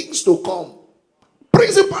you of things to come.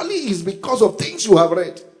 Principally is because of things you have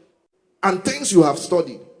read and things you have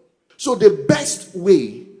studied. So the best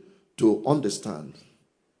way to understand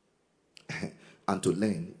and to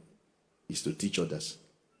learn is to teach others.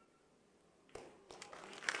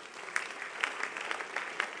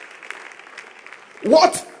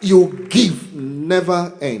 What you give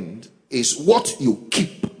never ends. Is what you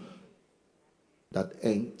keep that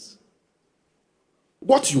ends.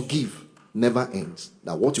 What you give never ends.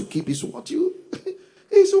 Now what you keep is what you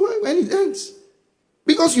is when it ends.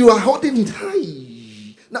 Because you are holding it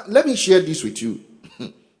high. Now let me share this with you.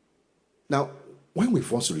 Now, when we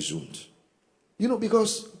first resumed,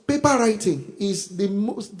 because paper writing is the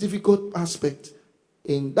most difficult aspect.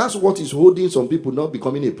 And that's what is holding some people not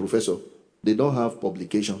becoming a professor. They don't have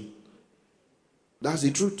publication. That's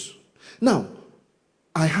the truth. Now,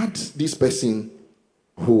 I had this person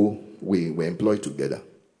who we were employed together.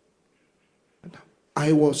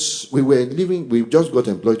 We just got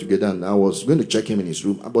employed together, and I was going to check him in his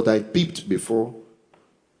room, but I peeped before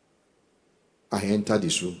I entered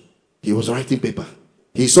his room. He was writing paper.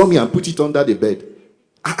 He saw me and put it under the bed.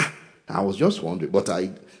 I was just wondering, but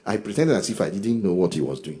I pretended as if I didn't know what he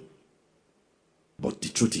was doing. But the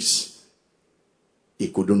truth is, he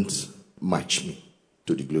couldn't match me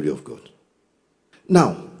to the glory of God.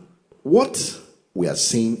 Now, what we are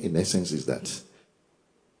saying in essence is that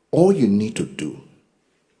all you need to do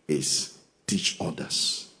is teach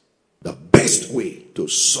others. The best way to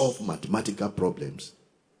solve mathematical problems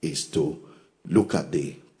is to look at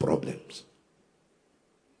the problems.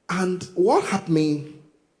 And what happened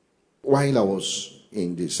while I was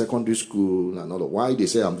in the secondary school and all, why they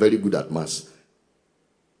say I'm very good at maths,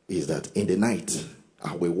 is that in the night,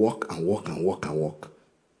 I will walk. I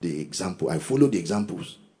follow the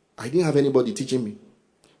examples. I didn't have anybody teaching me.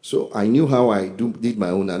 So I knew how I did my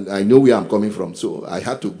own, and I know where I'm coming from. So I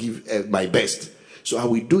had to give my best. So I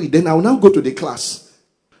will do it. Then I will now go to the class.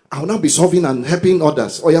 I will now be solving and helping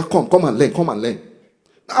others. Oh yeah, come and learn.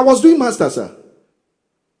 I was doing masters, sir.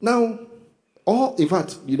 Now, all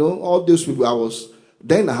those people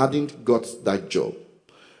then I hadn't got that job.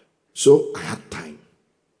 So I had time.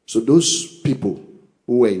 So those people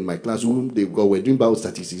who were in my class, who were doing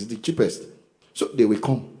biostatistics, the cheapest. So they will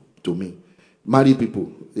come to me. Married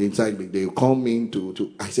people inside me, they will come in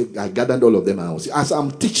to I gathered all of them, and as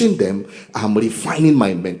I'm teaching them, I'm refining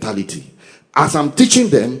my mentality. As I'm teaching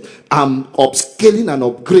them, I'm upscaling and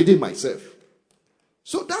upgrading myself.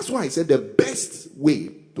 So that's why I said the best way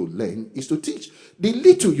to learn is to teach. The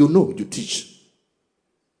little you know, you teach.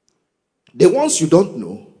 The ones you don't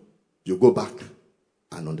know, you go back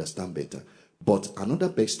and understand better. But another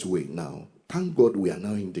best way now, thank God we are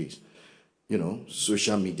now in this,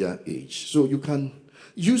 social media age. So you can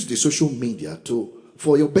use the social media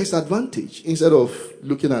for your best advantage instead of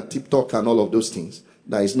looking at TikTok and all of those things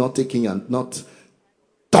that is not taking and not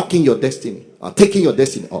talking your destiny or taking your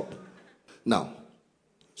destiny up. Now,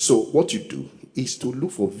 so what you do is to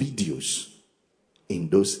look for videos in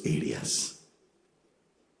those areas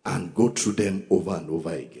and go through them over and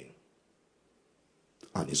over again.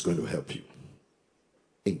 And it's going to help you.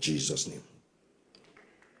 In Jesus' name.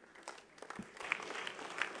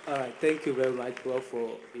 All right, thank you very much, Prof,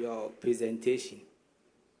 for your presentation.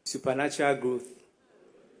 Supernatural growth.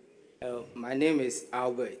 My name is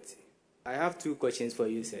Albert. I have 2 questions for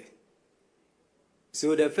you, sir.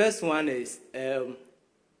 So the first one is, in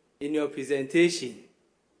your presentation,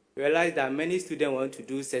 you realize that many students want to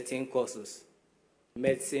do certain courses,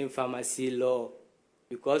 medicine, pharmacy, law,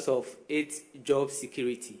 because of its job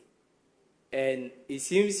security. And it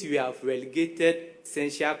seems we have relegated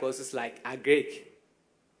essential courses like agric.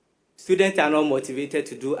 Students are not motivated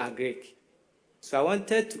to do agric. So I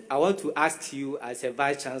want to ask you as a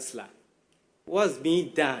Vice Chancellor, what's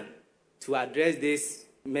being done to address this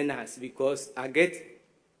menace? Because agric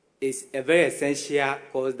is a very essential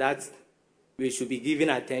course that we should be giving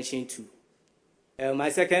attention to. My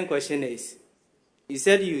second question is, you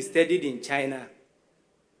said you studied in China,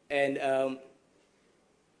 and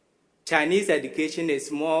Chinese education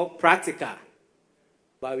is more practical,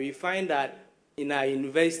 but we find that in our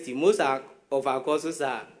university, most of our courses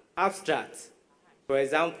are abstract. For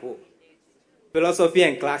example, philosophy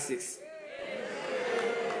and classics,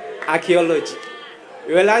 archaeology.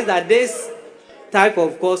 We realize that this type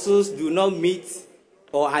of courses do not meet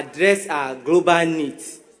or address our global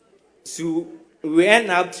needs. So we end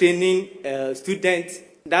up training students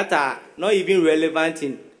that are not even relevant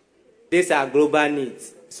in these our global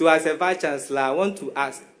needs. So as a Vice Chancellor, I want to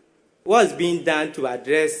ask, what's being done to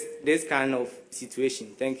address this kind of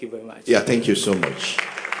situation? Thank you very much. Yeah, thank you so much.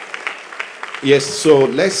 Yes, so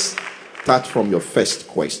let's start from your first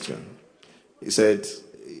question. He said,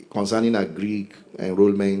 concerning a Greek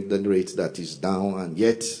enrollment, the rate that is down, and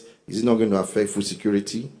yet, is it not going to affect food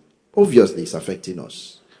security? Obviously, it's affecting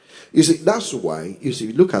us. You see, that's why,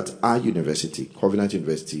 look at our university, Covenant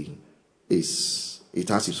University, it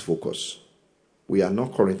has its focus. We are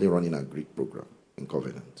not currently running a Greek program in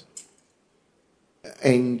Covenant.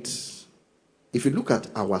 And if you look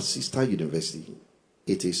at our sister university,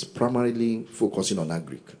 it is primarily focusing on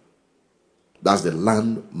agric. That's the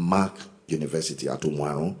landmark university at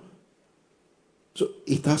Umuaro. So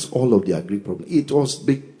it has all of the agric problem. It was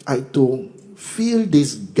to fill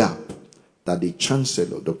this gap that the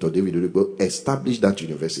Chancellor, Dr. David Urigo, established that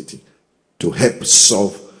university to help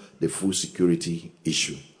solve the food security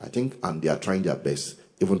issue. I think, and they are trying their best,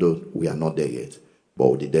 even though we are not there yet. But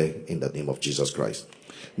we'll be there in the name of Jesus Christ.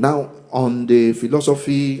 Now, on the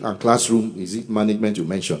philosophy and classroom, is it management you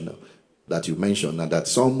mentioned, and that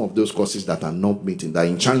some of those courses that are not meeting, that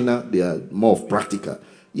in China, they are more of practical.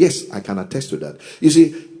 Yes, I can attest to that. You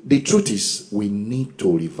see, the truth is, we need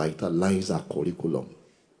to revitalize our curriculum.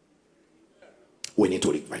 We need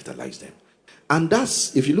to revitalize them. And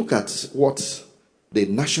that's, if you look at what the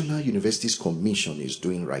National Universities Commission is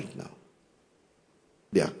doing right now,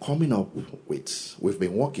 they are coming up with, we've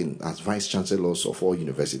been working as vice chancellors of all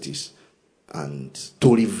universities and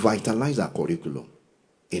to revitalize our curriculum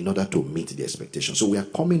in order to meet the expectations. So we are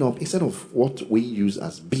coming up, instead of what we use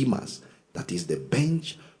as BMAS, that is the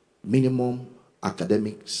bench minimum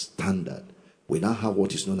academic standard, we now have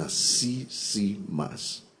what is known as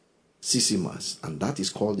CCMAS, and that is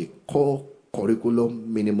called the core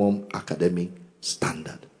curriculum minimum academic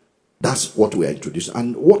standard. That's what we are introducing.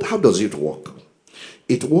 And how does it work?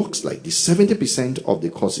 It works like this. 70% of the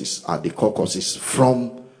courses are the core courses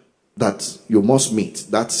from that you must meet.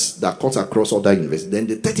 That cuts across other universities. Then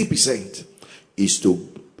the 30% is to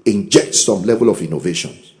inject some level of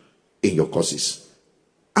innovation in your courses.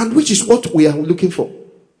 And which is what we are looking for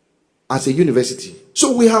as a university.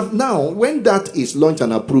 So we have now, when that is launched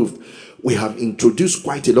and approved, we have introduced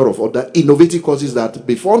quite a lot of other innovative courses that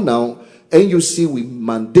before now, NUC will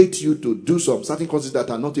mandate you to do some certain courses that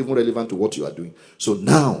are not even relevant to what you are doing. So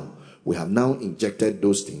now, we have now injected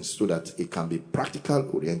those things so that it can be practical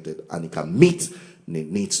oriented and it can meet the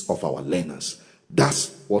needs of our learners.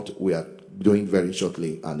 That's what we are doing very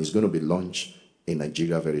shortly, and it's going to be launched in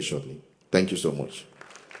Nigeria very shortly. Thank you so much.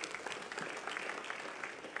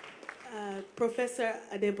 Professor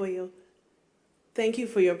Adeboyo, Thank you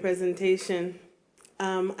for your presentation.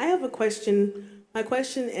 I have a question. My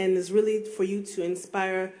question is really for you to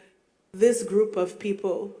inspire this group of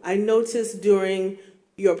people. I noticed during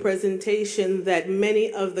your presentation that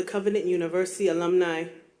many of the Covenant University alumni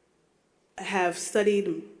have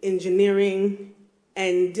studied engineering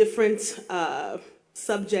and different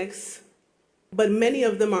subjects, but many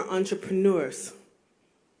of them are entrepreneurs.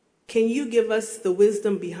 Can you give us the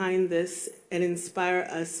wisdom behind this and inspire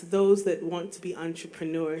us, those that want to be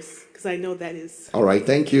entrepreneurs? Because I know that is... All right,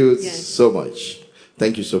 thank you so much.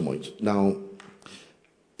 Thank you so much. Now,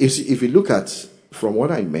 if you look at, from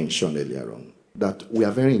what I mentioned earlier on, that we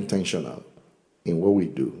are very intentional in what we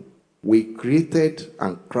do. We created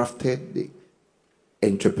and crafted the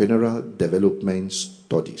entrepreneurial development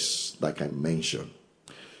studies, like I mentioned.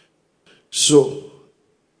 So,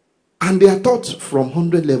 and they are taught from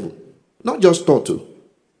 100 level. Not just taught to.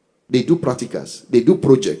 They do practicals. They do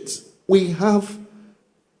projects. We have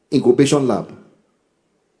incubation lab.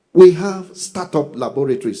 We have startup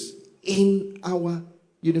laboratories in our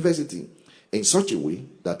university in such a way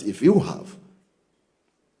that if you have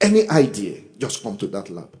any idea, just come to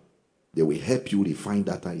that lab. They will help you refine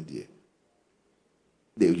that idea.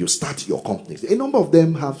 You start your companies. A number of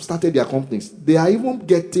them have started their companies. They are even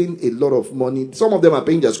getting a lot of money. Some of them are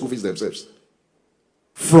paying their school fees themselves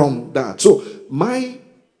from that. So my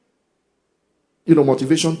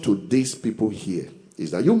motivation to these people here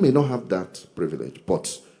is that you may not have that privilege,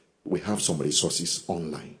 but we have some resources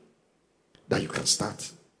online that you can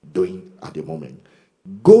start doing at the moment.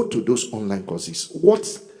 Go to those online courses.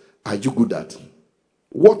 What are you good at?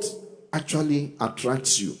 What actually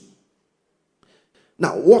attracts you?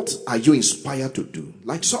 Now, what are you inspired to do?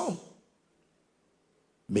 Like some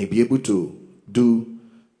may be able to do,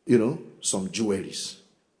 some jewelries,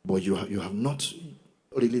 but you have not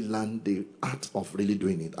really learned the art of really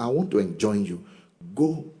doing it. I want to enjoin you.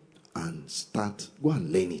 Go and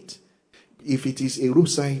learn it. If it is a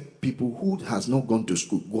roadside people who has not gone to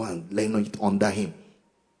school, go and learn it under him.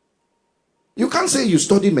 You can't say you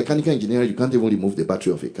study mechanical engineering, you can't even remove the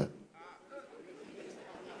battery of a car.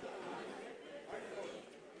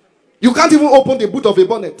 You can't even open the boot of a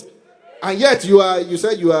bonnet. And yet you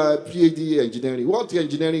said you are PhD engineering. What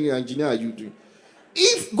engineering engineer are you doing?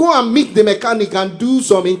 If go and meet the mechanic and do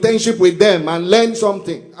some internship with them and learn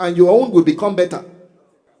something, and your own will become better.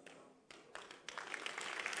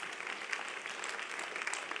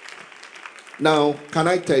 Now, can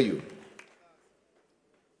I tell you,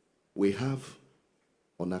 we have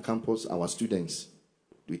on our campus, our students,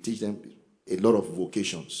 we teach them a lot of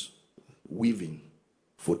vocations. Weaving,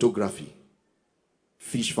 photography,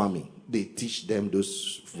 fish farming. They teach them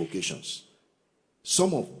those vocations.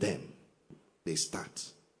 Some of them, they start.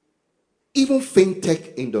 Even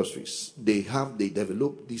fintech industries, they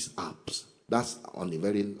develop these apps. That's on a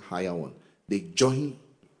very higher one. They join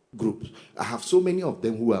groups. I have so many of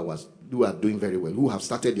them who are doing very well, who have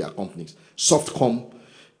started their companies. Softcom,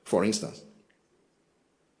 for instance,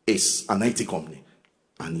 is an IT company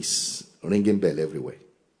and is ringing bell everywhere.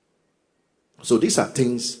 So these are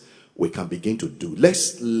things we can begin to do.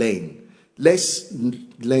 Let's learn. Let's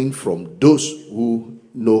learn from those who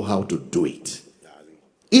know how to do it.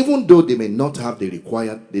 Even though they may not have they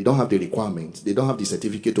don't have the requirements, they don't have the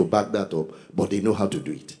certificate to back that up, but they know how to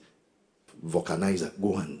do it. Vulcanizer,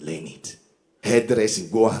 go and learn it. Hairdressing,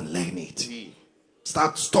 go and learn it.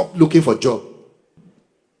 Stop looking for a job.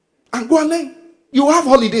 And go and learn. You have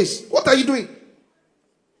holidays. What are you doing?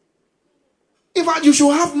 In fact, you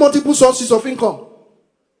should have multiple sources of income.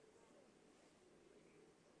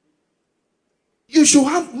 You should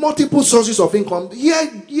have multiple sources of income. Year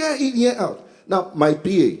in, year out. Now, my PA,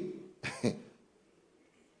 he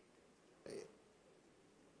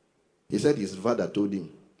said his father told him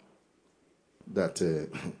that,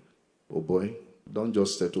 oh boy, don't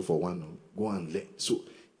just settle for one. Go and learn. So,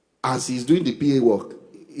 as he's doing the PA work,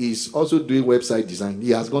 he's also doing website design.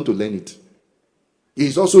 He has gone to learn it.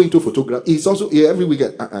 He's also into photography. He's also, every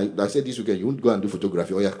weekend, I said this weekend, you won't go and do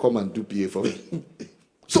photography, or you come and do PA for me.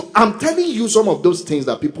 So I'm telling you some of those things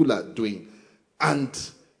that people are doing,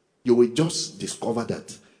 and you will just discover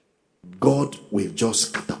that God will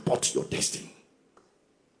just catapult your destiny.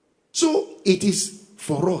 So it is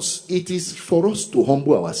for us to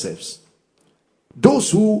humble ourselves.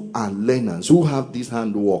 Those who are learners, who have this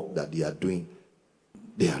handwork that they are doing,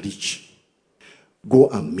 they are rich. Go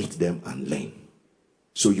and meet them and learn.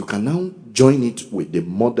 So you can now join it with the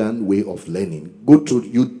modern way of learning. Go to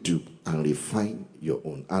YouTube and refine your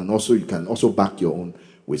own. And also you can also back your own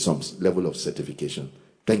with some level of certification.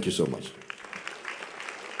 Thank you so much.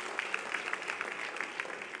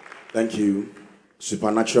 Thank you.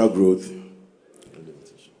 Supernatural growth.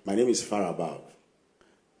 My name is Farabab.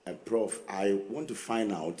 Prof, I want to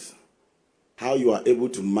find out how you are able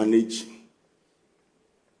to manage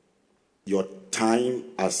your time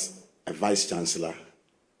as a vice chancellor.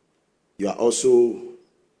 You are also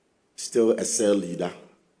still a cell leader,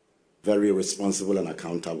 very responsible and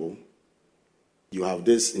accountable. You have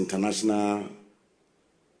these international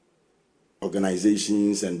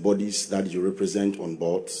organizations and bodies that you represent on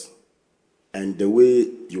boards. And the way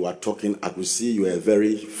you are talking, I could see you are a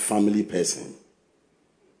very family person.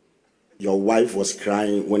 Your wife was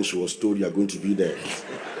crying when she was told you are going to be the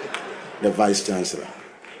vice chancellor.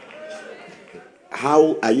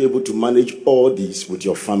 How are you able to manage all this with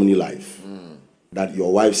your family life? That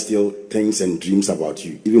your wife still thinks and dreams about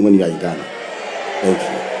you, even when you are in Ghana. Thank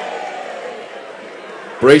you.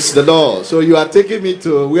 Praise the Lord. So you are taking me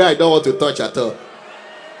to where I don't want to touch at all.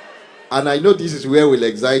 And I know this is where we'll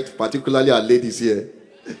excite, particularly our ladies here.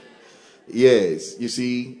 Yes, you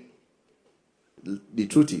see, the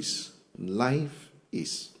truth is, life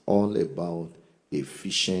is all about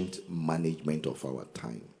efficient management of our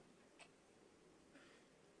time.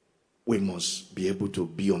 We must be able to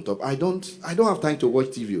be on top. I don't have time to watch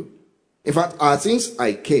TV. In fact, since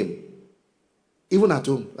I came, even at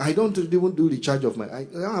home, I don't even do the charge of my. I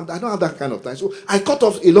don't have that kind of time. So I cut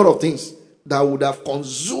off a lot of things that would have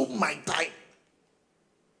consumed my time.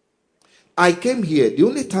 I came here. The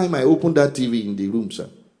only time I opened that TV in the room, sir,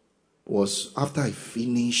 was after I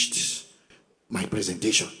finished my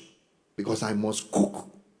presentation, because I must cook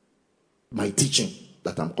my teaching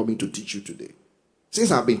that I'm coming to teach you today. Since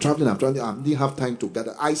I've been traveling, I didn't have time to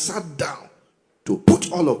gather. I sat down to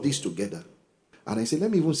put all of this together. And I said, let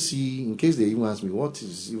me even see, in case they even ask me,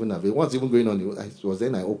 what's even going on? It was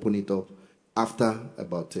then I opened it up after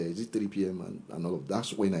about, 3 p.m. and all of that.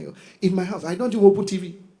 That's when in my house, I don't even open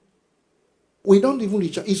TV. We don't even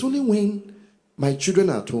reach out. It's only when my children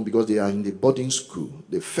are at home, because they are in the boarding school.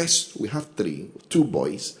 We have 2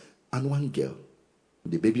 boys and 1 girl,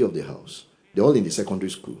 the baby of the house. They're all in the secondary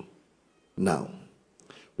school. Now,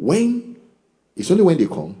 it's only when they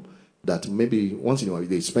come that maybe once in a while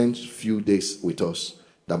they spend a few days with us,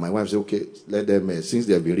 that my wife says, okay, let them, since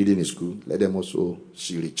they have been reading in school, let them also,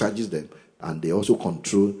 she recharges them, and they also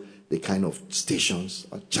control the kind of stations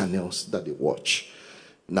or channels that they watch.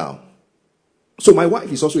 Now, so my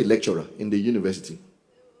wife is also a lecturer in the university.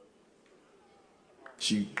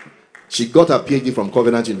 She got her PhD from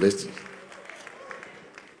Covenant University.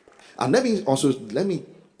 And let me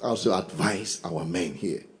also advise our men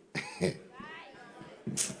here.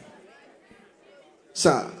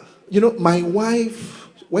 Sir, my wife,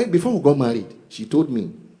 before we got married, she told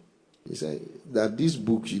me, she said that this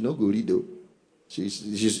book she not go read though.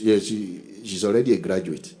 She's already a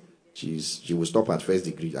graduate. She will stop at first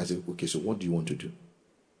degree. I said, okay, so what do you want to do?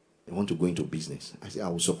 I want to go into business. I said, I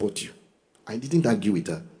will support you. I didn't argue with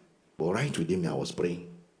her, but right within me, I was praying.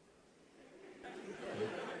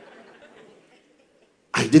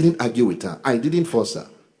 I didn't argue with her. I didn't force her.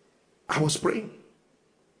 I was praying.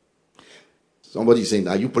 Somebody is saying,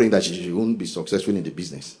 are you praying that she won't be successful in the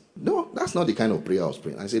business? No, that's not the kind of prayer I was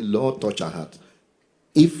praying. I said, Lord, touch her heart.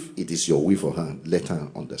 If it is your will for her, let her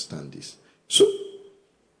understand this. So,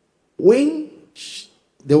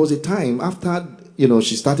 there was a time after,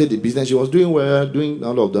 she started the business, she was doing well, doing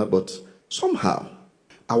all of that, but somehow,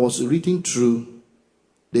 I was reading through,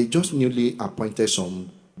 they just newly appointed some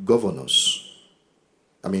governors.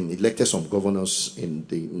 Elected some governors in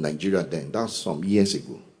Nigeria then. That's some years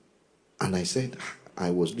ago. And I said,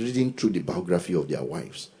 I was reading through the biography of their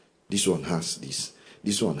wives. This one has this.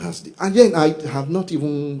 This one has this. And then I'm not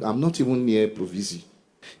even near Provici.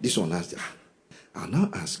 This one has this. I'll now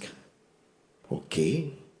ask,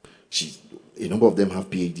 okay, a number of them have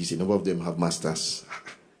PhDs, a number of them have masters.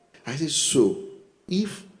 I said, so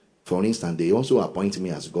if, for instance, they also appoint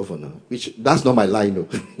me as governor, which that's not my line, no.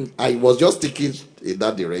 I was just thinking in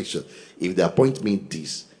that direction. If they appoint me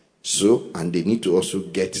this, and they need to also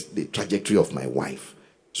get the trajectory of my wife.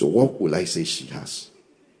 So what will I say she has?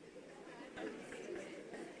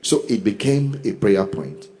 So it became a prayer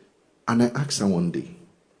point. And I asked her one day,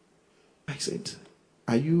 I said,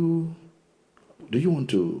 do you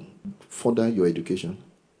want to further your education?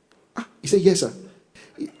 He said, yes, sir.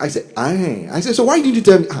 I said, I said, so why didn't you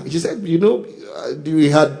tell me? She said,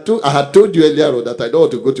 I had told you earlier on that I don't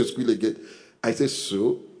want to go to school again. I said,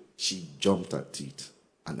 so she jumped at it.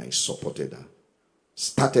 And I supported her.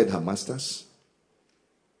 Started her master's.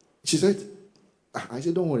 She said, I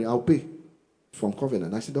said, don't worry, I'll pay. From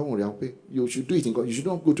Covenant. I said, don't worry, I'll pay. You should do it in Covenant. You should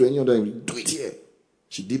not go to any other. Do it here.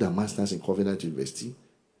 She did her master's in Covenant University.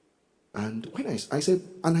 And when I said,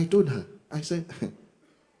 and I told her, I said,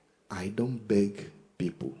 I don't beg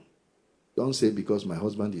people. Don't say because my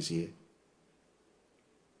husband is here.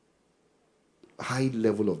 High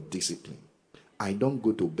level of discipline. I don't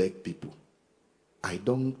go to beg people.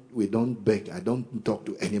 We don't beg. I don't talk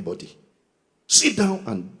to anybody. Sit down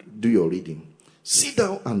and do your reading. Sit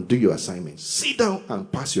down and do your assignments. Sit down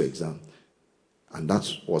and pass your exam. And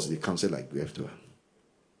that was the counsel I gave to her.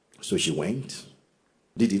 So she went,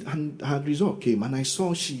 did it, and her result came, and I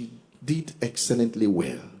saw she did excellently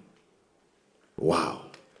well. Wow.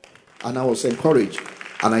 And I was encouraged.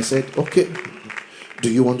 And I said, okay,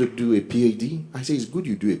 do you want to do a PhD? I said, it's good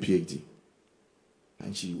you do a PhD.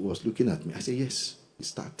 And she was looking at me. I said, yes,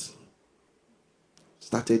 started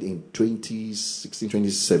in 2016,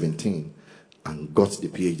 2017, and got the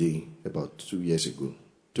PhD about 2 years ago,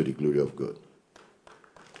 to the glory of God.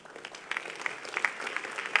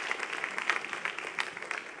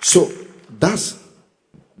 So that's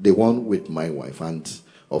the one with my wife. And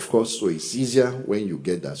of course, so it's easier when you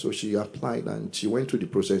get that. So she applied and she went through the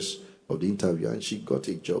process of the interview and she got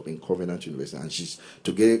a job in Covenant University. And she's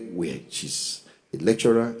a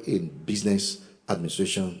lecturer in business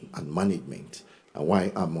administration and management. And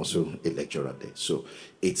why I'm also a lecturer there. So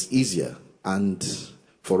it's easier. And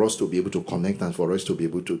for us to be able to connect and for us to be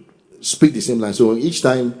able to speak the same line. So each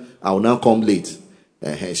time I will now come late,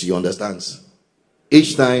 she understands.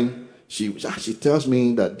 Each time she tells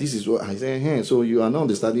me that this is what I say, hey, so you are not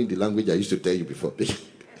understanding the language I used to tell you before.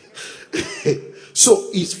 So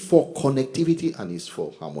it's for connectivity and it's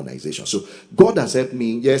for harmonization. So God has helped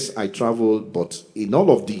me. Yes, I travel, but in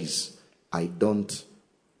all of these, I don't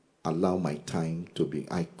allow my time to be.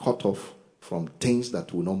 I cut off from things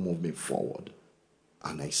that will not move me forward.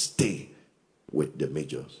 And I stay with the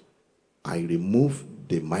majors. I remove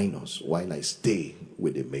the minors while I stay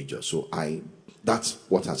with the majors. So that's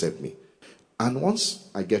what has helped me. And once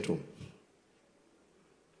I get home,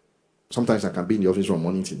 sometimes I can be in the office from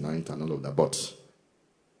morning till night and all of that, but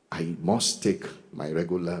I must take my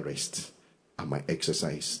regular rest and my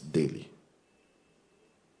exercise daily.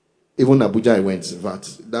 Even Abuja I went, in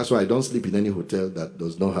fact, that's why I don't sleep in any hotel that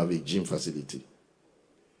does not have a gym facility.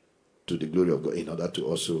 To the glory of God, in order to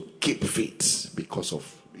also keep fit, because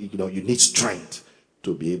of, you need strength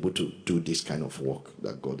to be able to do this kind of work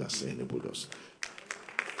that God has enabled us.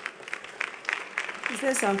 Is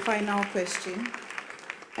there some final question?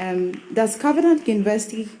 Does Covenant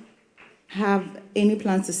University have any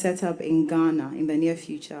plans to set up in Ghana in the near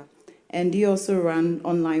future? And do you also run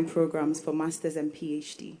online programs for masters and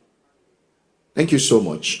PhD? Thank you so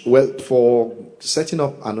much. Well, for setting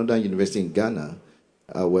up another university in Ghana,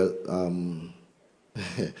 I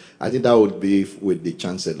think that would be with the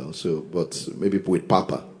chancellor, but maybe with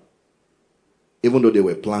Papa. Even though there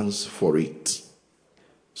were plans for it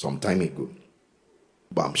some time ago.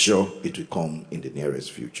 But I'm sure it will come in the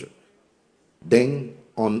nearest future. Then,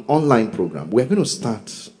 on online program, we're going to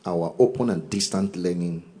start our open and distant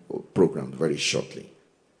learning program very shortly.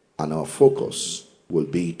 And our focus will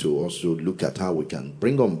be to also look at how we can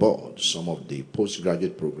bring on board some of the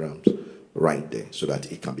postgraduate programs right there so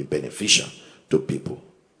that it can be beneficial to people.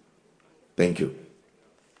 Thank you.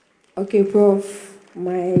 Okay, Prof.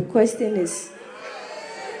 My question is,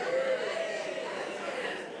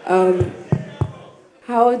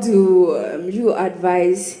 how do you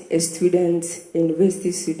advise a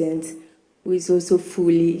university student, who is also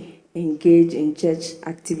fully engaged in church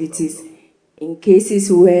activities, in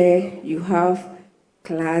cases where you have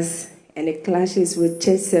class and it clashes with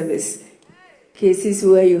church service, cases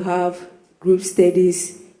where you have group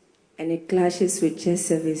studies and it clashes with church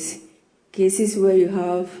service, cases where you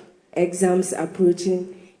have exams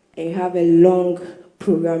approaching and you have a long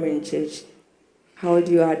program in church? How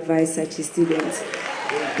do you advise such a student?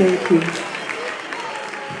 Thank you.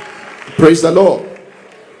 Praise the Lord.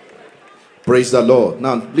 Praise the Lord.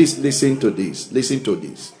 Now, please listen to this. Listen to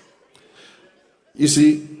this. You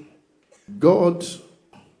see, God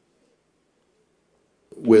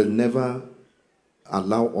will never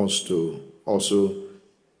allow us to also,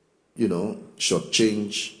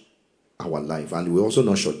 shortchange our life. And He will also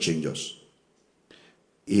not shortchange us.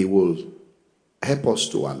 He will help us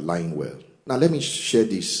to align well. Now, let me share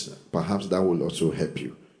this. Perhaps that will also help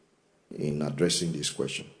you in addressing this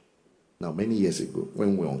question. Now, many years ago,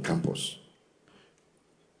 when we were on campus,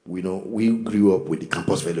 we grew up with the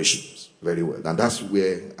campus fellowships very well. And that's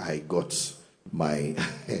where I got my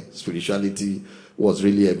spirituality was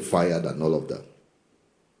really fired and all of that.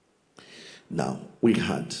 Now, we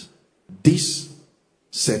had this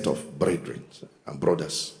set of brethren and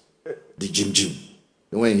brothers, the Jim.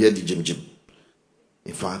 When you hear the Jim,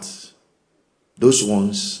 in fact, those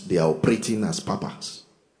ones, they are operating as papas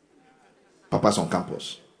on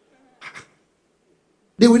campus.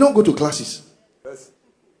 They will not go to classes.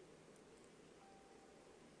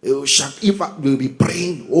 If we'll be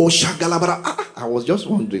praying, shagalabara. I was just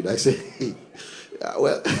wondering. I said, hey,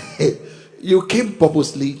 well, you came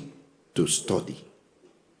purposely to study.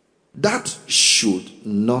 That should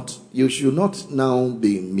not, you should not now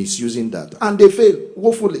be misusing that. And they fail,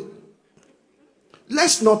 woefully.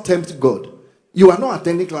 Let's not tempt God. You are not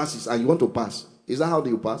attending classes and you want to pass. Is that how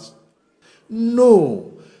you pass?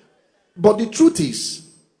 No. But the truth is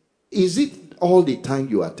it all the time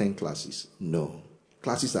you attend classes? No.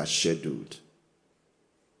 Classes are scheduled.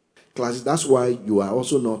 Classes, that's why you are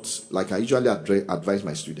also not, like I usually advise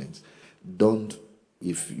my students,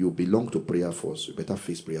 if you belong to prayer force, you better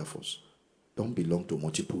face prayer force. Don't belong to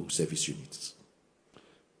multiple service units.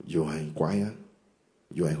 You are in choir,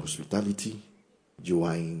 you are in hospitality, you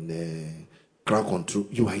are in crowd control,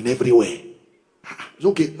 you are in everywhere.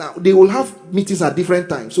 Okay, now they will have meetings at different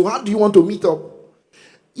times. So how do you want to meet up?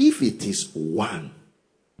 If it is one,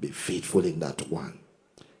 be faithful in that one.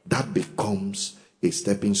 That becomes a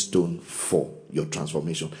stepping stone for your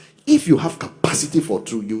transformation. If you have capacity for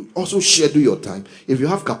two, you also schedule your time. If you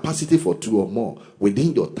have capacity for two or more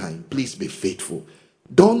within your time, please be faithful.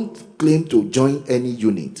 Don't claim to join any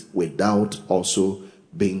unit without also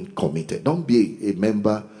being committed. Don't be a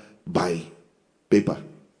member by paper,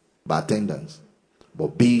 by attendance,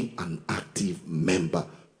 but be an active member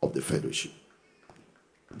of the fellowship.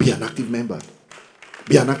 Be an active member.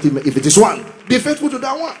 Be an active member. If it is one, be faithful to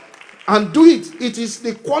that one. And do it. It is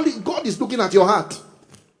the quality. God is looking at your heart.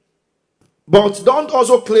 But don't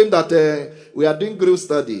also claim that we are doing group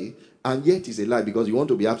study and yet it's a lie because you want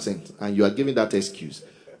to be absent and you are giving that excuse.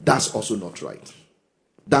 That's also not right.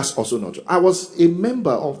 That's also not right. I was a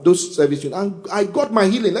member of those service units and I got my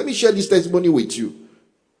healing. Let me share this testimony with you.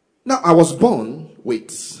 Now, I was born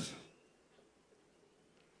with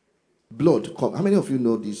blood. How many of you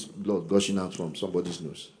know this blood gushing out from somebody's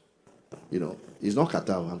nose? You know, it's not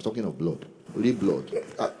catarrh. I'm talking of blood. Real blood.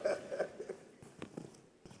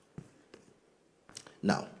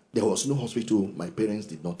 Now, there was no hospital my parents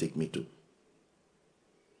did not take me to.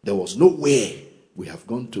 There was nowhere we have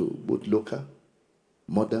gone to, both local,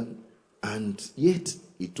 modern, and yet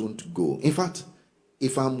it won't go. In fact,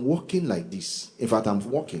 if I'm walking like this,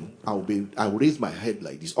 I will raise my head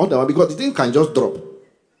like this. Otherwise, because the thing can just drop.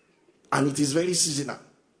 And it is very seasonal.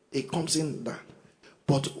 It comes in that.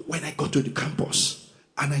 But when I got to the campus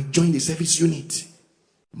and I joined the service unit,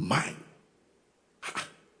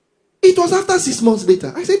 it was after 6 months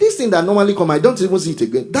later. I said, this thing that normally come, I don't even see it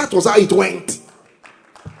again. That was how it went.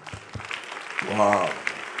 Wow.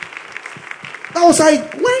 That was how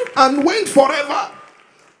it went and went forever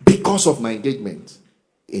because of my engagement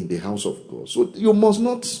in the house of God. So you must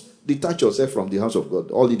not detach yourself from the house of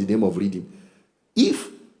God, all in the name of reading. If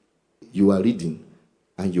you are reading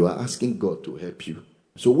and you are asking God to help you,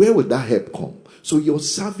 so where will that help come? So your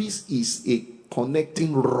service is a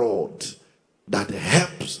connecting rod that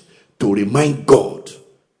helps to remind God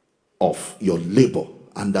of your labor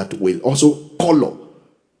and that will also color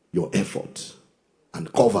your effort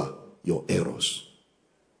and cover your errors.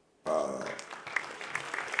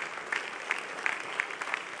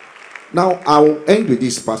 Now, I'll end with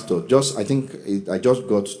this, Pastor. I just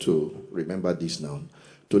got to remember this now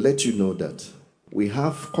to let you know that we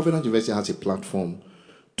have, Covenant University has a platform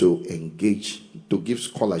to engage, to give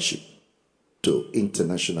scholarship to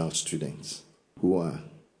international students who are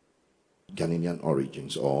Ghanaian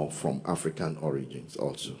origins or from African origins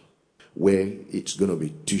also, where it's going to be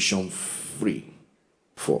tuition free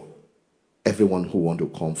for everyone who want to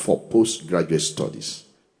come for postgraduate studies.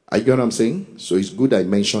 You get what I'm saying? So it's good I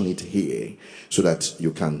mention it here so that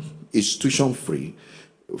you can, it's tuition free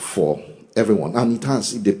for everyone. And it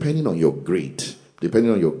has, depending on your grade,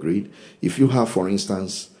 if you have, for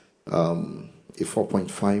instance, a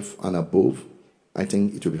 4.5 and above, I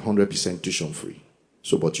think it will be 100% tuition free.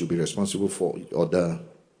 So, but you'll be responsible for other,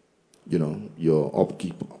 your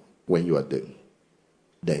upkeep when you are there.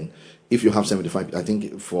 Then, if you have 75, I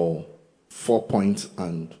think for 4 points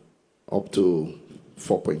and up to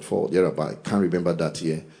 4.4, thereabout, I can't remember that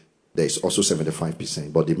year, there is also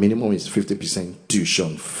 75%, but the minimum is 50%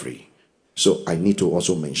 tuition free. So I need to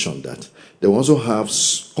also mention that. They also have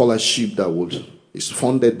scholarship that is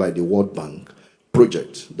funded by the World Bank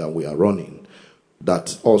project that we are running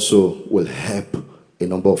that also will help a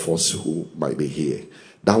number of us who might be here.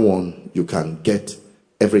 That one, you can get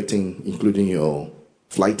everything, including your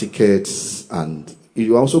flight tickets, and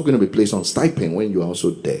you're also going to be placed on stipend when you're also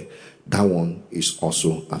there. That one is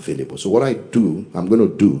also available. So what I'm going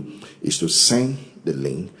to do is to send the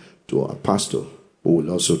link to our pastor who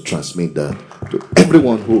will also transmit that to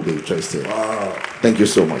everyone who will be interested. Wow. Thank you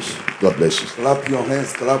so much. God bless you. Clap your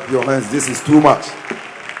hands, clap your hands. This is too much.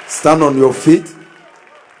 Stand on your feet.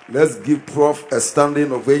 Let's give Prof a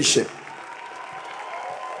standing ovation.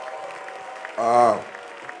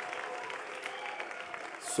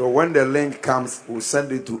 So when the link comes, we'll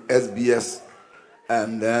send it to SBS,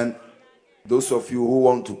 and then those of you who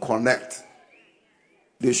want to connect,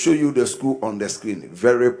 they show you the school on the screen.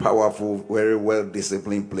 Very powerful, very well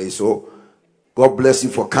disciplined place. So God bless you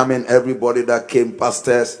for coming. Everybody that came,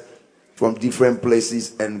 pastors from different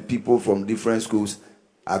places and people from different schools.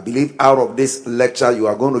 I believe out of this lecture, you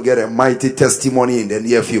are going to get a mighty testimony in the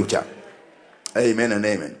near future. Amen and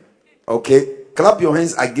amen. Okay, clap your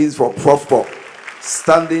hands again for Prof Paul,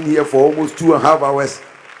 standing here for almost 2.5 hours,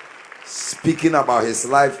 speaking about his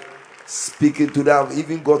life, speaking to them. I've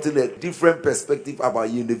even gotten a different perspective about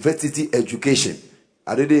university education.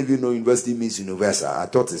 I didn't even know university means universal. I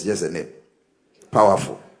thought it's just a name.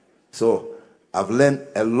 Powerful. So I've learned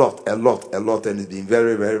a lot, and it's been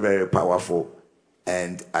very, very, very powerful.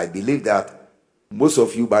 And I believe that most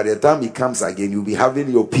of you, by the time it comes again, you'll be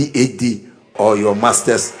having your PhD or your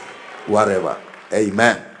master's, whatever.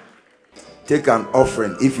 Amen. Take an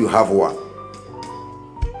offering if you have one.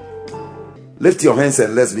 Lift your hands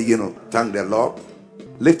and let's begin to thank the Lord.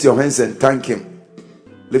 Lift your hands and thank Him.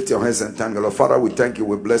 Lift your hands and thank the Lord. Father, we thank you.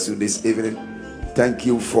 We bless you this evening. Thank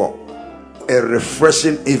you for a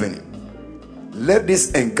refreshing evening. Let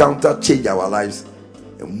this encounter change our lives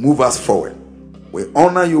and move us forward. We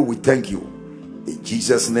honor you. We thank you. In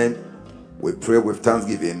Jesus' name, we pray with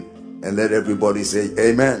thanksgiving, and let everybody say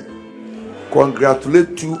amen.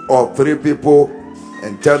 Congratulate 2 or 3 people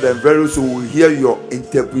and tell them very soon we'll hear your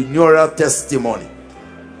entrepreneurial testimony.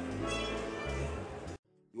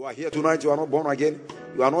 You are here tonight, you are not born again.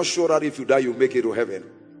 You are not sure that if you die, you make it to heaven.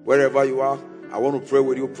 Wherever you are, I want to pray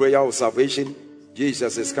with you, prayer of salvation.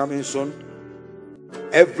 Jesus is coming soon.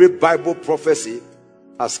 Every Bible prophecy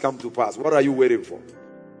has come to pass. What are you waiting for?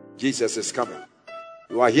 Jesus is coming.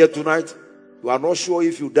 You are here tonight. You are not sure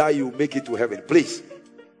if you die, you make it to heaven. Please,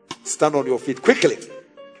 stand on your feet quickly.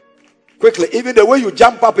 Quickly. Even the way you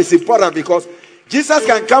jump up is important, because Jesus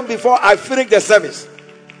can come before I finish the service.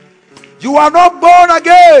 You are not born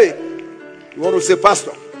again. You want to say,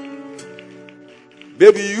 Pastor,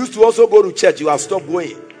 maybe you used to also go to church. You have stopped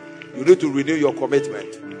going. You need to renew your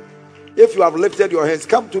commitment. If you have lifted your hands,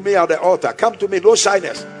 come to me at the altar. Come to me, no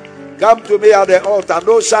shyness. Come to me at the altar,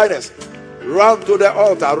 no shyness. Run to the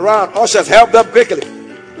altar, run. Ushers, help them quickly.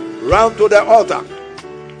 Run to the altar.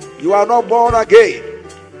 You are not born again.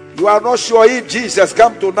 You are not sure if Jesus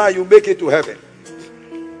come tonight, you make it to heaven.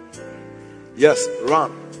 Yes,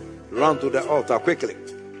 run. Run to the altar quickly.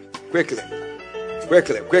 Quickly.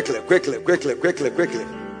 Quickly, quickly, quickly, quickly, quickly, quickly.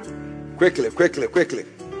 Quickly, quickly, quickly.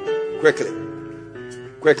 Quickly.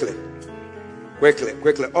 Quickly. Quickly,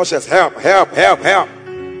 quickly. Ushers, help, help, help, help.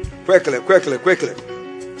 Quickly, quickly, quickly.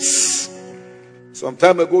 Some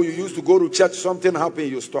time ago, you used to go to church, something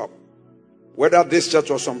happened, you stop. Whether this church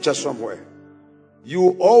or some church somewhere.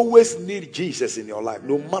 You always need Jesus in your life,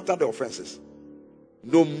 no matter the offenses.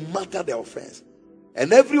 No matter the offense.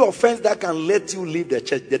 And every offense that can let you leave the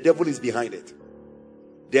church, the devil is behind it.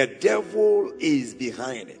 The devil is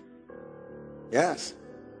behind it. Yes.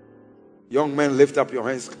 Young men, lift up your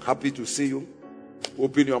hands. Happy to see you.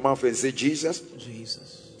 Open your mouth and say, Jesus,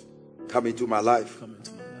 come into my life.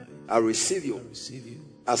 I receive you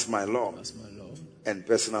as my Lord and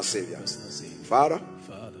personal Savior. Father,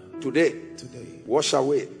 today, wash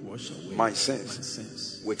away my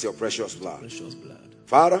sins with your precious blood.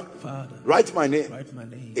 Father, write my name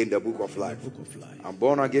in the book of life. I'm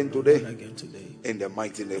born again today in the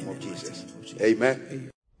mighty name of Jesus.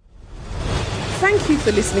 Amen. Thank you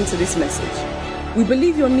for listening to this message. We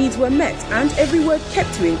believe your needs were met and every word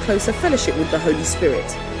kept you in closer fellowship with the Holy Spirit.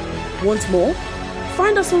 Want more?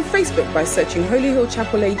 Find us on Facebook by searching Holy Hill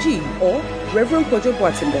Chapel AG or Reverend Kojo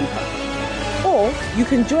Boateng. Or you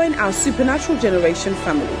can join our Supernatural Generation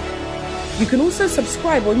family. You can also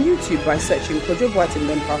subscribe on YouTube by searching Kojo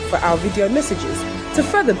Boateng for our video messages to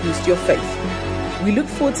further boost your faith. We look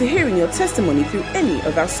forward to hearing your testimony through any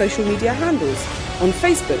of our social media handles on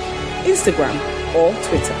Facebook, Instagram, or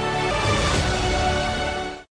Twitter.